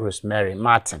mame Rosemary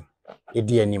Martin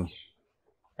edi anim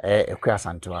ekwa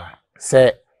santoa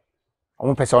say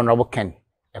omo pese honorable Ken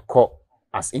eko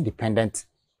as independent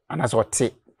and as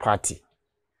what party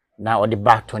now or the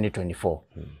back 2024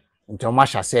 until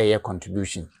Masha say your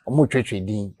contribution omo twetwe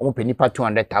din omo pe nipa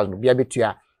 200,000 bia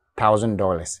betua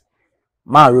 $1,000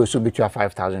 ma ro so betua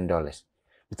 $5,000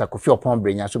 Mr. Kofi upon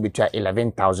brenya so betua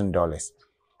 $11,000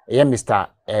 Mr.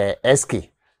 SK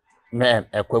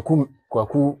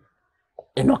kwaku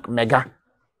Enoch Mega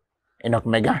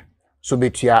so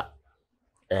betua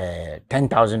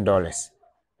 $10,000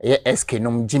 SK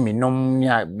nom Jimmy nom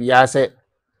nya bia se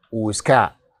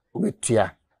uska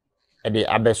betua the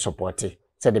abe supporte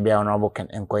said the be honorable can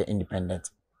enquire independent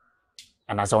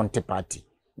and as on party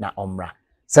na omra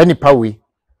say ni pawe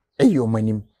eyo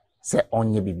manim say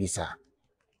onye bibisa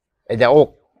eja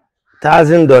o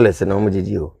 $1,000 na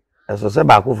omjiji o eso se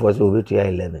ba ko for so obetu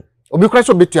 11 obi kwa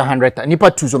so betu 100 nipa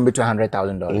 2 so betu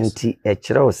 $100,000 nti e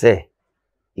kire o se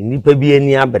nipa bi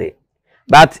ani abre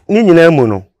but ni nyina mu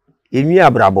no enwi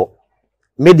abrabo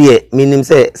me de minim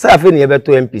say safe ne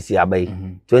beto MPC abai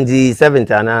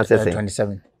 27 ana say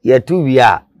 27 ye tu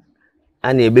bia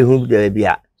ana ebehu da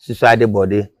bia susuade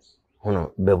body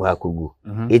hono bebu akogu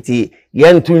eti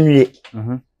ye ntu nwie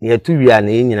ye tu bia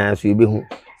na nyina so ebehu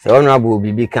say ono abo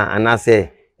bibi kan ana say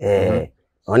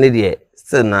oni de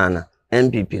senana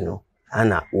MPP no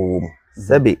ana owo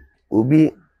sabe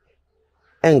obi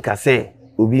enka say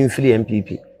obi mfiri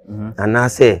MPP ana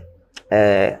say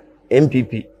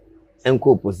MPP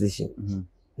enko opposition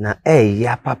na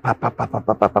ya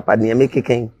papa ni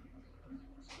emekeken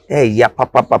ya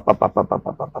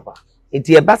papa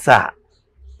iti e basa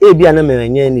e bia na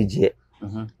menye ni je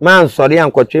man sori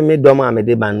ankotwe me dom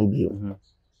amede ban bi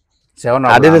se ono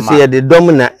ade se ye de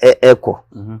dom na eko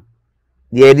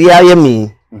de dia ye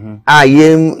mi a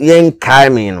yen kai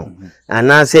mi no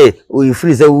ana se o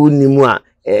free se wo nimu a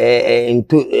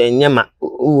ento nyama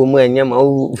wo mu nyama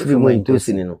wo free mu ento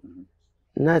sini no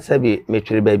na sabi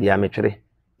metwere ba bia metwere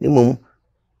ni mum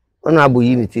ono abu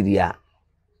unity dia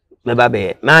me ba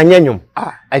be ma nyanyum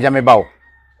Agya me ba wo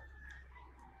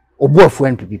obu afu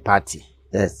NPP party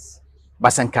yes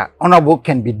basanka honorable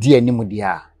can be dear ni mu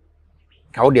dia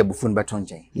ka wo de abufun beto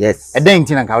nchen yes eden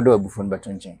ntina ka wo de abufun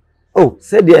beto nchen oh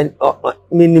said the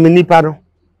mini pardon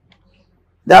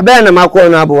da be na makọ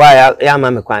no abu wa ya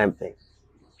ma me kwan pe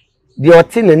di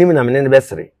oti na nim na me ne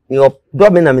besere ni do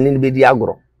me na me ne be di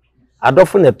agoro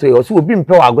adofo na to o so obi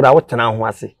mpe wa agoro a wotena ho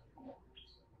ase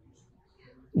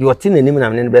di oti na nim na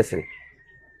me ne besere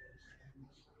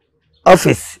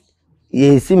office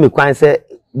ye si me kwan se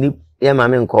ni ya ma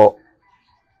me nko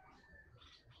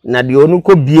na di onu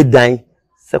ko bie dan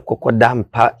se kokoda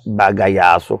mpa baga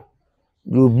ya so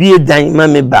di bie dan ma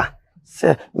me ba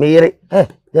se me yere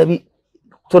dabi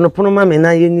to no pono ma me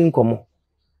na ye ni nkomo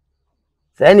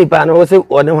se ni pa no se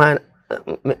one ho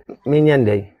me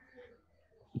nyande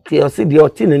ti o si di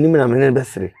oti na nim na me ne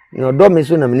besere ni odo me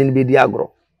so na me ne be di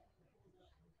agoro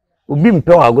obi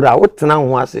mpe wa agoro a wotena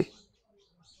ho ase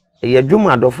ye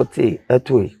dwuma adofo te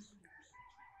atoi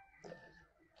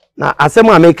na asem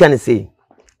American say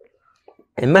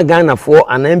ema Ghana fo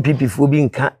an MPP fo bi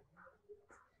nka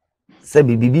se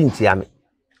bibibi ntiame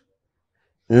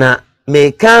na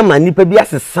me ka ma nipa bi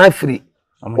asesa free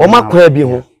o makwa bi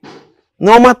ho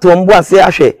na o mato mbo ase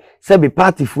ahwe se bi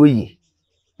party fo yi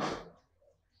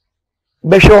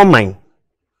be hwe o man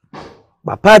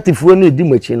ba party fo no di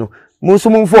machi no mo so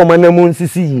mo mfo o man na mo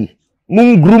nsisi yi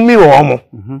mun grumi wo mo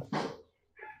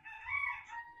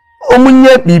o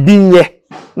munye bibi nye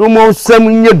no mo sam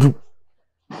nye du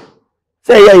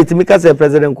say ya itimi ka say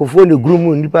president Kofi ne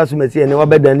grumu nipa so mesi ne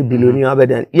wabedan biloni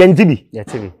wabedan ye ntibi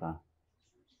pa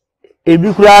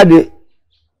ebi kura de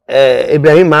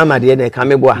Ibrahim Muhammad ye ne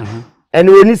kamebo a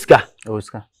ene oniska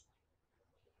oska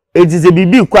ejize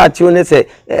bibi kwa ati ne say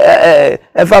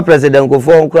efa president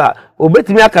Kofi nkura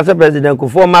obetimi aka say president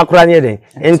Kofi ma kura nye den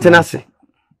entenase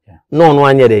no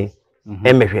anye den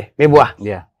emehwe mebo a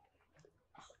yeah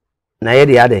na ye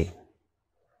de ade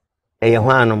eye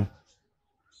ho anom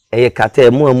eye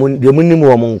kata mu de munim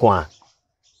wo nko a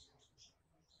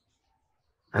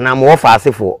ana mo fa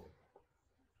asefo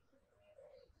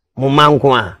mo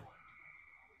manko a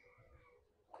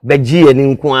beji ye ni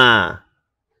nko a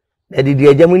na didi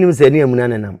agya munim se ne amuna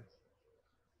nanam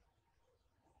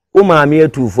o ma me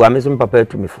atufu ameso papa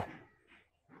atumifo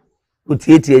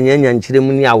utietie nyanya nkyire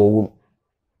mu ni awowom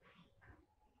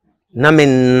na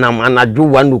menam anadwo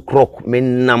 1 o'clock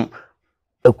menam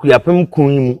akuyapem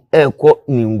kunyimu eko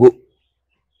ningo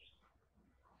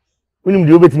unim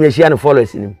di obetimi ahia ne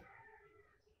followers nim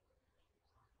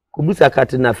kubusa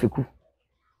kate na fiku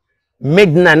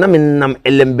midna na menam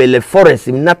elembele forest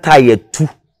na taye tu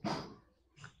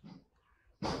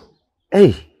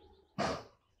 12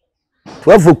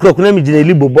 o'clock na mi jine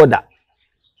libo border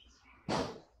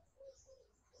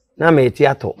na me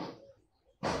tiato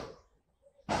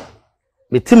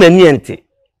metima niente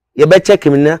ye be check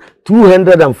me na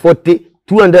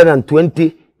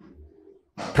 220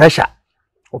 pressure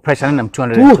o pressure na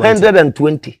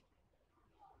 220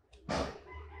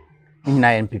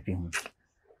 ina NPP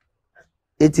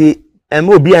eti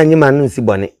emo bi anyima no nsi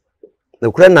bone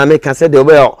ekura na me ka se de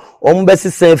obe o mbe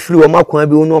sesan free o makwan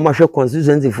bi no ma hwe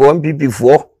constituency for NPP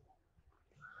for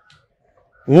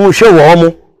mu hwe wo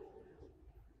mo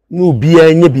nu bi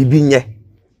anye bibi nye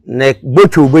na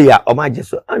bocho obo ya o ma je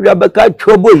so anwa beka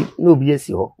choboy na obi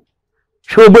esi ho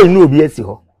choboy na obi esi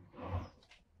ho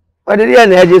odiri ya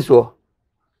na eje so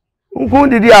nkun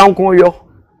didi a nkun yo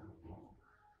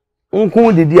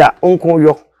nkun didi a nkun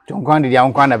yo nkun didi a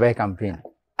nkun na be campaign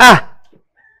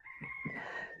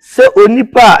se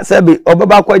onipa se bi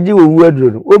obaba kwaji owu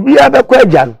aduro obi abekwa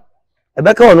agya no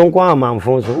ebeka wono nkun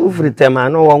amanfo so ufiri tema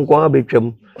na wo nkun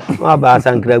abetwam no aba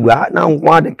sankragua na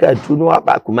nkun adeka tu no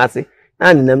aba kumase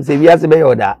na nenam se wiase be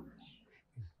yoda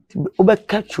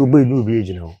obeka choboy no obi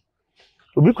ejina ho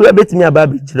obi kura betimi aba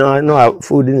bejina no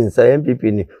food ni nsa MPP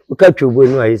ni oka choboy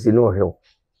no ayisi no hwe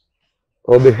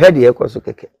obi hwede ekoso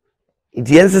keke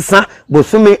itiensesa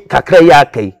bosumi kakra ya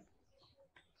kai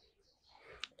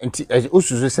nti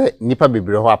osusu se nipa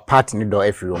bebre ho apart ni do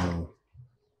afiri omu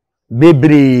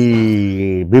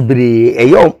bebre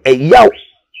eyaw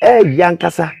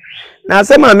yankasa na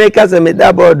asema make se me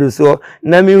da board so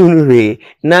na mi hunu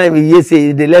na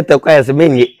yesi the letter kwa se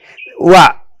menye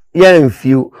wa ya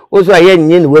mfiu oso aye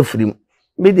nye ni wafirim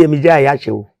me de mi ja ya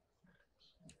chewo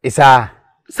isa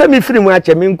se mi firim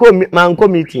ache mi nko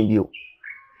meeting bio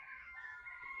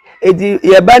edi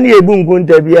ye ba ni ebu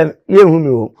nkunta bia ye hu mi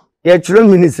o ye chiro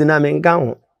minutes na me nka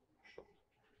ho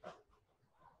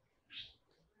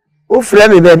o frɛ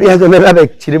me ba bia so me ba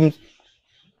chirim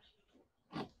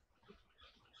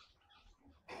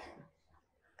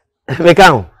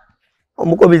Meka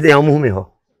omuko bi se omu me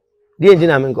ho die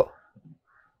njina me nko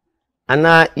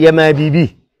ana ye ma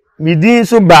bibi mi din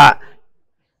so ba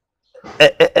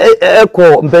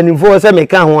ko mpanimfo se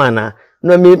meka ho ana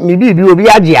no mi bibi obi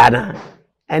Agya na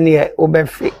ene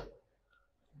obefi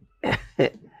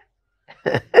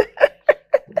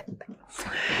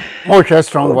Oh,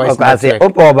 strong voice network.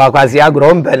 Opo ba kwase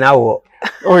agro mpe na wo.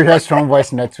 Oh, strong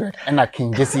voice network. And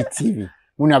King Jesse TV.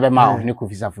 Muna be ma ne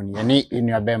Kofi Safoni. Ene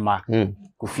enu be ma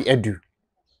Kofi Edu.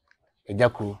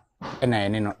 Ejaku ena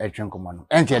ene no etwen komo no.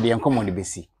 Enti de enkomo de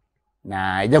besi.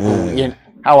 Na Ejaku yen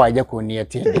how Ejaku ne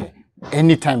yete de.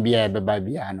 Anytime bia be ba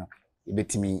bia no.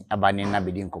 Ebetimi abane na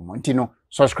be di enkomo. Nti no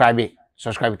subscribe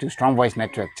to Strong Voice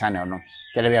Network channel no.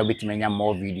 Kele bia betimi nya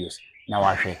more videos na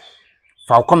wa hwe.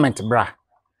 Fa comment bra.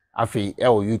 Afi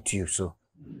YouTube so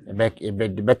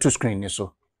ebe to screen ni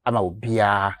so ama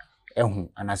obia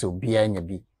ehu anase obia nya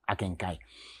bi akenkai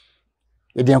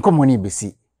edi enkomo ni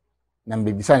besi na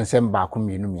mbebisa nsem ba ko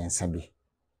mienu miensa bi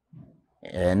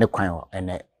ne kwan ho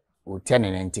ene otia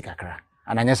ne nti kakra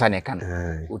ananya sa ne kan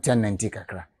otia ne nti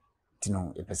kakra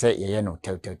tino epese yeye no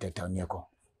tel ne ko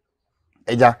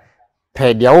eja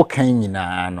pe dia wo kan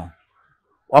nyina no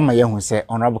wama yehu se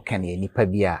honorable kan ye nipa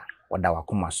bi a wada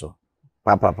wakoma so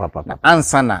papa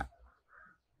ansana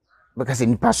because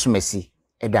nipa somesi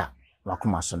eda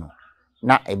wakoma so no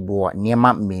na ebo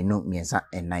niema menu miensa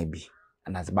enai bi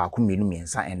anase ba ko menu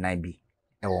miensa enai bi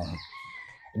ewo ho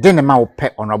de ne ma wo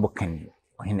pe honorable kan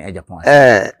ohene Agyapong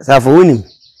safo woni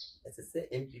se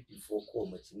MPP for ko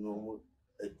machi no mo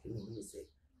ni se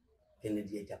ene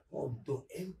di Agyapong do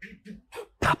MPP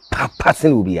papa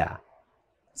sen ubia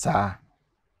sa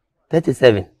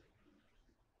 37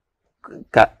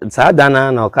 sa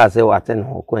dana na oka se waten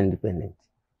ho ko independent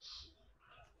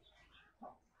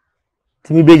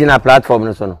timi beji na platform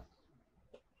no so no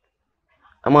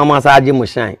ama sa aje mo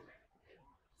shine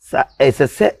sa ese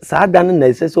sa dana na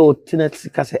ese so tina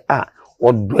sika se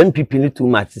odo MPP ni too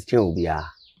much chen obia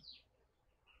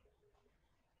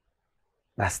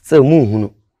basta mu hunu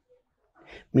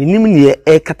minim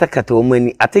ne katakata o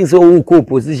mani I think so wo ko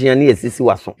opposition na esisi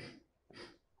waso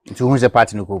nti hu se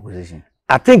party no ko opposition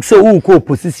I think so who ko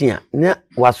opposition na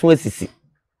waso asisi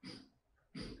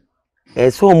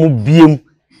so mu biem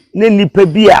na nipa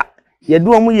bi a ye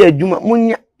do mu ye adwuma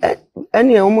munya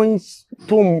ene omo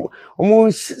tom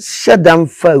omo shedam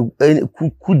fa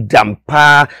kukudam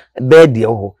pa be de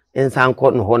ho ensan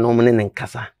ko no ho no mo ne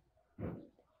nkasa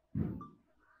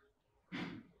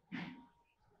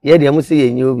ye de mu se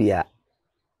ye nyi obi a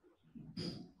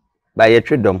ba ye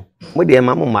twedom mo de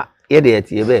ma mama ye de ye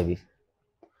tie ba bi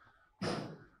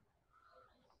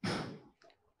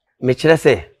me kire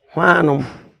se hwanom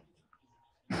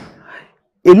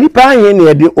enipa anye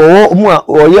ne de mu a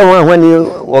oye ho ahwani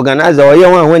organizer oye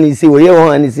ho ahwani si oye ho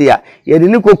ahwani si ya ye de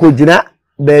ni kokogina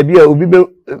baabi a obi be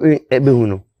hu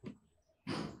no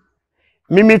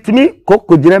mimitimi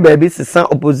kokogina baabi sisan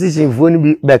opposition fo ni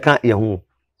bi be kan ye hu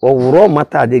owuro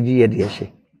mata de gi ye de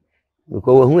hye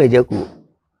because wo hu Agyaku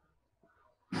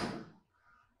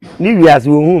ni wiase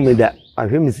wo hu me da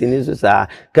ahwemi sini so sa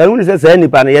ka hu ni se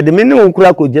nipa no ye de me ni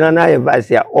nkura kogina na ye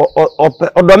vice ya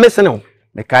odo mesene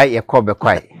me kai ye ko be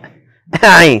kwai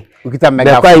ai ukita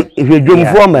mega kwai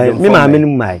hwedwomfo ma me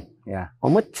ni mai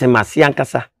omo temase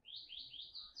ankasa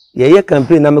ye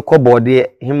campaign na me ko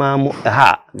bode hima mu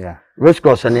risk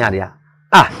cross ne area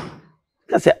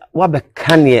ka se wa be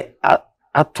kane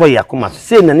atoya kuma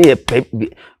se na ne ye pe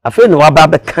afa no wa ba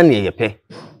be kane ye pe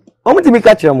omo timi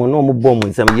ka kire mo no omo bom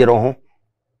nsam yero ho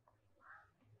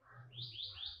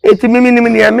eti mimi ni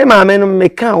me ma me no me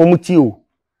ka omo ti o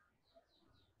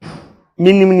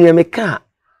minim ni me ka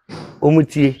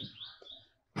omutie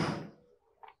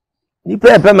ni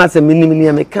pepe ma se minim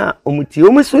ni me ka omutie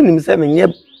o meso nim se menye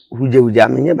huja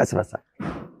menye basabasa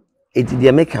eti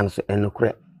de me kan so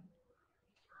enokre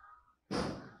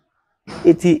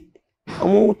eti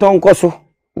omu tonko so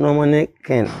no mo ne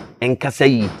ken enkasa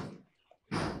yi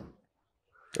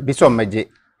bi so meje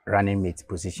running mate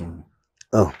position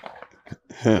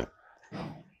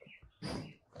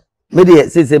Media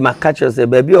say my catcher say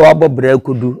baby o abo bra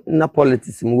kudu na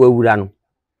politics mu wawura no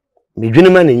medwene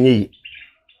ma na nyeyi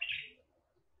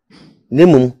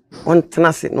nemum on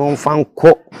tenase no on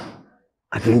fanko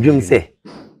adwendwem se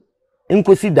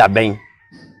enkosi da ben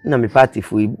na me party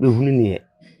fo behunu ne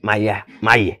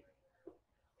maye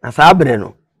na sa abre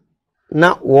no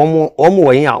na wo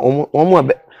wen a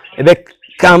wo ebe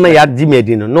kama ya di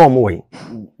medi no no mo wen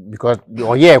because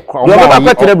oye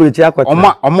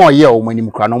omo ye o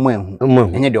manim kra no mo ehu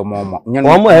enye de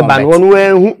omo e ban wonu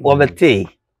ehu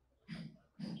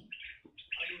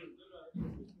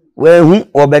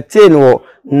obete no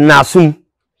nasum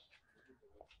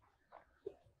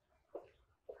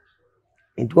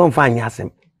into one fine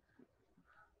yasem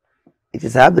it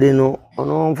is abre no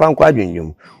ono fan kwa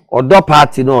dwundwum odo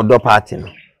party no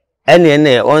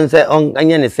ene on say on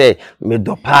anya ne say me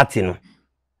do party no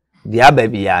dia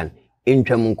baby yan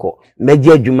ntwam nko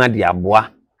meje adwuma de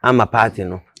aboa ama party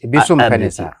no ebi so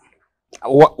mpenesa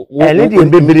ene de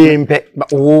bebre mpe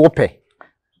wo pe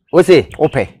wo say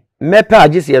ope mepe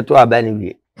agise eto abani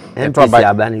wie MPC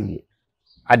abani wie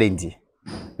adenti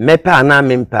mepe ana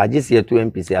mempe agise eto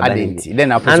MPC abani adenti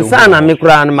then ansa na me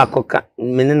kura na makoka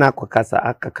mene na akokasa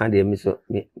akaka de mi so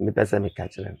me pesa me ka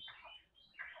kire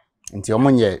nti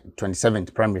omonye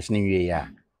 27th primaries ni wie ya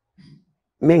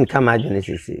me nka ma adwene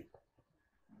sisi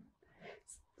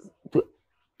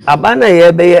abana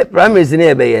ye be primaries ni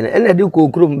ye be ye ena di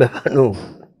kokrum be ba no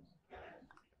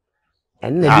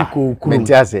ena di kokrum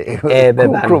mentiase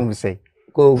kokrum say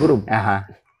kokrum aha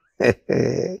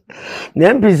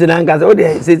na MPC na nka o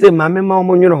de sese mame ma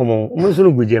omo nworo mo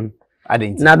sunu gujem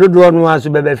adenti na dodo no aso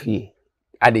bebe fie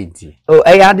adenti o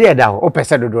ade eda ho o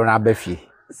pese dodo na ba fie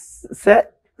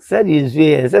se di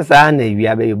nsuye se sa na wi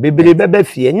abeyo bebere bebe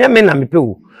fie nya me na mepe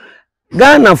wo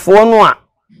Ghana fo no a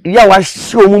ya wa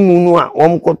hye omumu no a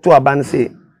omkoto aban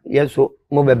se yeso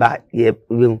mo beba ye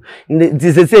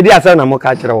ndi se di asa na mo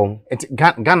ka kire wo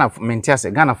Ghana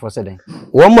mentiase Ghana fo se den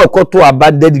wo mo koto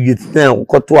aba delegate na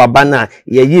koto aba na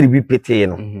ye yiri bi pete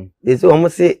no de se wo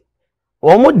se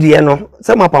wo mo de no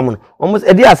se mapam no wo mo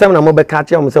di asa na mo be ka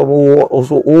kire wo se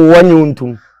wo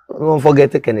nyuntum don't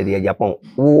forget Kennedy Agyapong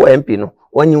wo MP no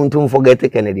when you don't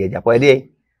forget Kennedy Agyapong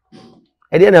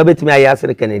ede na betimi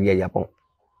ayase Kennedy Agyapong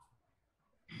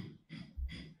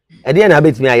ede na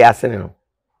betimi ayase no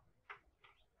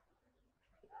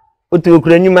otu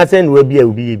okura nyuma sen wo bia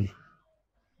obi bi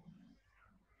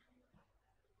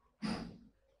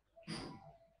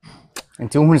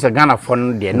nti wo hu se Ghana fo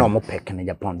no de na omo pe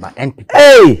Kennedy Agyapong ba NPP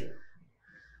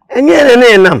enye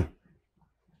ne nam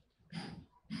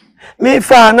me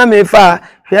fa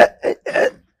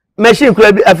machine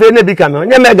kura bi afa na bi kame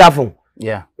nya megaphone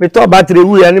yeah me to battery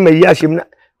wu ya ne mayi ahyem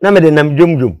na me de nam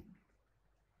dwomdwom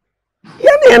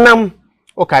ya ne nam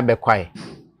o ka be kwai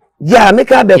ya me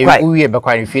ka be kwai wu ye be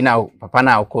kwai fi na papa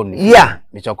na akọ ni ya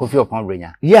me cho Kofi opon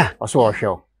brenya ya o so o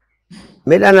hwe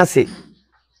me da na se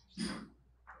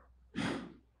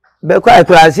be kwai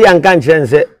klasi an kan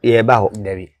chense ye ba ho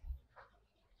dabi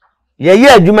ye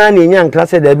adwuma na nya nkra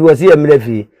se dabi wo se ye mra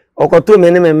fi okoto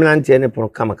me ne me mlante ne pro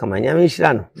kama nya me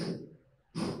hira no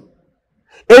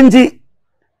enti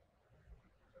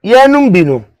yenum bi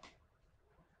no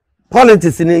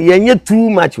politics ni yenye too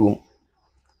much wo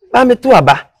ba me to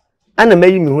aba ana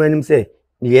mayi mi hu anim se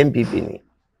me MPP ni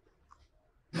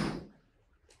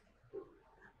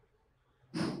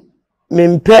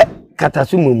mempe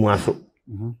katasu mumu aso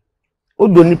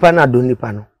odo nipa na do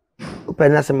nipa no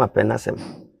openasem apenasem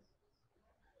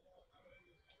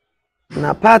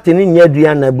na party ni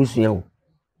nyadua na busuya wo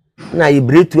na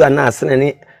ibretu ana asene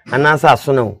ni anasa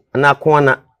asona wo na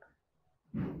kona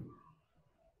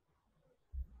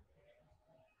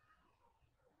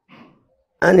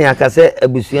ani akase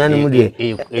abusuya no mu de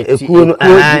ekuo no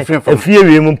afie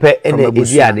wie mu pe ene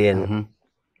edi ade no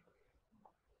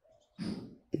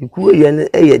ekuo ye no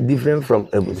e different from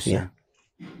abusuya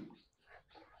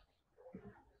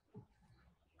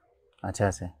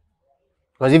atase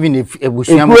because even if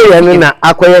ebusuya ekuo ye no na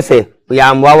akoye se ya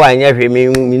amwa wa anya hwe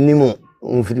minimu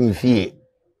mfiri mfie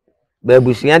ba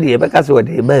abusuya de ye beka se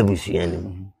wode ba abusuya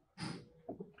ni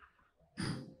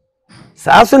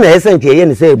saa so na ese nke ye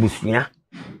ne se abusuya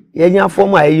yenya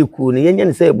form a yekuo ne yenya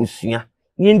ne se abusuya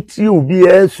yenti obi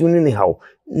asu ni hawo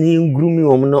ni ngurumi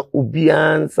wom na obi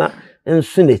ansa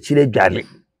nso na chire dware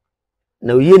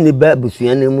na oye ni ba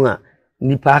abusuya ne mu a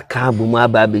nipa ka bu mu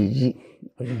aba beji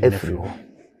efiri ho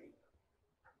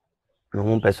no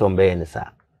hun person be ne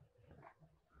sa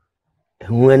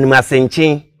hu ani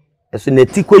masenchin eso na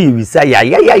tiko yiwisa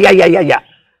ya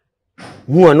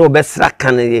hu no be sra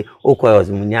kan ye okoyo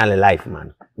munyale life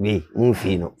man we mun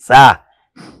fi no sa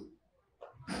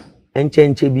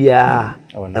enchenche bia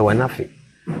e wanafe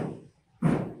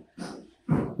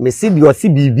mesi bi osi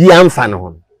bibi amfa no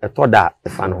ho e to da e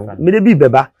fa no ho me de bi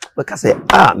beba we ka say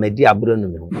medi aburo no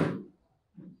me ho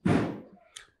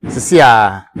sisi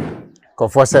a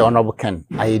kofo say honorable Ken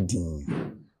ayedin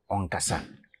onkasa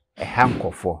e ha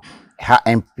nkofo e ha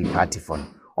MP party for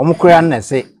omukura na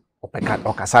say opeka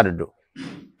okasa dodo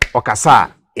okasa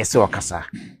yesi okasa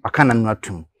akana no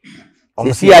atum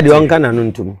sisi a de onka na no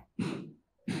ntum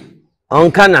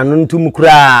onka na no ntum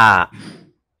kura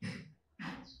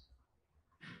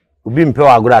obi mpe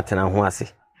wa agora tena ho ase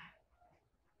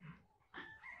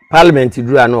parliament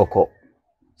duru ana okọ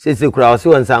sese kura o se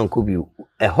won san ko biu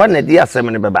ho na de asem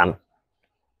ne beba no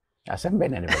asem be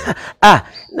na ne beba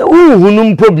na uhunu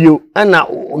mpo biu ana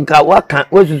nka waka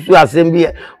wasusu asem bi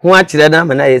ho a kire na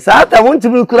ma na ye sa ta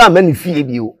wontimi kura ma ne fie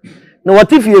biu na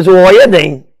wote fie so wo ye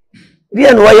den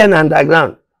de na wo ye na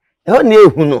underground ho na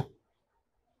ehunu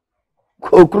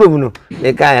kokrom no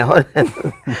e kai ho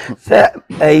se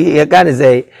e kan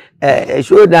say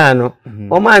show down no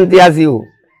o man dey as you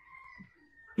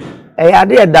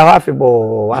ade da ho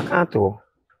afebo waka to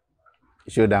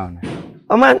show down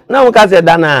o man na mo ka say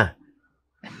dana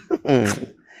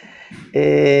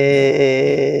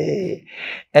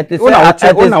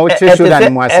una o show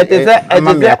down mo ase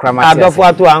adofo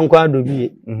ato anko adobi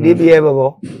de bi e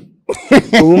bebo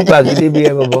umpa de bi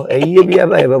e bebo eyi bi e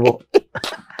bebo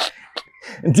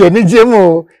nti eni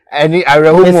jemu eni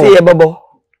areho mo ese ye bebo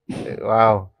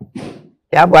wow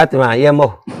ya bo atma ye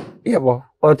mo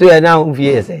oto ye na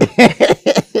mfie ese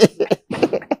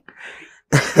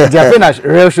dia finish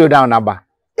real showdown aba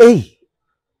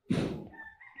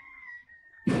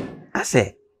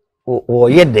ase wo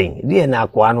ye den die na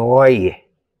akwa no wo ye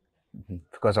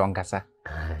because on kasa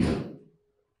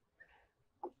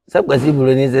sakwasi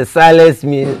buru ni say silence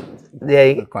me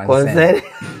the concern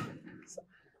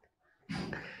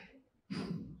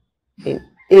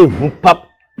pap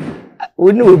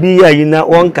woni obi ya yina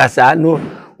won kasa no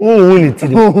unhu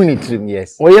ni tirim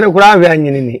yes wo yere kura ahwe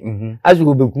anyini ni asu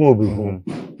obekun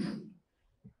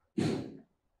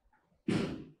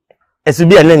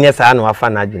esubi ene nye saa no afa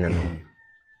na adwene no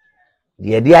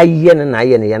de aye ne na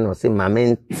aye ne ye no se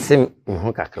mame ntim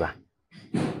ho kakra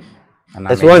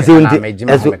eso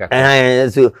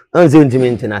onse ntimi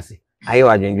ntinase aye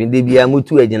wadwendwen de bia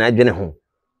mutu agina adwene ho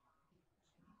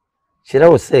shira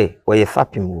wo se wo ye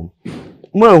fapim wo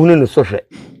mo ahunu no sohwe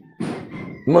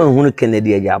mo ahunu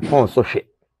Kennedy Agyapong sohwe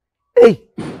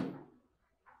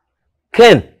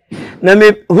ken na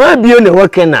me ho bio ne wo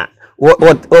kena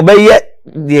obeye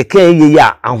de kan ye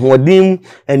ya ahodim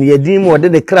en yedim wo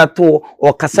de krato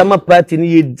o kasama party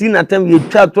ni yedin atam ye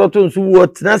twa to nso wo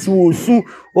tenase wo su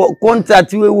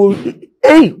contact we wo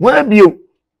ho bio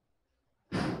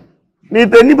ni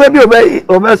pe ni ba bi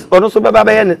ono so baba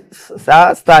be ye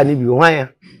sa star ni bi hwan ya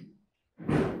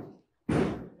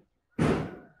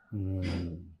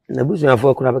na busu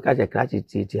afọ kura be ka che krachi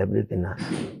ti everything na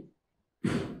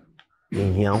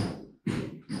hiao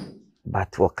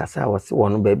but wakasa wasi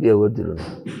wonu baby e woduru no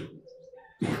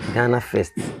Ghana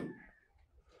first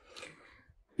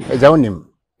ejawonim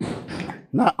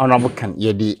na honorable kan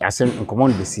yedi asem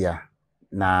nkomon besia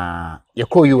na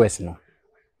yeko US no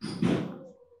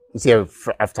see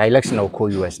after election of ko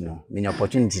US no many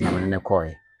opportunity na me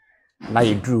call na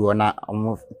ye drew na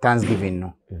Thanksgiving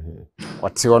no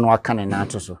ote ono aka na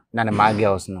ato so na ne my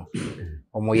girls no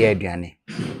omo ye aduane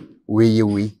we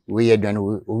ye aduane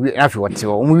we afi wote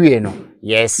omo wie no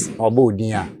yes obo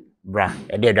odin a bra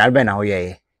e de aduane be na ho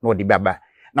ye na odi baba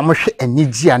na mo hwe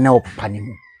anigi a na opapa ne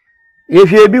mu ye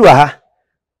hwe bi wa ha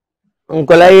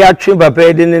nkola ya twe papa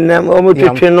edi ne nam omo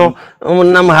twetwe no omo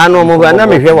nam ha no omo ba na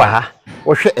me hwe wa ha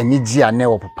wo hwe anigi a na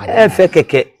opapa ne efe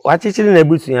keke wachichiri na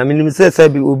ebutu ya minim se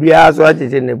bi obi aso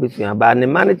wachichiri na ebutu ya ba ne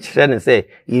ma ne kire ne se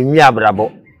yimi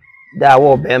abrabo da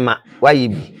wo be ma wayi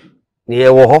bi ne ye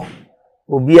wo ho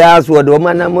obi aso de o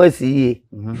ma na mo asiye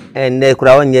enne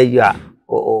kura onye yi a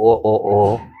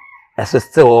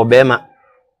asiste wo be ma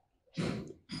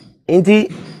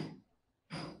inti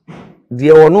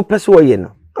die wono pese wo ye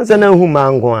no ansa na hu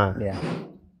mango a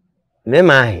me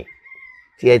ma he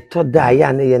ti to da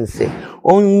ya ne ye nse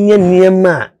onye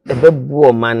niema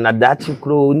ebebuo man na dachi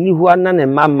kro ni hu ana ne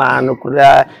mama no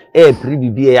kura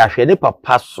pribibi ya hwe ne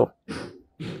papa so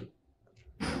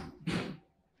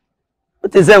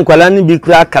ote se nkwala ni bi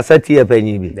kura kasati ya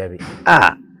panyi bi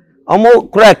omo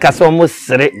kura kasa omo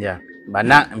sere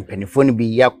bana mpenifo ni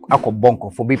bi ya akobonko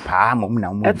fo bi pa mom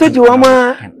na mo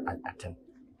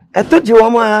etoji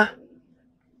wama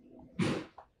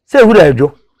se hura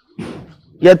ejo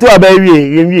ye to aba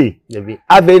wie ye wie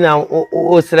ave na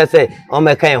o sere se o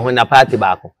me kan ho na party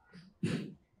baako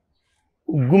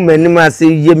gumanim ase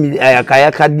ye mi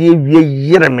ayakaya ka de wie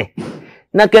yireme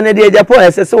na Kennedy Agyapong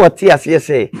ese se wote ase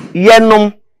se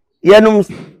yenum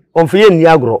onfeye ni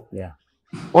agro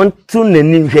on tu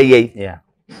nani hwe ye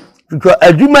because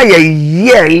aduma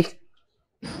ye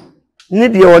ni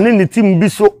de woni ni tim bi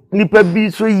so nipa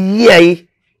bi so ye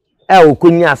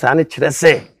okonya asa ne kire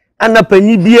se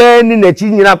anapanyi bia ni na chi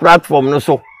nyina platform no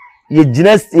so ye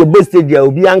gina ye bo stage a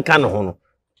obi anka no ho no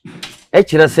e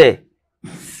kire se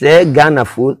Ghana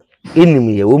fo enim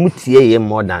ye wo mutie ye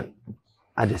more than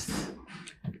others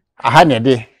aha ne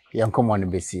de ye nkomo no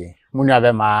besie munu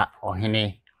abe ma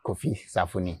ohene Kofi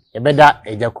Safuni. Ebeda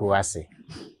Agyaku ase.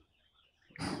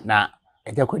 Na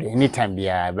Agyaku de anytime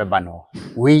bia ebeba no.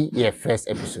 We your first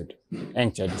episode.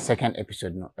 Enche the second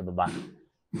episode no ebeba.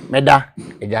 Meda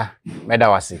Agya meda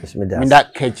wase. Minda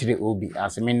Kechiri Obi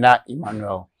ase minda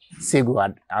Emmanuel Segu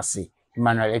ase.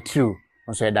 Emmanuel Etru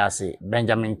nso eda ase.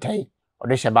 Benjamin Tai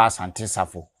Odesheba Asante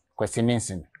Safo.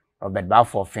 Questioning Robert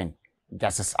Balfour Fin.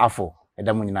 Justice Afo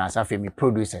eda mu nyina asafe mi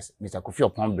producers Mr. Kofi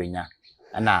Opombrenya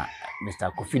na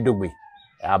Mr. Kofi Dogbe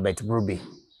Albert Brube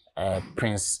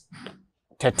Prince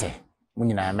Tete mu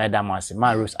nyina meda mase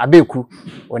Marus Abeku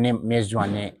one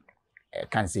Mezwane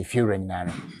can say Fury nyina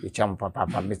no e cham papa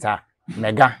Mr.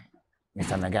 Mega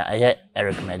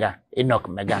Eric Mega Enoch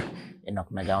Mega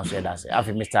nso eda se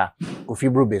afi Mr. Kofi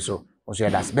Brube so nso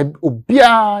eda se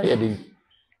obia ye de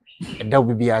eda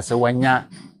bibia se wanya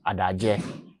adaje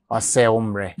ose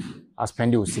umre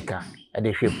aspendi usika e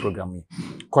de hwe program yi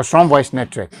Strong Voice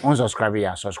Network on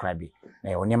subscribe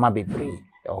na onema bebre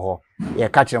ho ye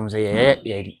ka kire mo se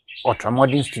ye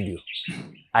ultramodern studio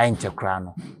ai nche kra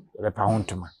no be pa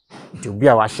hontuma ti obi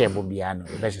a wa share bo bia no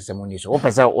be se mo ni so wo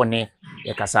pese one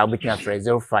ye kasa obitia free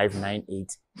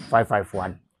 0598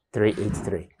 551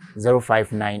 383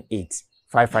 0598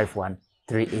 551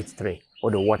 383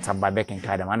 or the WhatsApp by back in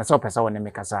Kadam and so pesa one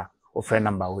me kasa o friend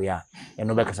number we are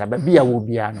eno be kasa bia wo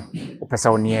bia no o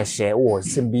pesa one ye share o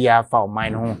se bia fa o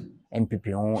mine ho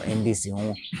NPP ho NDC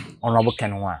ho honorable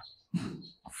ken ho a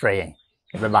frey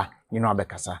ebeba you know be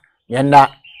kasa yenda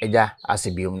Agya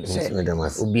asebium se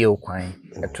obi o kwan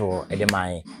eto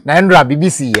edemai na endra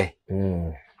BBC ye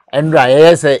endra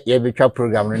ye se ye betwa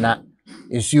program na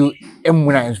isu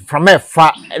emuna from a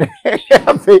fa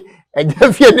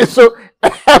Agya fie ni so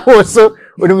so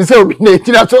odum se obi na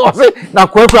etina so o se na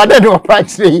kwakura de no pa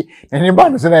chire ni ba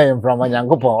no se na yem from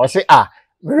Nyankopon o se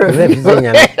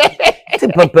ti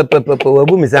papa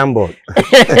wabu mi sambo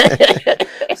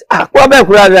kwa be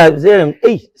kura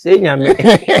se nyame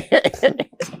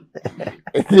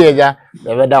Agya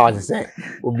be da was se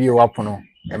obi wapono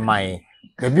e mai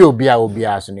be obi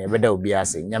a so ne be da obi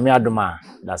ase nyame adoma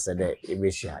da se de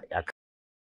ebehia